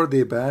more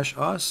they bash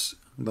us,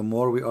 the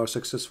more we are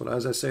successful.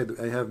 As I said,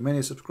 I have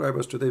many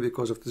subscribers today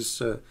because of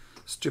this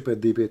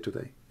stupid debate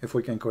today, if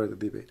we can call it a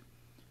debate.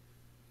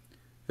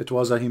 It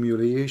was a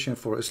humiliation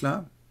for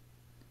Islam.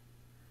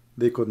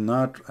 They could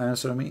not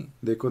answer me.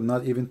 They could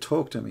not even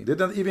talk to me. They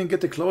didn't even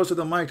get close to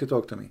the mic to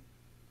talk to me.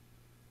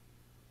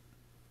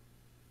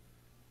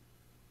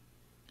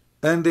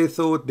 And they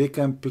thought they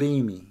can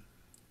play me.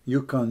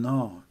 You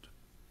cannot.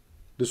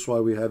 This is why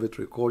we have it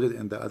recorded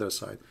in the other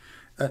side.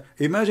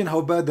 Imagine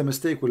how bad the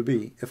mistake will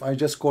be if I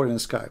just call in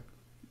Skype.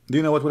 Do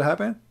you know what will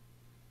happen?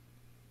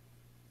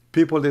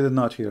 People, they did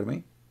not hear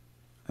me.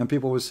 And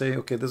people will say,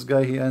 okay, this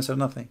guy, he answered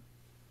nothing.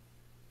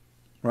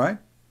 Right?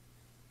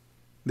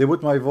 They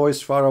put my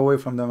voice far away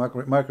from the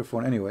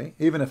microphone anyway.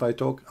 Even if I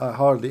talk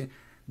hardly.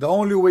 The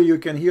only way you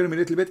can hear me a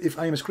little bit if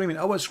I am screaming.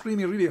 I was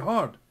screaming really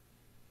hard.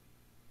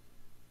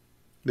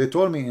 They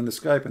told me in the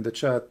Skype, in the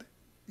chat,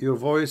 your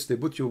voice, they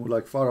put you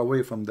like far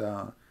away from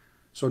the,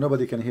 so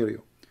nobody can hear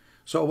you.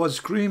 So I was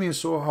screaming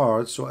so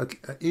hard, so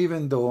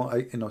even though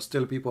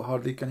still people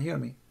hardly can hear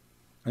me,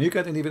 and you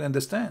can't even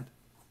understand.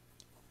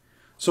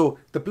 So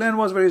the plan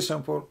was very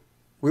simple.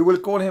 We will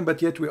call him,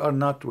 but yet we are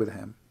not with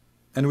him,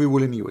 and we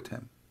will mute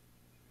him.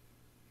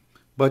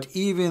 But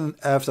even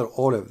after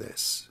all of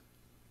this,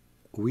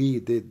 we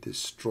did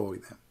destroy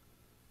them.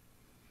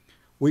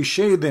 We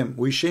shamed them.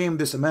 We shamed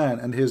this man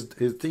and his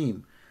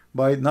team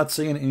by not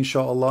saying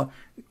Inshallah.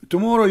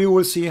 Tomorrow you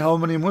will see how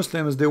many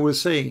Muslims they will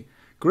say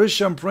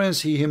Christian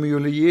Prince, he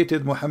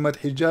humiliated Muhammad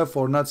Hijab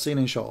for not saying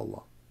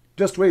Inshallah.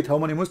 Just wait how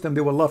many Muslims they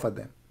will laugh at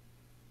them.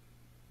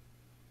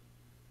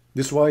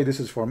 This is why this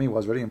is for me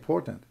was very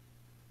important.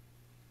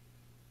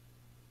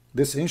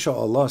 This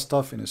Inshallah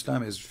stuff in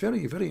Islam is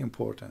very, very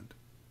important.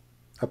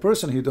 A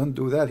person who don't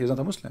do that, he's not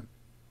a Muslim.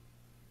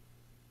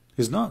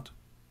 He's not.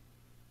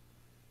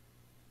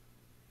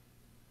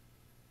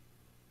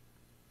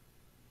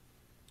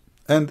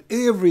 And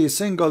every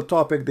single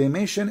topic they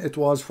mentioned, it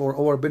was for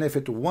our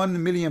benefit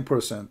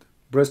 1,000,000%.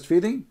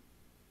 Breastfeeding,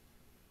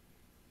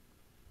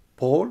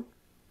 poll,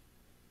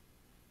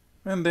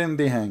 and then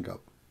they hang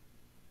up.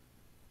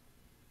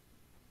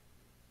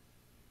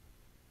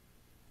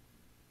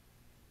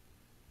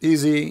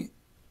 Easy,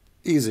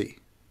 easy.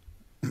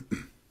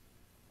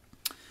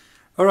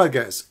 Alright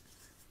guys,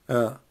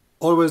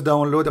 always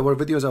download our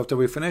videos after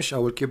we finish. I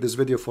will keep this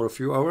video for a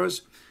few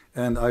hours.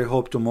 And I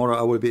hope tomorrow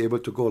I will be able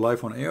to go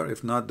live on air,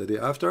 if not the day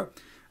after.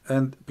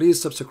 And please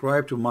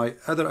subscribe to my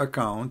other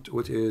account,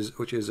 which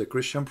is a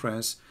Christian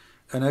Prince.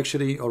 And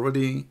actually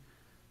already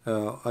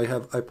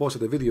I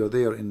posted a video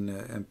there in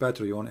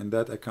Patreon in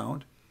that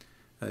account.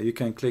 You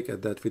can click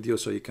at that video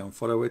so you can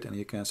follow it and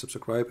you can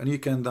subscribe and you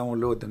can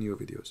download the new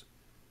videos.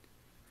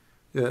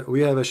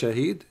 We have a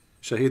Shahid.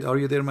 Shahid, are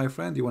you there, my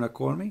friend? You want to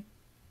call me?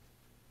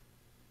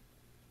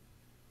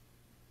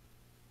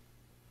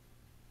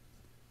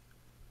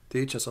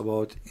 Teach us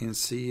about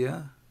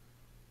Inshalah.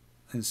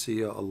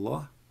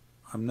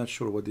 I'm not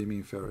sure what they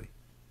mean, Ferry.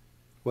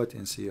 What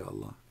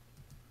Inshalah?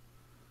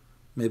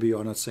 Maybe you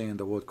are not saying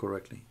the word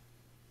correctly.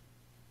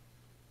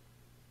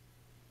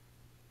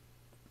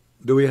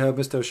 Do we have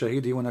Mr.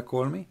 Shahid? You want to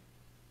call me?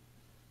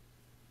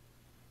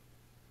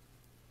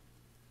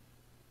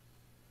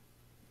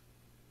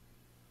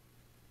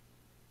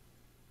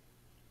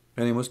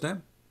 Any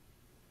Muslim?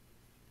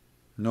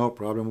 No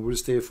problem. We will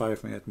stay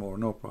 5 minutes more.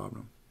 No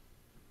problem.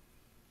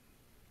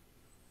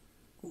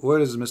 Where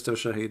is Mr.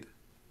 Shahid?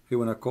 You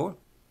wanna call?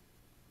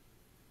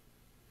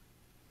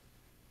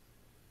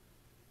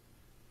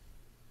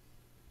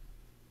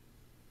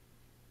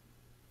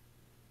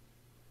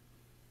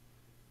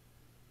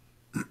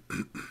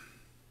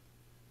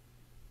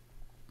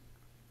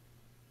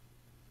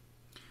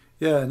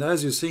 Yeah, and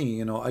as you see,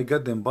 you know, I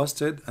got them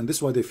busted, and this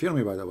is why they fear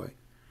me, by the way.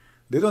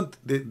 They don't,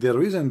 the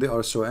reason they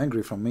are so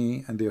angry from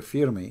me and they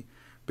fear me,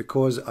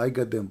 because I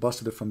got them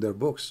busted from their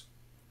books.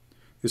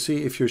 You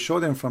see, if you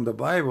show them from the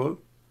Bible,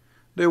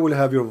 they will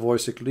have your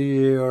voice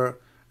clear,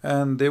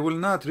 and they will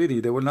not really,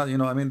 they will not, you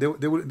know, I mean, they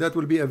will, that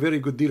will be a very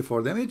good deal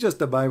for them. It's just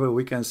the Bible,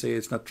 we can say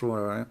it's not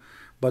true,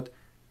 but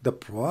the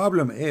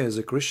problem is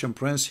a Christian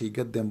prince, he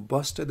got them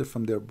busted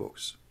from their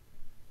books.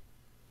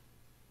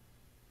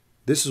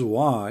 This is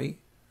why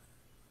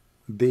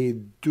they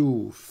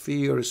do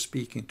fear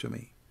speaking to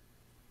me,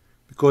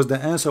 because the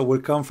answer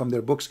will come from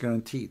their books,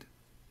 guaranteed.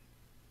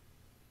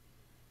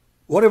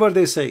 Whatever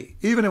they say,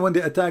 even when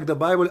they attack the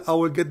Bible, I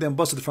will get them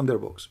busted from their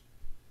books.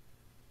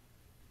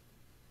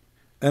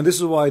 And this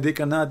is why they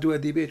cannot do a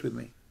debate with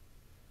me.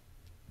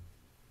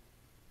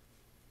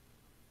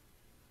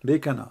 They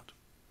cannot,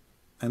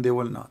 and they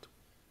will not.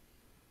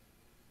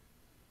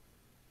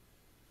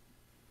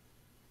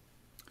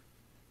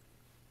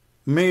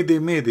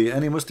 Mayday,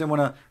 any Muslim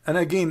wanna, and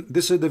again,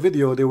 this is the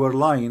video, they were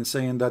lying,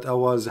 saying that I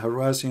was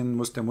harassing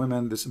Muslim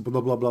women, this blah,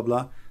 blah, blah,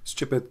 blah,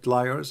 stupid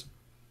liars.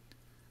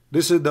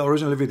 This is the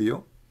original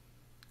video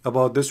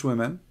about this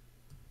woman,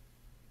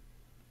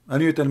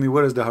 and you tell me,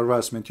 where is the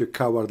harassment, you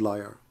coward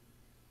liar?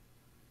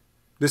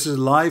 This is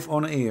live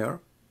on air.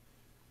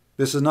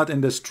 This is not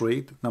in the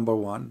street, number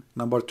one.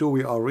 Number two,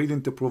 we are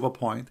reading to prove a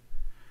point.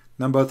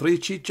 Number three,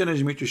 she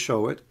challenged me to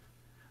show it.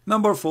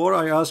 Number four,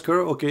 I asked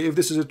her, okay, if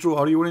this is true,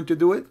 are you willing to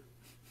do it?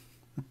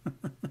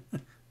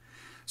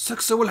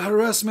 Sexual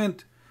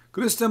harassment.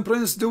 Christian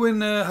prince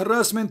doing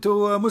harassment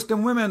to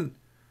Muslim women.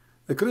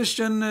 A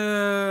Christian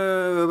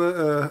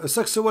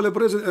sexual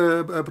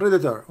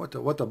predator.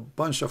 What a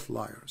bunch of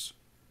liars.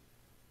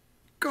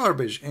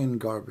 Garbage in,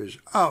 garbage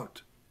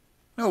out.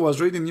 I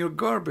was reading your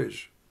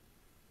garbage.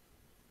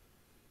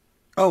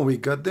 Oh, we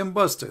got them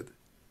busted.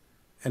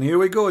 And here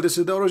we go. This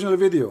is the original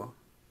video.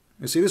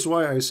 You see, this is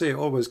why I say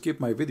always keep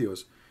my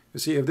videos. You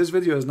see, if this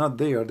video is not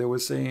there, they will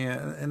say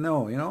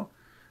no, you know.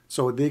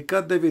 So they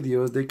cut the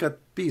videos, they cut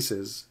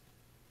pieces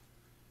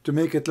to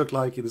make it look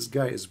like this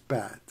guy is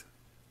bad.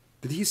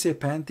 Did he say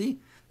panty?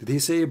 Did he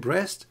say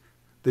breast?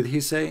 Did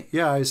he say,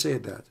 yeah, I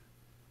said that.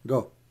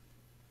 Go.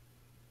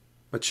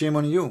 But shame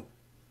on you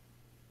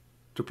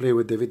to play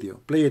with the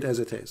video. Play it as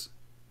it is.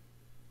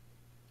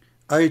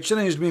 I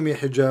challenged Mimi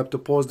Hijab to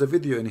post the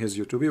video in his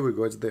YouTube. Here we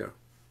go, it's there.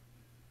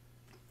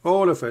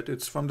 All of it.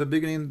 It's from the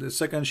beginning, the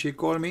second she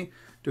called me,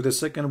 to the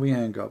second we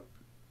hang up.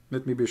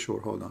 Let me be sure.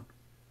 Hold on.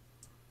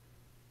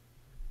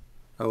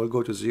 I will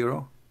go to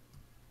 0.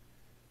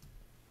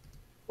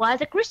 Why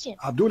is a Christian?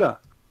 Abdullah.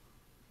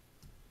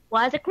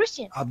 Why is a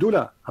Christian?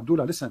 Abdullah,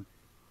 listen.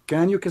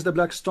 Can you kiss the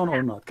black stone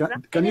or not?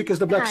 Can you kiss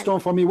the black stone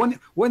for me?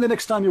 When the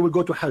next time you will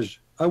go to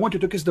Hajj? I want you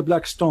to kiss the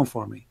black stone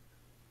for me.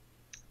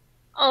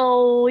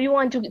 Oh, you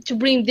want to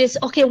bring this?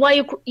 Okay, why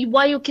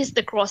you kiss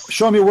the cross?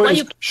 Show me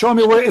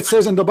where it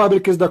says in the Bible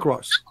kiss the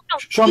cross.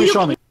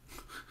 Show me.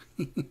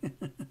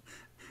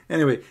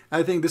 Anyway,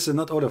 I think this is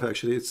not all of it,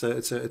 actually.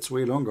 It's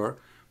way longer,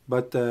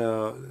 but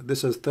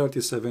this is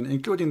 37,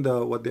 including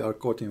what they are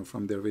quoting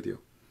from their video.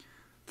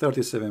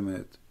 37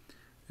 minutes.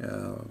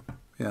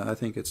 Yeah, I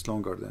think it's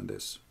longer than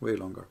this, way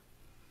longer.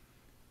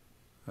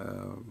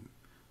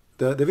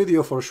 The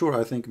video for sure,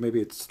 I think maybe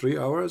it's 3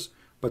 hours.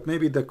 But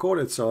maybe the call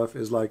itself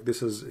is like,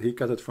 he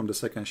cut it from the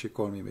second she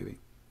called me, maybe.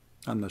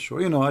 I'm not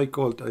sure. You know, I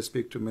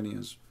speak to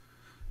millions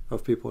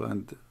of people,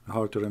 and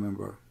hard to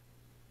remember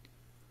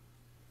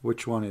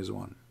which one is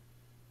one.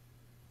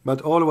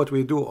 But all what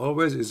we do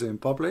always is in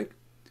public,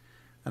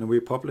 and we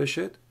publish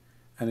it,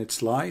 and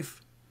it's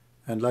live.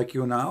 And like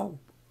you now,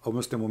 a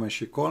Muslim woman,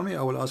 she called me,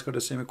 I will ask her the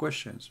same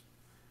questions.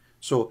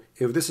 So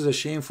if this is a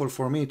shameful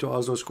for me to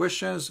ask those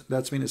questions,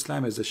 that means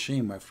Islam is a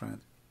shame, my friend.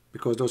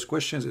 Because those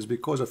questions is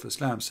because of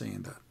Islam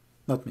saying that,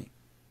 not me.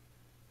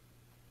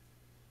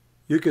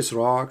 You kiss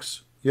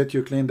rocks, yet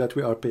you claim that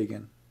we are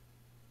pagan.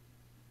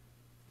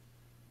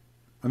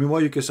 I mean,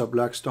 why you kiss a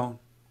black stone?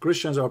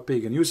 Christians are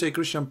pagan. You say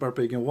Christians are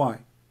pagan.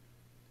 Why?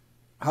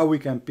 How we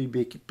can be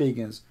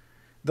pagans?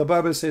 The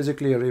Bible says it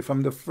clearly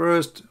from the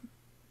first,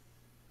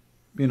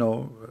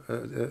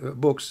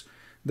 books,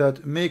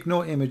 that make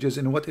no images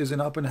in what is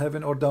up in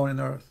heaven or down in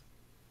earth,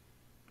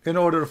 in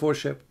order of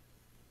worship.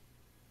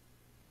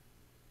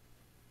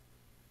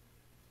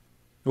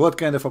 What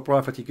kind of a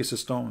prophet he kisses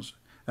stones?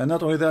 And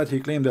not only that, he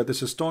claimed that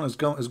this stone is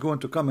going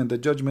to come in the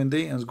judgment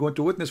day and is going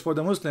to witness for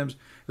the Muslims,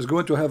 is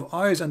going to have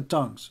eyes and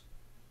tongues.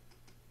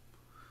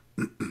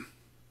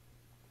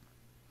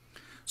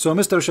 So,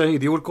 Mr.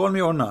 Shahid, you will call me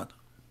or not?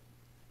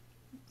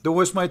 Don't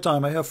waste my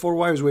time. I have 4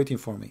 wives waiting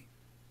for me.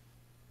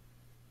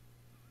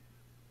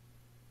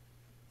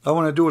 I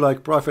want to do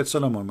like Prophet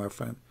Solomon, my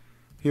friend.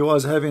 He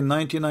was having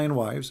 99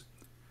 wives,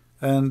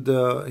 and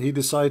he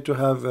decided to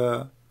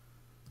have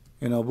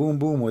boom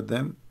boom with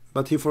them,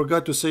 but he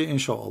forgot to say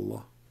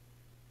Inshallah.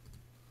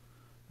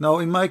 Now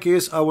in my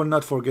case, I will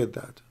not forget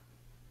that.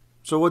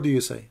 So what do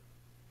you say?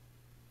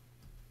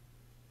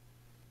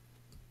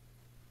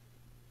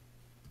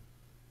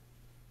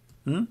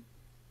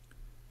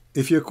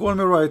 If you call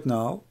me right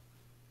now,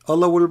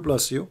 Allah will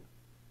bless you.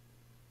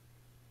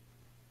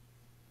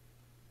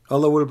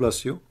 Allah will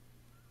bless you.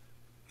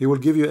 He will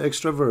give you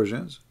extra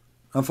versions,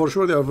 and for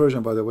sure there are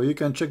versions, by the way. You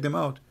can check them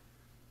out.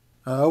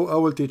 I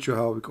will teach you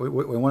how.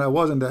 When I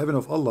was in the heaven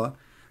of Allah,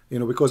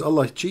 because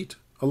Allah cheat.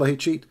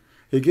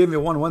 He gave me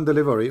one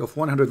delivery of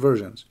 100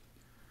 versions,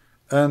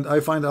 and I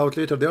find out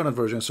later they are not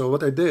versions. So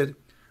what I did,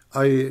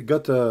 I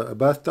got a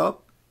bathtub.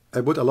 I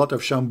put a lot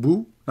of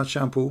shampoo, not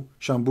shampoo,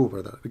 shampoo,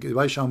 brother.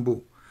 Why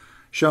shampoo?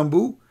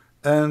 Shampoo,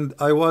 and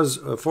I was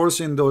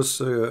forcing those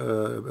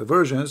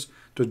versions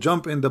to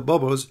jump in the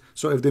bubbles.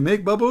 So if they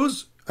make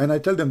bubbles, and I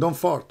tell them don't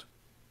fart.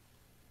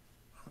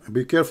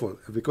 Be careful,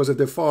 because if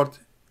they fart,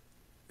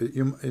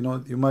 you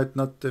might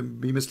not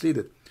be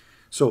misleaded.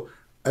 So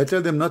I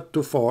tell them not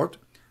to fart,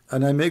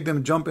 and I make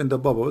them jump in the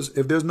bubbles.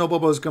 If there's no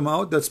bubbles come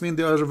out, that means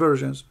there are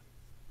versions.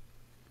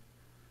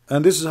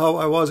 And this is how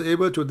I was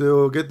able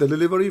to get the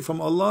delivery from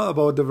Allah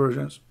about the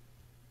versions.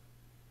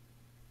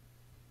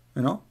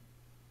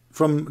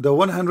 From the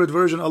 100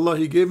 version Allah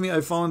He gave me,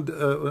 I found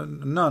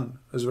none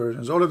as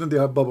versions. All of them, they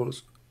have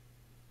bubbles.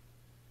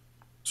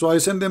 So I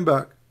send them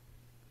back.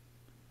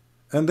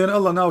 And then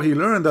Allah, now He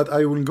learned that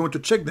I will going to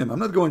check them. I'm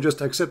not going just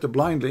to accept it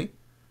blindly.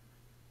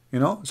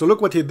 So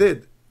look what He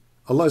did.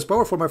 Allah is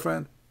powerful, my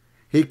friend.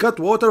 He cut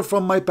water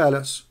from my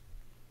palace.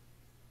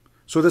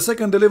 So the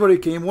second delivery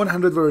came,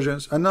 100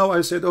 versions. And now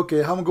I said,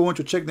 okay, how am I going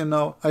to check them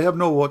now? I have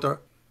no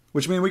water,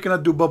 which means we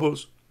cannot do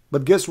bubbles.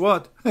 But guess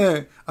what?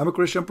 Hey, I'm a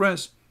Christian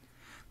prince.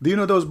 Do you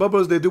know those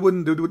bubbles, they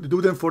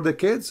do them for the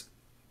kids?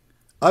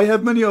 I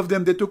have many of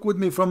them. They took with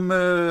me from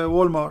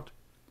Walmart.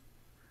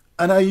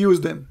 And I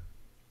use them.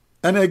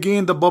 And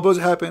again, the bubbles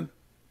happen.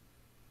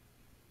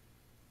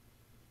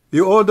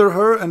 You order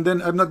her, and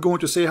then I'm not going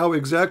to say how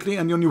exactly,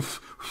 and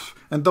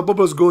and the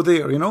bubbles go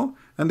there,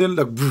 and then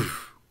like,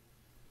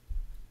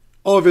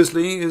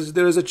 obviously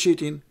there is a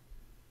cheating.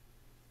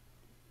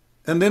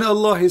 And then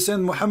Allah, He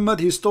sent Muhammad,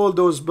 He stole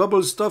those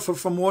bubble stuff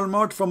from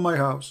Walmart from my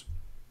house,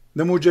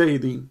 the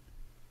Mujahideen.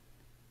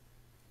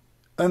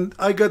 And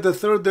I got the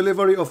third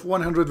delivery of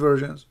 100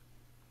 versions.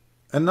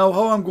 And now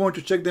how I'm going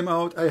to check them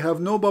out? I have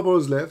no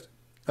bubbles left.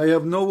 I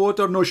have no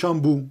water, no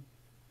shampoo.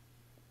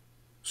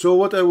 So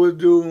what I will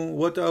do,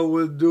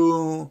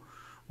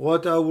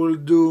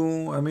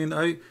 I mean,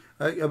 I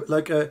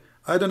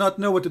do not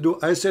know what to do.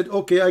 I said,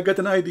 okay, I got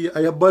an idea.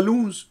 I have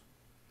balloons.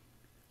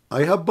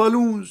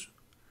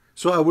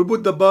 So I will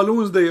put the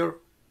balloons there.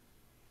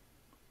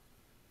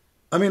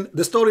 I mean,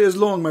 the story is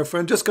long, my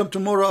friend. Just come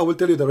tomorrow, I will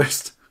tell you the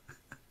rest.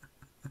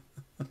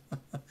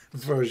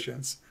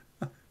 Versions.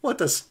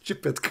 What a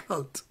stupid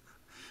cult.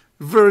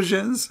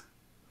 Versions.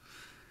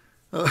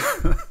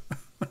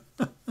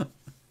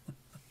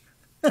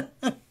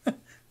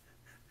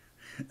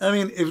 I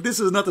mean, if this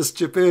is not a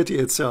stupidity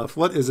itself,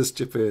 what is a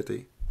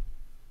stupidity?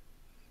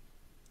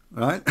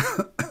 Right?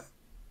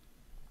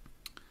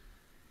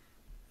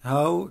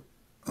 How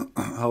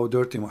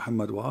dirty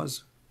Muhammad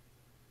was?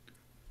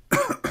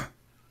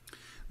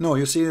 No,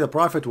 you see, the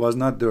Prophet was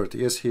not dirty.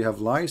 Yes, he have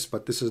lice,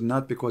 but this is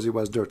not because he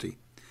was dirty.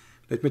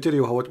 Let me tell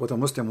you what a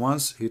Muslim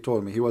once, he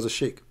told me. He was a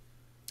sheikh.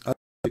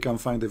 You can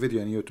find the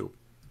video on YouTube.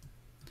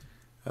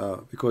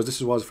 Because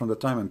this was from the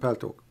time in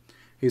Paltalk.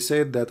 He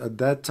said that at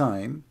that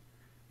time,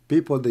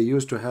 people, they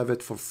used to have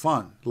it for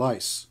fun,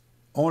 lice.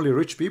 Only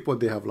rich people,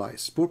 they have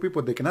lice. Poor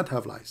people, they cannot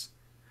have lice.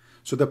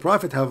 So the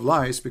Prophet have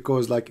lice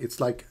because it's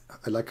like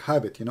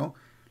habit,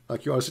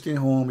 Like you are sitting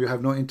home, you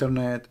have no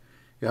internet,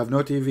 you have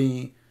no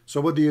TV.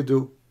 So what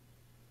do?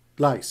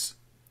 Lice.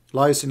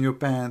 Lice in your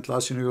pants,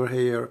 lice in your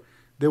hair.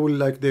 They will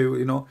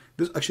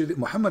this actually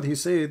Muhammad, he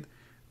said,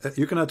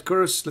 you cannot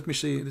curse. Let me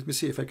see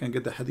if I can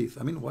get the hadith.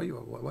 I mean, why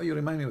you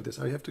remind me of this?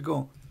 I have to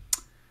go.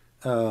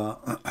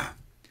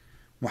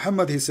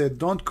 Muhammad, he said,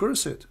 don't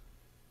curse it,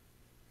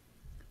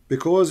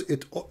 because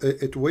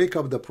it wake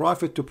up the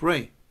Prophet to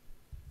pray.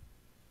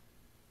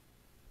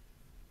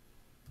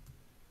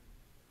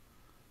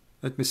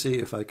 Let me see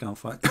if I can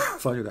find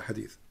you the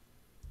hadith.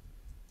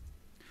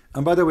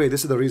 And by the way,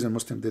 this is the reason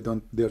Muslims, they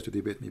don't dare to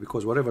debate me,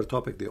 because whatever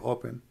topic they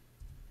open,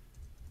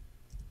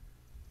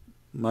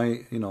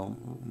 my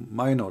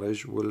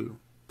knowledge will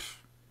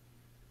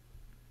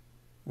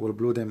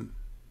blow them.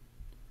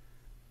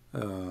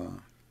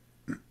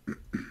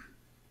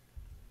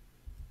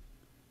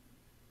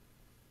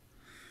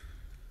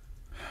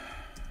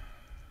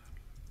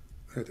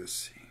 Let us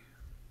see.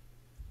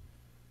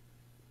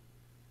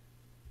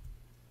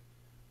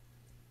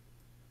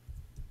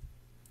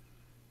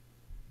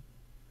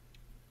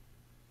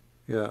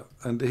 Yeah,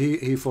 and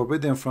he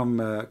forbid them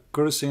from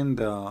cursing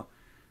the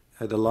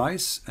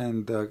lice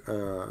and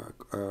the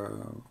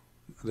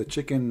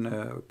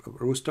chicken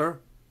rooster.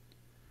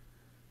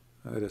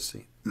 Let us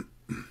see.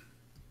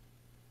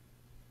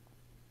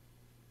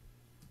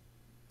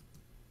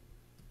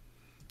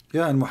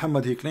 Yeah, and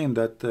Muhammad, he claimed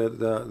that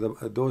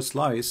those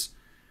lies,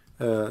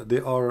 they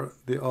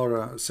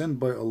are sent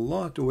by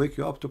Allah to wake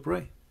you up to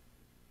pray.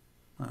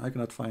 I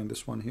cannot find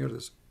this one here.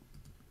 This.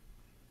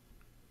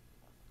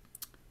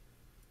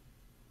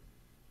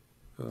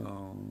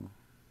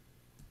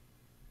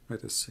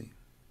 Let us see.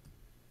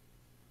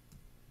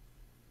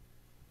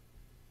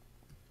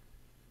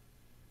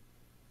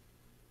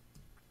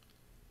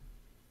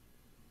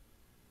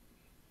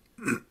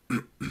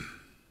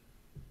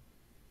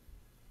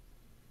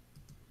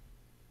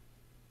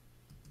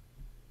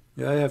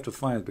 Yeah, I have to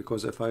find it,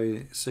 because if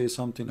I say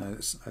something,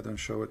 I don't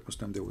show it,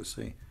 Muslim, they will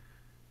say,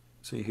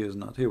 see, he is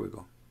not. Here we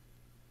go.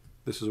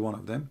 This is one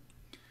of them.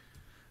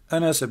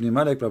 Anas ibn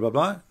Malik, blah, blah,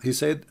 blah. He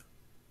said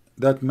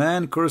that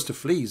man cursed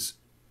fleas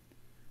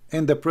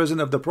in the prison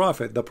of the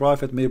Prophet. The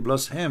Prophet may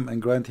bless him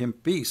and grant him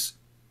peace.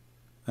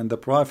 And the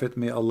Prophet,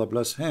 may Allah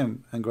bless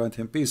him and grant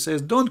him peace,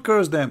 says, don't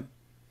curse them.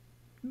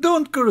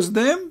 Don't curse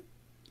them.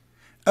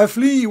 A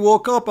flea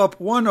woke up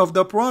one of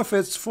the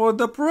prophets for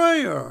the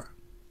prayer.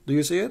 Do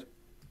you see it?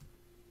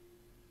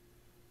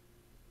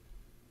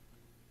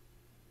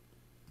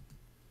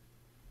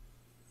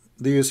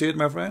 Do you see it,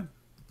 my friend?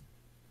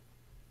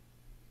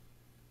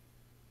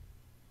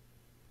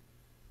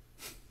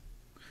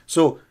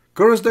 So,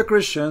 curse the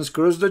Christians,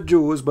 curse the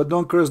Jews, but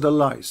don't curse the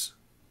lies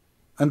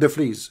and the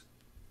fleas.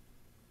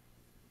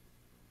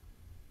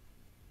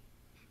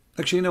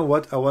 Actually, you know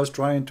what? I was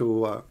trying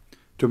to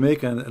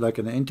make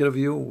an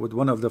interview with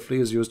one of the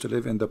fleas used to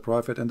live in the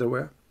Prophet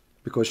underwear,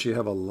 because she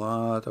have a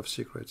lot of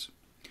secrets.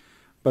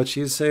 But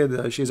she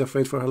said she's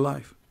afraid for her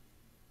life.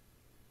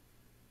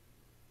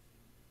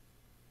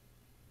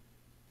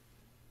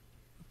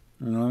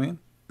 You know what I mean?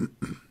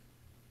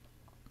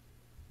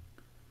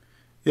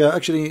 Yeah,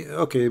 actually,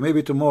 okay,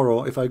 maybe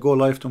tomorrow, if I go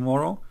live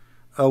tomorrow,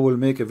 I will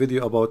make a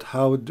video about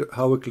how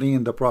we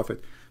clean the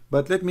Prophet.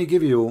 But let me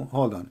give you,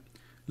 hold on,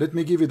 let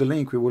me give you the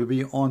link. We will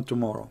be on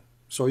tomorrow,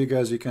 so you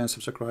guys, you can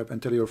subscribe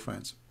and tell your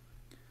friends.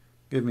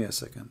 Give me a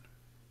second,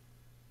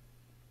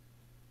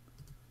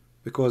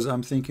 because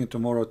I'm thinking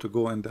tomorrow to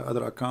go in the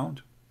other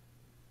account.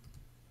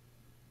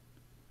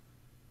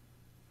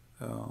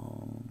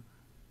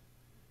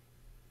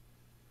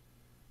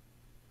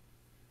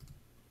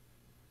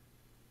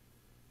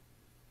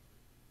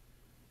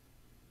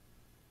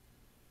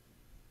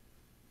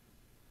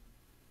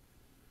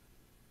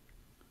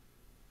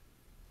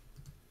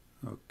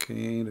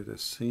 Okay, let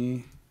us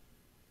see.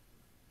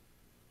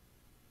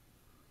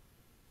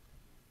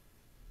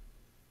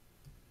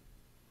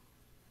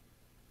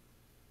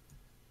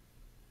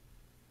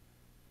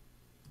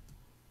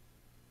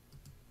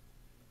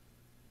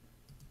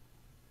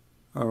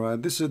 All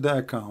right, this is the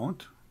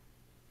account.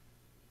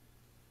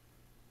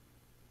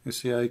 You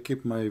see, I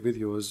keep my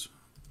videos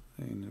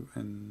in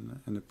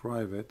the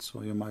private,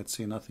 so you might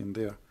see nothing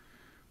there.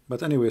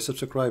 But anyway,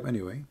 subscribe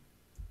anyway.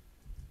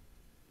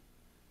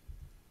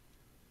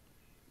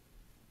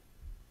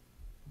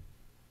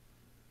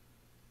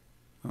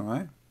 All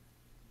right.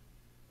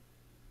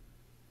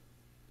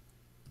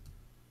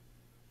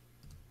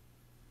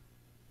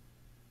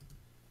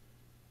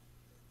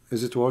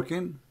 Is it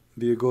working?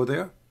 Do you go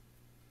there?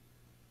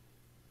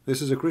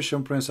 This is a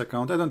Christian Prince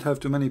account. I don't have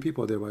too many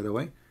people there, by the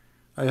way.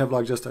 I have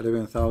like just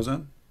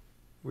 11,000,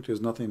 which is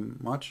nothing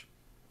much.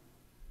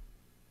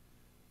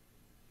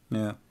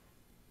 Yeah.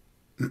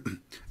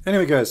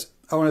 Anyway, guys,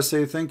 I want to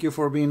say thank you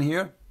for being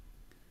here.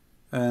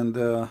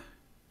 And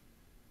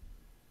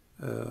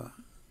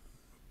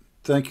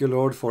thank you,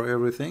 Lord, for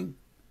everything.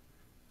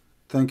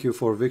 Thank you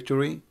for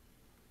victory.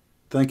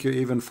 Thank you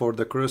even for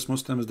the curse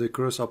Muslims, they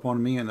curse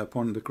upon me and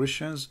upon the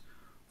Christians.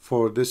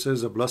 For this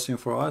is a blessing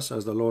for us,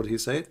 as the Lord, He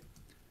said,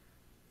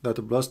 that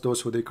bless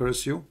those who they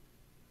curse you.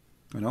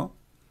 You know?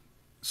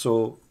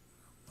 So,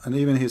 and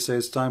even He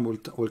says time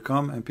will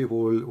come and people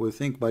will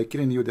think by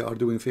killing you they are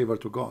doing favor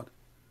to God.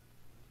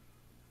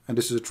 And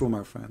this is true,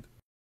 my friend.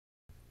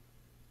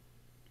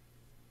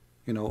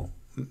 You know,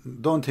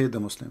 don't hate the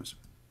Muslims.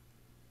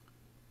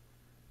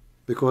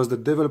 Because the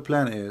devil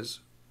plan is,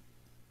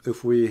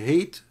 if we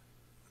hate,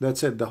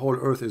 that's it, the whole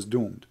earth is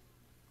doomed.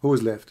 Who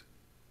is left?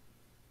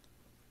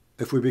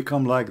 If we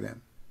become like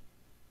them.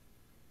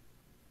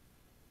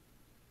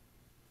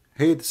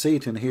 Hate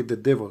Satan, hate the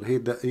devil,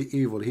 hate the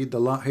evil, hate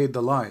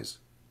the lies.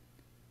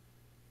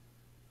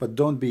 But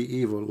don't be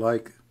evil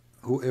like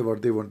whoever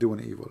they were doing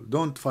evil.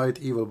 Don't fight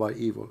evil by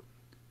evil.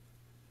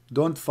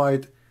 Don't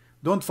fight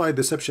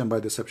deception by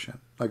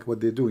deception, like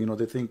what they do. You know,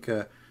 they think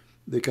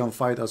they can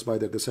fight us by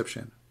their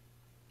deception.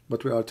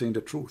 But we are telling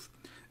the truth.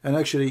 And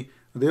actually,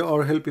 they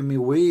are helping me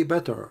way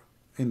better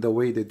in the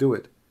way they do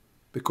it.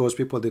 Because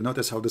people, they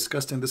notice how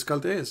disgusting this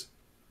cult is.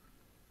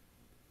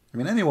 I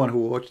mean, anyone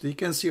who watched, you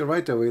can see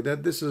right away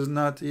that this is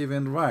not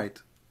even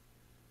right.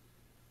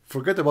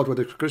 Forget about what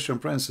the Christian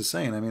Prince is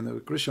saying. I mean, the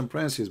Christian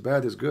Prince is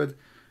bad, is good.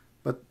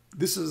 But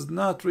this is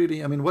not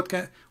really, I mean, what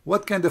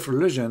kind of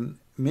religion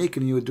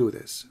making you do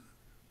this?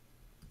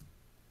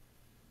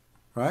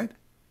 Right?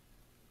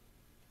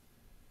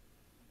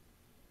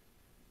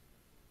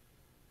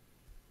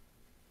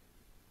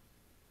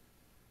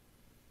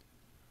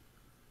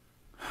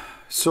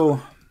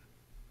 So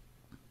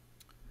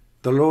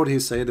the Lord, he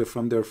said,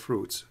 from their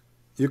fruits.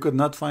 You could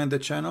not find the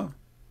channel?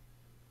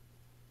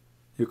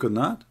 You could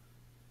not?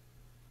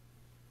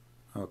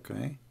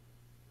 Okay.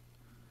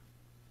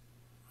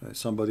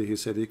 Somebody, he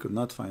said he could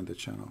not find the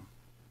channel.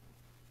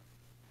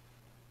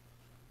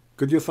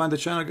 Could you find the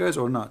channel, guys,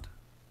 or not?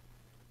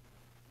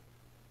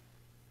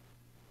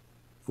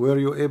 Were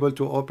you able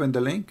to open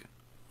the link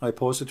I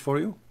posted for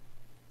you?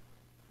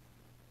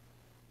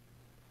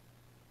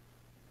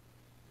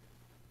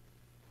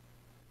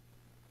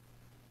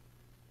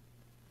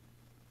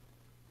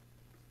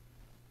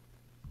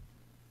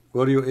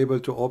 Were you able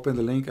to open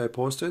the link I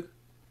posted?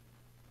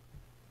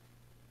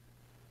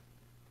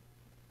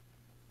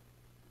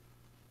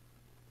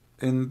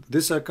 In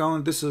this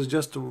account, this is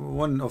just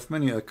one of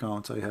many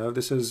accounts I have.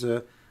 This is,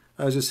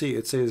 as you see,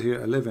 it says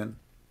here 11.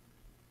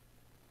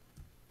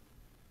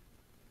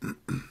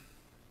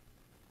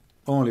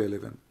 Only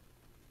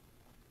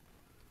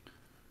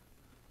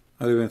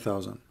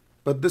 11,000.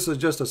 But this is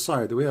just a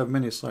side. We have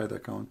many side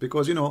accounts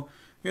because, you know,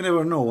 you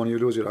never know when you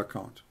lose your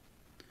account.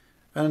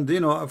 And, you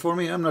know, for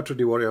me, I'm not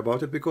really worried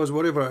about it because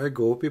wherever I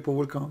go, people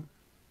will come.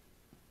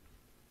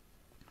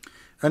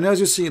 And as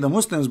you see, the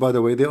Muslims, by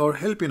the way, they are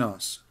helping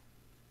us.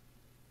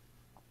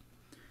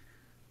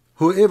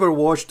 Whoever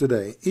watched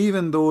today,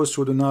 even those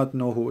who do not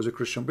know who is a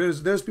Christian,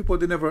 there's people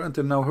they never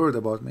until now heard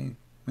about me,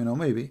 you know,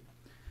 maybe.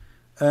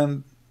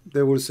 And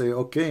they will say,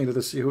 okay, let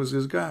us see who's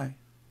this guy.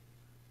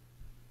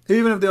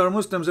 Even if they are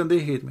Muslims and they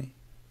hate me.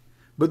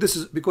 But this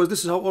is because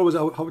this is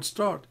how it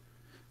starts.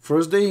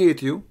 First they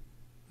hate you,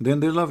 then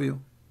they love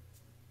you.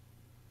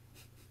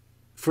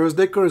 First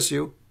they curse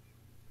you,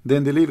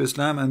 then they leave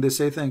Islam and they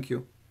say thank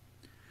you.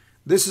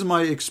 This is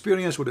my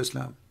experience with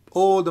Islam.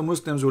 All the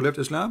Muslims who left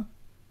Islam,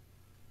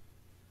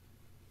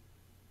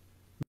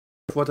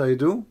 what I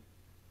do,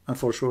 and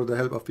for sure the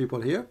help of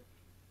people here,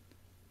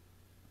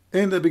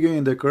 in the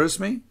beginning they curse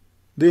me,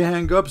 they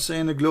hang up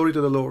saying glory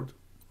to the Lord,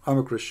 I'm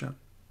a Christian.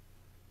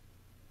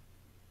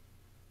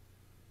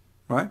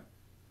 Right?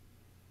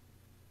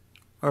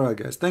 Alright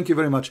guys, thank you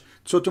very much.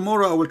 So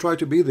tomorrow I will try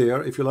to be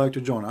there if you like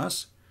to join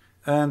us,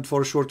 and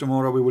for sure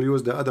tomorrow we will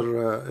use the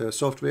other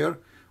software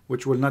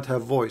which will not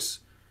have voice,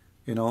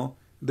 you know.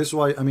 This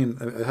why, I mean,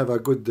 I have a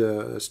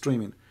good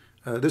streaming.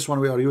 This one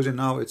we are using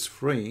now, it's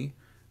free,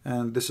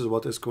 and this is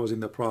what is causing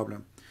the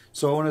problem.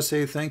 So I want to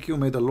say thank you.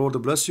 May the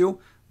Lord bless you.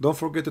 Don't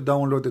forget to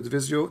download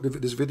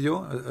this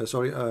video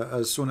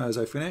as soon as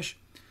I finish.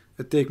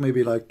 It take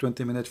maybe like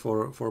 20 minutes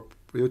for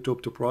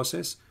YouTube to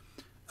process.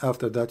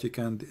 After that you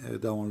can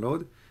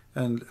download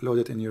and load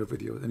it in your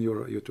video, in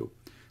your YouTube.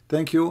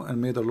 Thank you,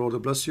 and may the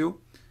Lord bless you.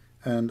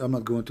 And I'm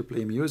not going to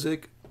play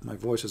music. My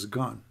voice is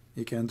gone.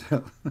 You can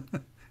tell.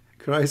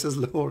 Christ is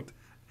Lord.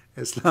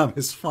 Islam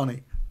is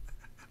funny.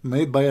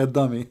 Made by a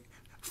dummy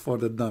for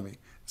the dummy.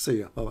 See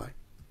ya. Bye-bye.